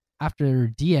after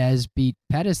Diaz beat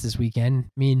Pettis this weekend, I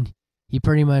mean, he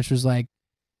pretty much was like,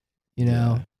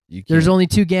 there's only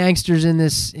two gangsters in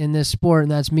this sport,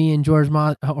 and that's me and Jorge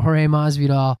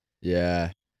Masvidal.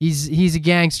 Yeah. He's a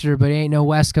gangster, but he ain't no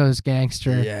West Coast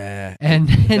gangster. Yeah. And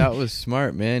that was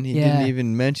smart, man. He didn't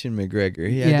even mention McGregor.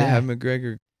 He had to have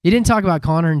McGregor. He didn't talk about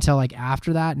Conor until like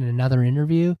after that in another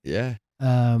interview. Yeah.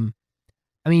 I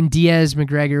mean, Diaz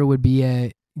McGregor would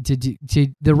be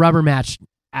the rubber match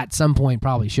at some point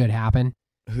probably should happen.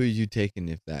 Who are you taking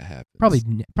if that happens?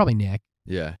 Probably Nick.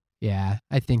 Yeah. Yeah,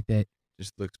 I think that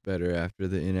just looks better after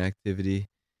the inactivity.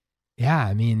 Yeah,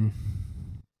 I mean,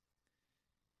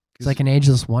 it's like an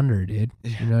ageless wonder, dude.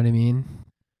 You know what I mean?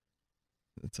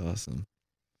 That's awesome.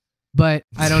 But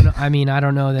I don't know. I mean, I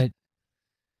don't know that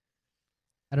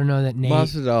Nate.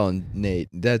 Masvidal and Nate.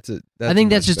 I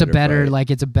think that's just a better fight.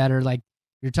 It's a better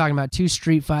you're talking about two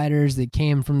street fighters that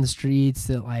came from the streets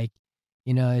that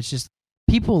it's just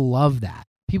people love that.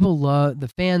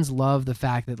 The fans love the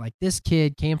fact that this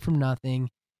kid came from nothing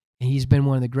and he's been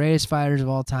one of the greatest fighters of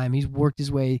all time. He's worked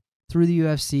his way through the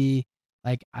UFC.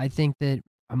 I think that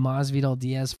a Masvidal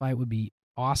Diaz fight would be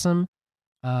awesome.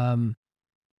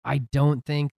 I don't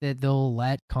think that they'll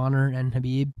let Conor and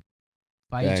Khabib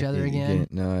fight each other again.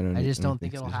 No, I don't. I just don't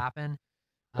think it'll happen.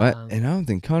 And I don't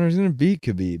think Conor's gonna beat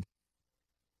Khabib.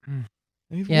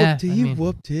 He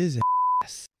whooped his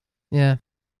ass. Yeah.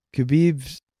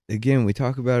 Khabib's, again, we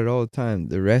talk about it all the time.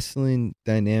 The wrestling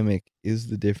dynamic is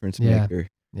the difference maker.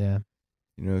 Yeah.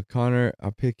 Conor,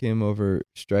 I'll pick him over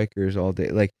strikers all day.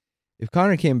 If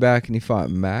Conor came back and he fought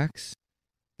Max,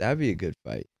 that'd be a good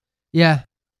fight. Yeah.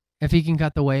 If he can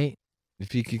cut the weight.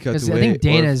 If he can cut the weight. I think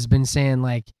Dana's been saying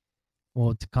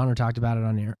Conor talked about it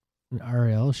on the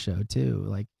RL show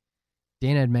too.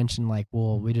 Dana had mentioned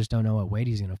we just don't know what weight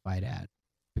he's going to fight at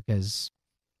because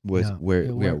where is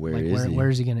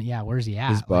he gonna? Yeah, where's he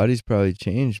at? His body's probably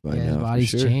changed by now. His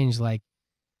body's changed.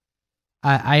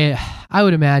 I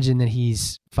would imagine that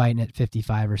he's fighting at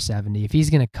 55 or 70. If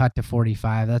he's gonna cut to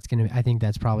 45, I think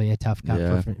that's probably a tough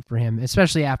cut for him,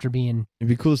 especially after being. It'd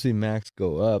be cool to see Max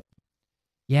go up.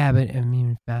 Yeah, but I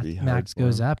mean, if Max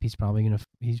goes up, he's probably gonna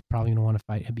want to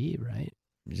fight Khabib, right?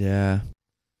 Yeah.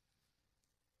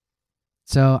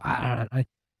 So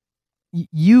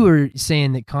you were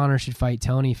saying that Conor should fight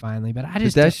Tony finally, but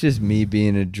that's just me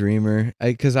being a dreamer.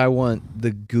 Because I want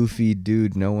the goofy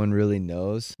dude no one really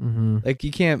knows. Mm-hmm.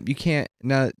 You can't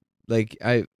not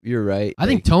you're right. I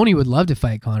think Tony would love to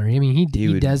fight Conor. I mean, he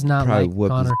does not like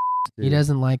Conor. He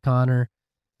doesn't like Conor.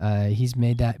 He's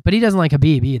made that, but he doesn't like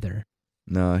Khabib either.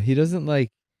 No, he doesn't like.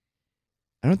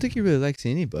 I don't think he really likes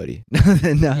anybody. Now that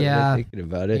I'm thinking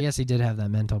about it. I guess he did have that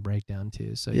mental breakdown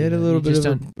too. So he had a little bit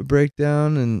of a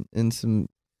breakdown and some.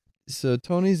 So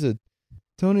Tony's an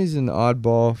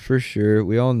oddball for sure.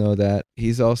 We all know that.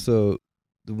 He's also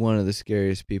one of the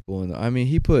scariest people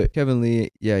he put Kevin Lee.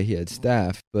 Yeah, he had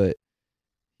staph, but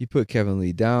he put Kevin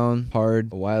Lee down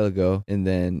hard a while ago, and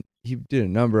then he did a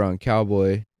number on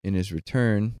Cowboy in his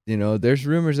return. There's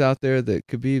rumors out there that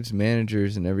Khabib's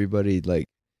managers and everybody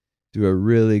do a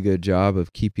really good job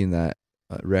of keeping that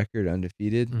record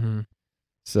undefeated. Mm-hmm.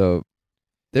 So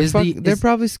they're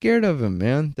probably scared of him,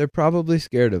 man. They're probably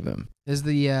scared of him.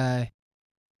 I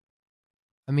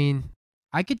mean,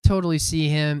 I could totally see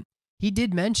him. He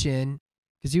did mention,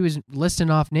 because he was listing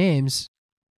off names,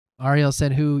 Ariel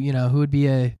said who would be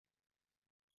a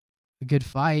good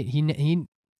fight. He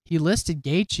listed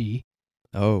Gaethje.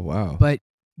 Oh, wow. But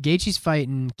Gaethje's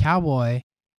fighting Cowboy.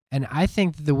 And I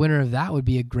think that the winner of that would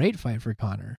be a great fight for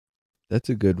Conor. That's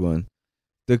a good one.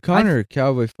 The Conor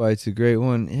Cowboy fight's a great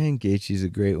one, and Gaethje's a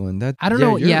great one. I don't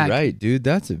know. You're right, dude.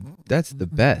 That's the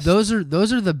best. Those are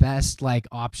the best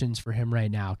options for him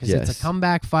right now because it's a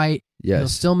comeback fight. Yes. He'll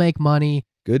still make money.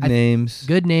 Good names.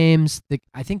 Good names.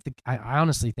 I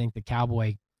honestly think the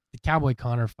Cowboy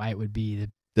Conor fight would be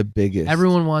the biggest.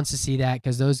 Everyone wants to see that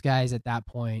because those guys at that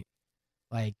point,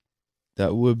 like,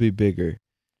 that would be bigger.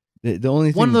 The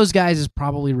only thing, one of those guys is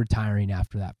probably retiring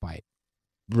after that fight.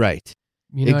 Right.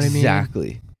 You know what I mean?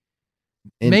 Exactly.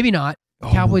 Maybe not.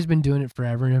 Cowboy's been doing it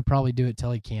forever, and he'll probably do it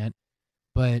till he can't.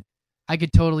 But I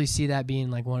could totally see that being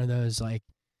like one of those, like,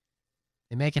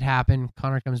 they make it happen.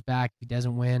 Conor comes back. He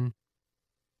doesn't win.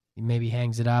 He maybe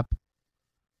hangs it up.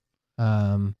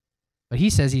 But he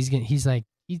says he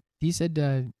said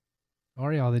to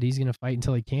Ariel that he's gonna fight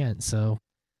until he can't. So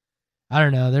I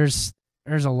don't know. There's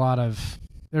a lot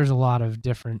of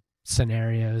different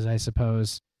scenarios, I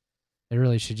suppose. They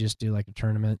really should just do like a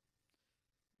tournament.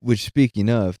 Which, speaking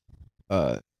of,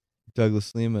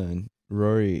 Douglas Lima and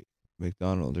Rory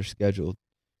McDonald are scheduled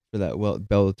for that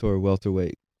Bellator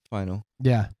welterweight final.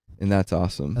 Yeah. And that's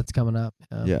awesome. That's coming up.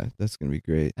 Yeah, that's going to be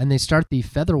great. And they start the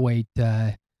featherweight.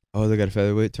 They got a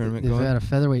featherweight tournament They've going? got a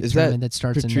featherweight tournament that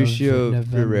starts Patricio in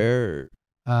November. Ferrer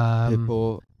or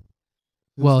Pitbull?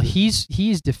 Well,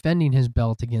 he's defending his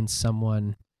belt against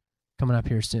someone coming up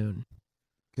here soon.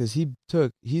 Because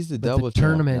he's the double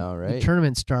champ now, right? The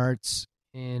tournament starts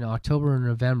in October and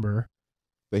November.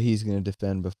 But he's going to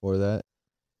defend before that?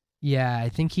 Yeah, I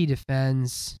think he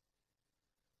defends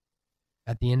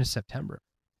at the end of September.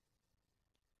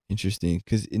 Interesting.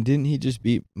 Because didn't he just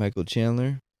beat Michael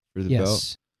Chandler for the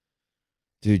belt?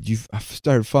 Dude, I've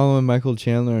started following Michael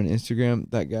Chandler on Instagram.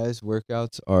 That guy's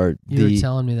workouts are You were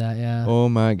telling me that, yeah. Oh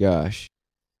my gosh.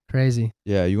 Crazy.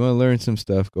 Yeah, you want to learn some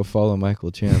stuff, go follow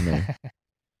Michael Chandler.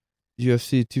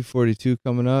 UFC 242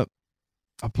 coming up.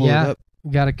 I'll pull it up.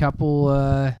 We got a couple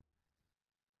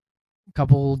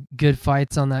good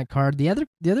fights on that card. The other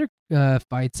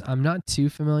fights, I'm not too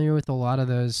familiar with a lot of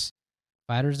those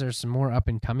fighters. There's some more up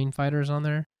and coming fighters on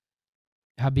there.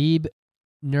 Habib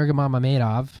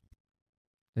Nurmagomedov.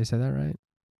 Did I say that right?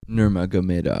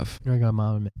 Nurmagomedov. Yeah,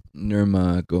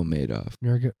 Nurmagomedov.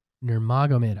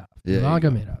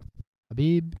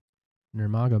 Habib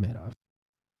Nurmagomedov.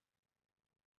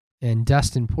 And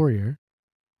Dustin Poirier,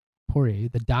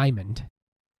 the Diamond,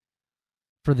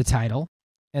 for the title.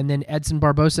 And then Edson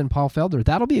Barbosa and Paul Felder.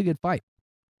 That'll be a good fight.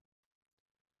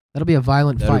 That'll be a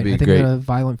violent fight. I think a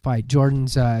violent fight.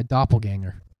 Jordan's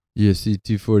doppelganger. UFC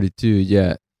 242,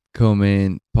 yeah.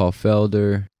 Co-main, Paul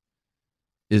Felder,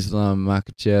 Islam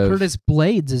Makhachev. Curtis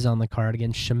Blades is on the card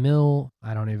against Shamil.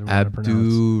 I don't even know how to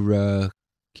pronounce.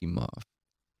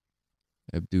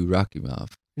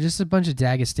 Abdurakhimov. There's just a bunch of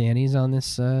Dagestanis on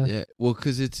this. Yeah, well,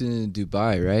 because it's in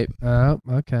Dubai, right? Oh,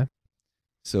 okay.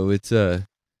 So it's a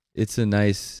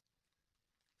nice.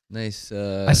 I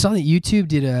saw that YouTube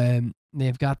did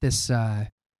they've got this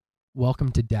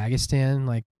Welcome to Dagestan,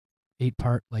 like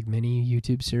 8-part like mini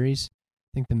YouTube series.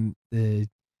 I think the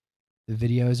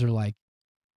videos are like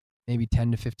maybe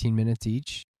 10 to 15 minutes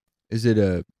each. Is it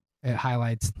It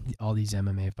highlights all these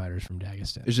MMA fighters from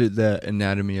Dagestan. Is it the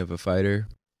Anatomy of a Fighter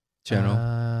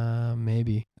channel?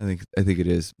 Maybe. I think it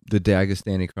is the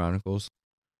Dagestani Chronicles.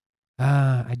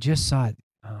 I just saw it.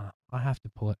 I'll have to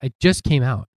pull it. It just came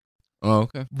out. Oh,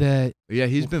 okay. Yeah,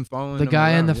 he's been following the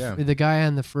guy around, the guy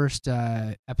on the first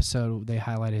episode. They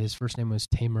highlighted his first name was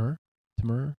Taimur.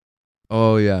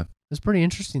 Oh yeah, it's pretty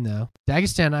interesting though.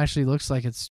 Dagestan actually looks like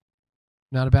it's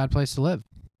not a bad place to live.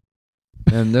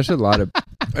 And there's a lot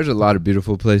of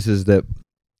beautiful places that,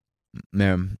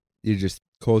 man, you just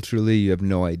culturally you have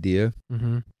no idea.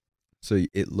 Mm-hmm. So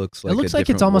it looks like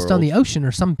it's almost on the ocean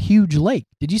or some huge lake.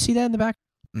 Did you see that in the back?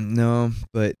 No,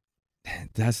 but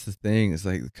that's the thing. It's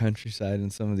like the countryside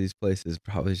in some of these places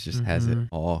probably just has it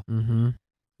all. Mm-hmm.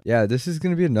 Yeah, this is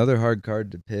going to be another hard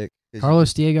card to pick.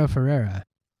 Carlos Diego Ferreira.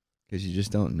 Because you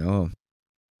just don't know.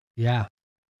 Yeah.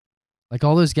 Like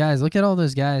all those guys. Look at all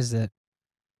those guys that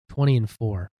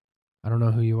 20-4. I don't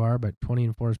know who you are, but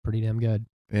 20-4 is pretty damn good.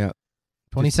 Yeah.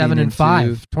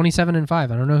 27-5. 27-5. I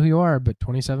don't know who you are, but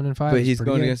 27-5. But he's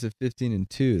going against a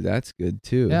 15-2. That's good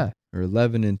too. Yeah. Or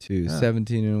 11-2,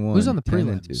 17-1. Who's on the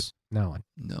prelims? No one.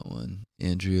 No one.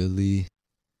 Andrea Lee.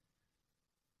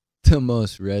 The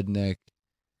most redneck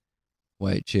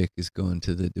white chick is going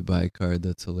to the Dubai card.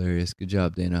 That's hilarious. Good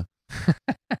job, Dana.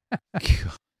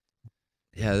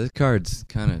 Yeah, this card's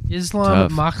kind of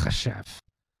Islam Makhachev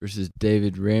versus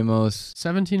David Ramos.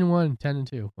 17-1,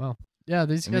 10-2. Well, yeah,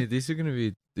 these are gonna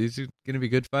be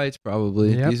good fights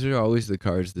probably. Yep. These are always the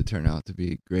cards that turn out to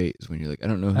be great. Is when you're like, I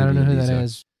don't know who that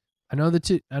is. I know the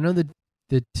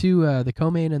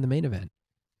co-main and the main event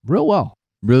real well.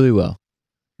 Really well.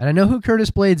 And I know who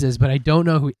Curtis Blades is, but I don't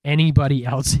know who anybody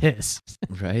else is.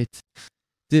 Right.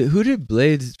 Who did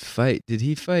Blades fight? Did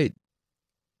he fight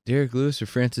Derek Lewis or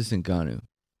Francis Ngannou?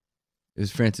 It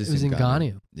was Francis It was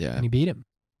Ngannou, Yeah. and he beat him.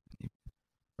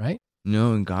 Right?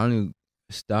 No, Ngannou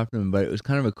stopped him, but it was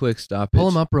kind of a quick stoppage. Pull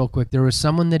him up real quick. There was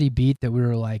someone that he beat that we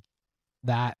were like,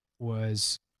 that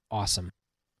was awesome.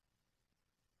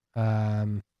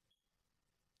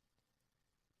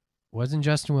 Wasn't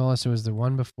Justin Willis. It was the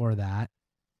one before that.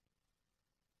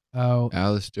 Oh,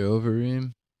 Alistair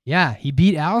Overeem. yeah, he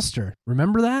beat Alistair.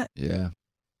 Remember that? Yeah.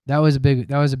 That was a big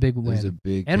win. It was a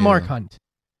big And KO. Mark Hunt.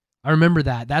 I remember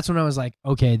that. That's when I was like,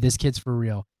 okay, this kid's for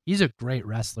real. He's a great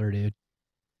wrestler, dude.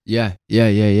 Yeah.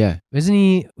 Isn't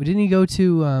he? Didn't he go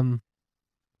to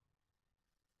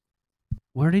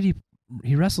where did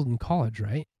he wrestled in college,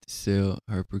 right? Sale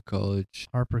Harper College.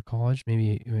 Harper College.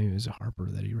 Maybe it was a Harper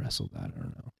that he wrestled at. I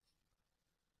don't know.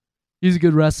 He's a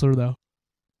good wrestler though.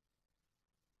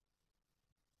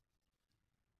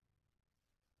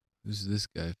 Who's this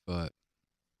guy fought?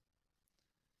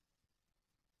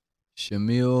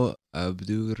 Shamil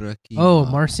Abdurakhimov. Oh,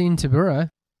 Marcin Tibura.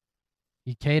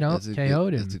 He KO'd That's a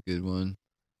him. That's a good one.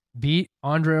 Beat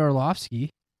Andrei Arlovsky.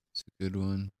 That's a good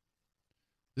one.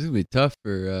 This is gonna be tough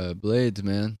for Blades,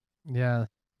 man. Yeah.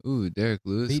 Ooh, Derek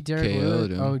Lewis Beat Derek KO'd Lewis.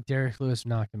 him. Oh, Derek Lewis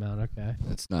knocked him out. Okay.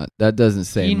 That doesn't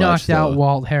say He much. knocked out though.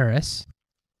 Walt Harris.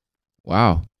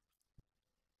 Wow.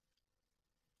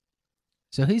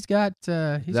 So he's got.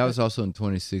 That was also in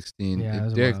 2016. Yeah, it If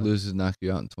was a Derek while. Lewis has knocked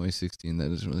you out in 2016, that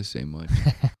doesn't really say much.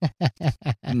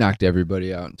 He knocked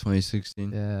everybody out in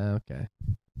 2016. Yeah. Okay.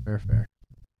 Fair.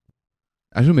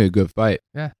 That's gonna be a good fight.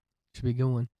 Should be a good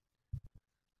one.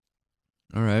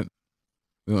 All right.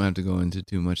 We don't have to go into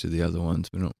too much of the other ones.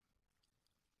 We don't.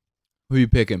 Who you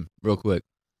picking, real quick?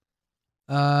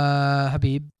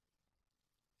 Habib.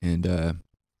 And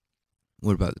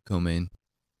what about the co-main?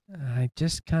 I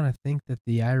just kind of think that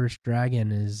the Irish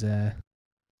Dragon is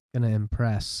gonna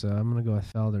impress, so I'm gonna go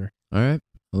with Felder. All right,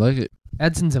 I like it.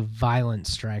 Edson's a violent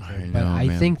striker, I but know, I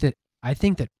man. think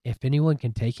that if anyone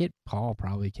can take it, Paul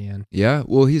probably can. Yeah,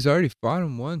 well, he's already fought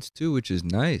him once too, which is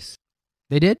nice.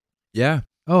 They did? Yeah,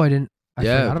 Oh, I didn't. I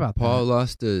yeah. forgot about Paul that.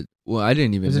 lost a. Well, I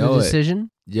didn't even Was it know a decision?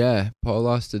 Yeah, Paul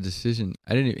lost a decision.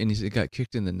 I didn't, and he got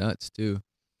kicked in the nuts too.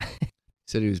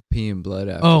 Said he was peeing blood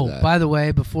after Oh, that. by the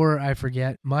way, before I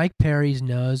forget, Mike Perry's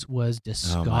nose was Oh my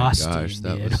disgusting. gosh,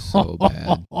 that dude. was so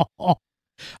bad.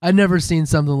 I've never seen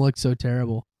something look so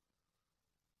terrible.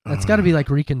 That's got to be like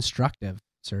reconstructive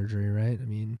surgery, right? I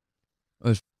mean,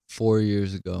 4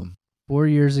 years ago. 4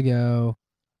 years ago.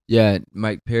 Yeah,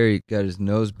 Mike Perry got his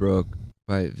nose broke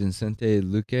by Vicente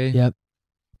Luque. Yep.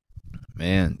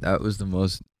 Man, that was the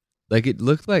most. Like, it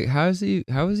looked like how is he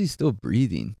still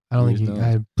breathing? I don't through think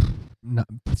his nose? not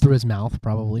through his mouth,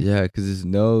 probably. Yeah, because his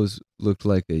nose looked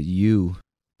like a U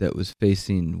that was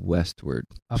facing westward.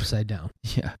 Upside down.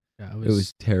 Yeah, Yeah, it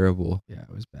was terrible. Yeah, it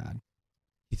was bad.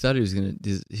 He thought he was gonna.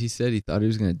 He said he thought he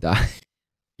was gonna die.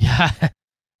 Yeah.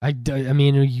 I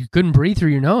mean, you couldn't breathe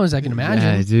through your nose, I can imagine.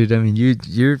 Yeah, dude. I mean, you're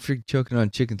freaking choking on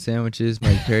chicken sandwiches.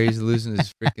 Mike Perry's losing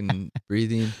his freaking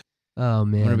breathing. Oh,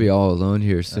 man. I'm gonna be all alone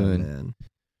here Oh, soon. man.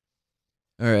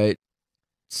 All right.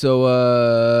 So,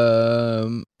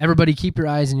 Everybody keep your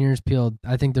eyes and ears peeled.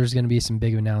 I think there's going to be some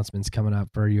big announcements coming up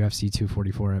for UFC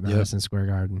 244 at Yep. Madison Square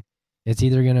Garden. It's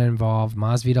either going to involve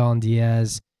Masvidal and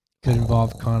Diaz, could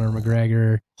involve Conor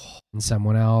McGregor and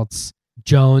someone else.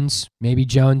 Jones, maybe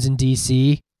Jones in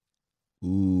DC,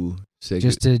 ooh,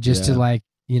 just to yeah. like,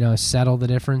 settle the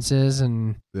differences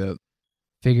and Yep.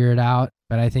 figure it out.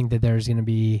 But I think that there's going to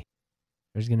be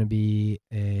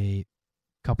a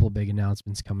couple of big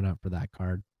announcements coming up for that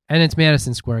card. And it's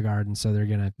Madison Square Garden, so they're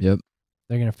going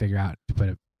to figure out to put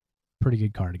a pretty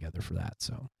good card together for that.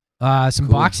 So, some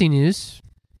Cool. boxing news.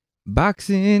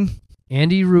 Boxing.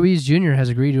 Andy Ruiz Jr. has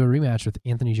agreed to a rematch with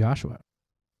Anthony Joshua.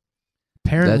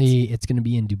 Apparently, it's going to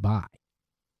be in Dubai.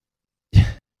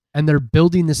 And they're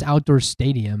building this outdoor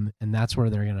stadium, and that's where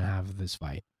they're going to have this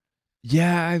fight.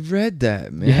 Yeah, I've read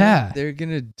that, man. Yeah. They're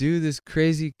gonna do this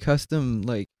crazy custom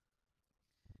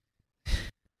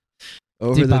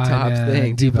over the top man.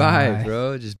 thing. Dubai.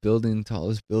 Bro. Just building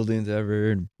tallest buildings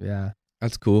ever. And Yeah.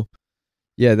 that's cool.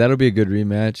 Yeah, that'll be a good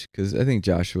rematch because I think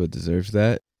Joshua deserves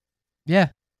that. Yeah.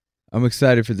 I'm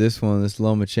excited for this one. This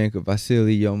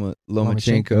Vasily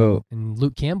Lomachenko. And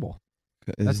Luke Campbell.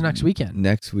 is That's next weekend.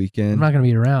 Next weekend. I'm not going to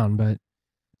be around, but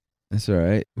That's all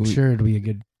right. I'm sure it'll be a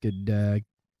good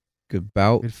Good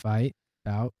bout. fight.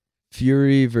 Bout.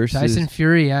 Fury versus Tyson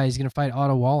Fury, yeah, he's going to fight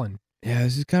Otto Wallen. Yeah,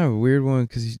 this is kind of a weird one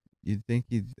because you'd think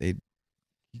they'd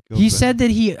go He back. said that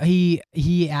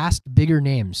he asked bigger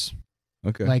names,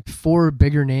 Okay. like 4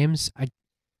 bigger names. I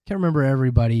can't remember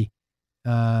everybody.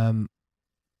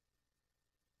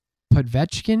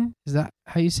 Povetkin. Is that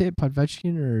how you say it?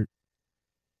 Povetkin or?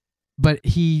 But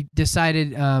he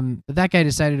decided. That guy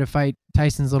decided to fight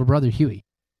Tyson's little brother Huey.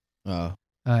 Oh.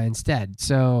 Instead.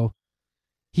 So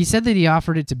he said that he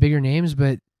offered it to bigger names,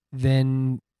 but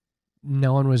then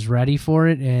no one was ready for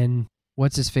it. And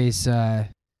what's his face?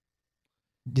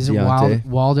 Is it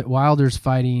Wilder's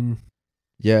fighting?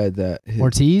 Yeah,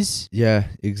 Ortiz. Yeah,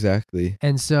 exactly.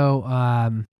 And so,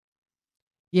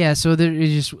 yeah. So there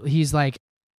is just he's like,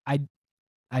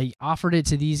 I offered it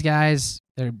to these guys.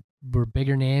 There were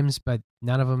bigger names, but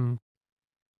none of them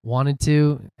wanted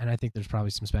to. And I think there's probably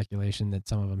some speculation that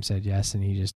some of them said yes, and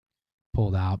he just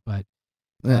pulled out. But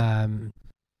Yeah.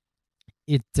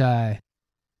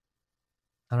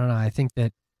 I don't know. I think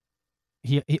that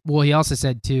he also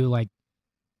said too, like,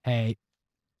 hey,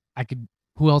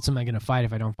 who else am I going to fight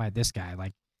if I don't fight this guy?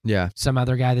 Like, Yeah. some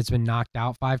other guy that's been knocked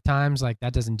out 5 times, like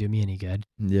that doesn't do me any good.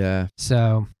 Yeah.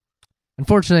 So,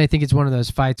 unfortunately, I think it's one of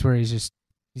those fights where he's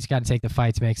got to take the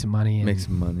fight to make some money. And, Make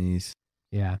some monies.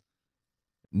 Yeah.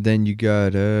 Then you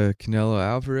got Canelo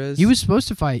Alvarez. He was supposed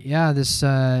to fight, this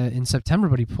in September,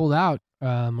 but he pulled out.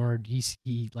 Or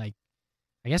he like,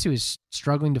 I guess he was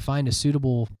struggling to find a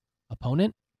suitable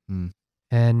opponent,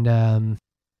 and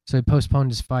so he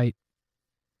postponed his fight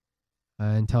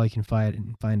until he can fight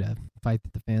and find a fight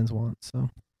that the fans want. So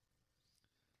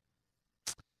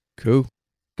cool.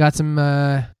 Got some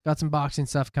boxing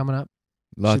stuff coming up.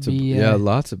 Lots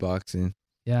of boxing.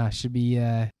 Yeah, should be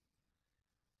a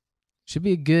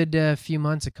good few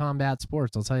months of combat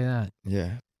sports. I'll tell you that.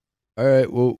 Yeah. All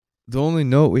right. Well, the only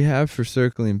note we have for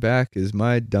circling back is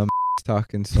my dumb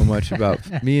talking so much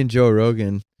about me and Joe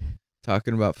Rogan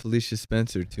talking about Felicia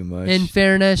Spencer too much. In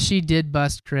fairness, she did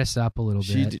bust Chris up a little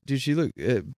bit. Did she look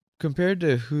compared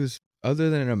to who's other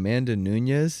than Amanda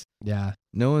Nunes? Yeah.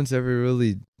 No one's ever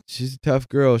really. She's a tough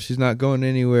girl. She's not going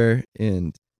anywhere,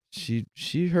 and she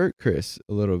hurt Chris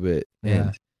a little bit,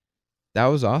 and that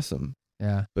was awesome.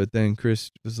 Yeah. But then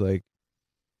Chris was like,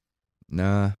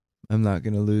 "Nah, I'm not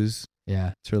gonna lose."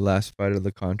 Yeah. It's her last fight of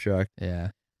the contract.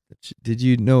 Yeah. Did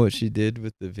you know what she did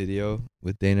with the video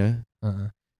with Dana? Oh,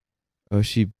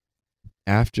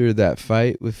 after that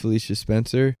fight with Felicia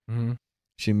Spencer,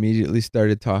 she immediately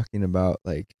started talking about,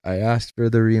 like, I asked for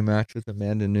the rematch with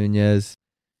Amanda Nunes,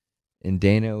 and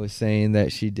Dana was saying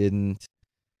that she didn't.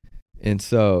 And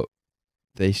so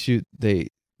they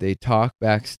talk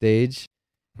backstage,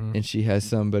 and she has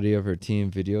somebody of her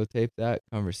team videotape that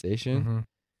conversation.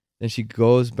 Then she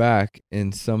goes back,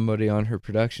 and somebody on her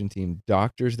production team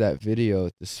doctors that video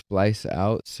to splice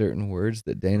out certain words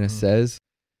that Dana says,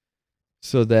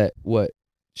 so that what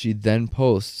she then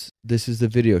posts, this is the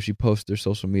video she posts to her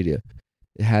social media.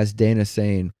 It has Dana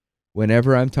saying,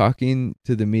 whenever I'm talking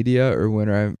to the media or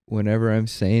whenever I'm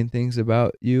saying things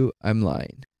about you, I'm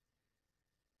lying.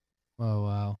 Oh,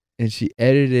 wow. And she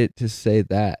edited it to say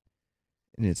that.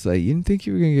 And it's like, you didn't think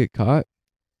you were going to get caught?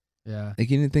 Yeah. Like,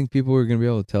 you didn't think people were going to be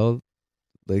able to tell,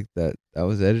 like, that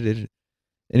was edited?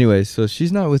 Anyway, so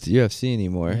she's not with the UFC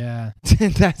anymore. Yeah.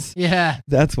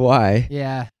 That's why.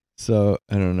 Yeah. So,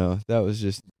 I don't know. That was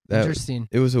just... Interesting.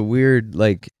 It was a weird,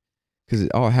 like... Because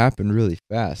it all happened really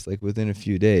fast. Like, within a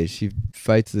few days, she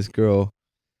fights this girl,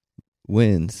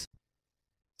 wins.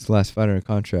 It's the last fight on her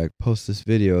contract. Posts this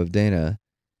video of Dana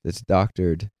that's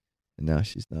doctored, and now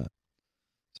she's not.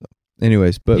 So,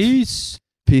 anyways, but...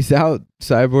 Peace out,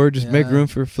 Cyborg. Just make room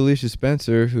for Felicia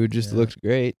Spencer, who just looked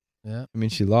great. Yeah. I mean,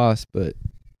 she lost, but...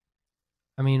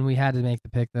 I mean, we had to make the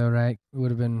pick, though, right? We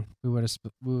would have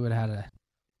had a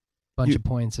bunch of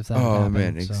points if that had happened. Oh,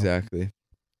 man, so. Exactly.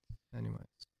 Anyways.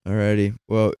 Alrighty.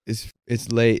 Well,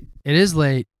 it's late. It is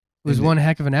late. It was one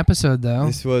heck of an episode, though.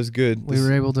 This was good. We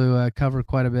were able to cover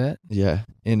quite a bit. Yeah,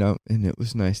 and it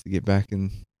was nice to get back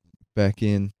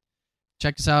in.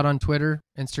 Check us out on Twitter,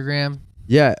 Instagram.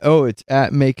 Yeah. Oh, it's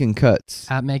at Making Cuts.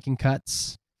 At Making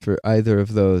Cuts. For either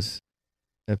of those.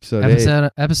 Episode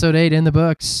 8 in the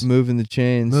books. Moving the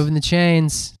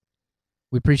chains.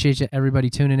 We appreciate everybody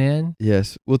tuning in.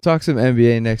 Yes. We'll talk some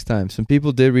NBA next time. Some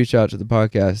people did reach out to the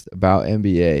podcast about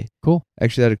NBA. Cool.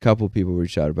 Actually, had a couple people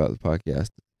reach out about the podcast.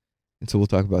 And so we'll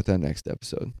talk about that next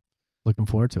episode. Looking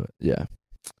forward to it. Yeah.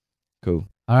 Cool.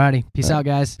 Alrighty. Peace out,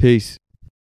 guys. Peace.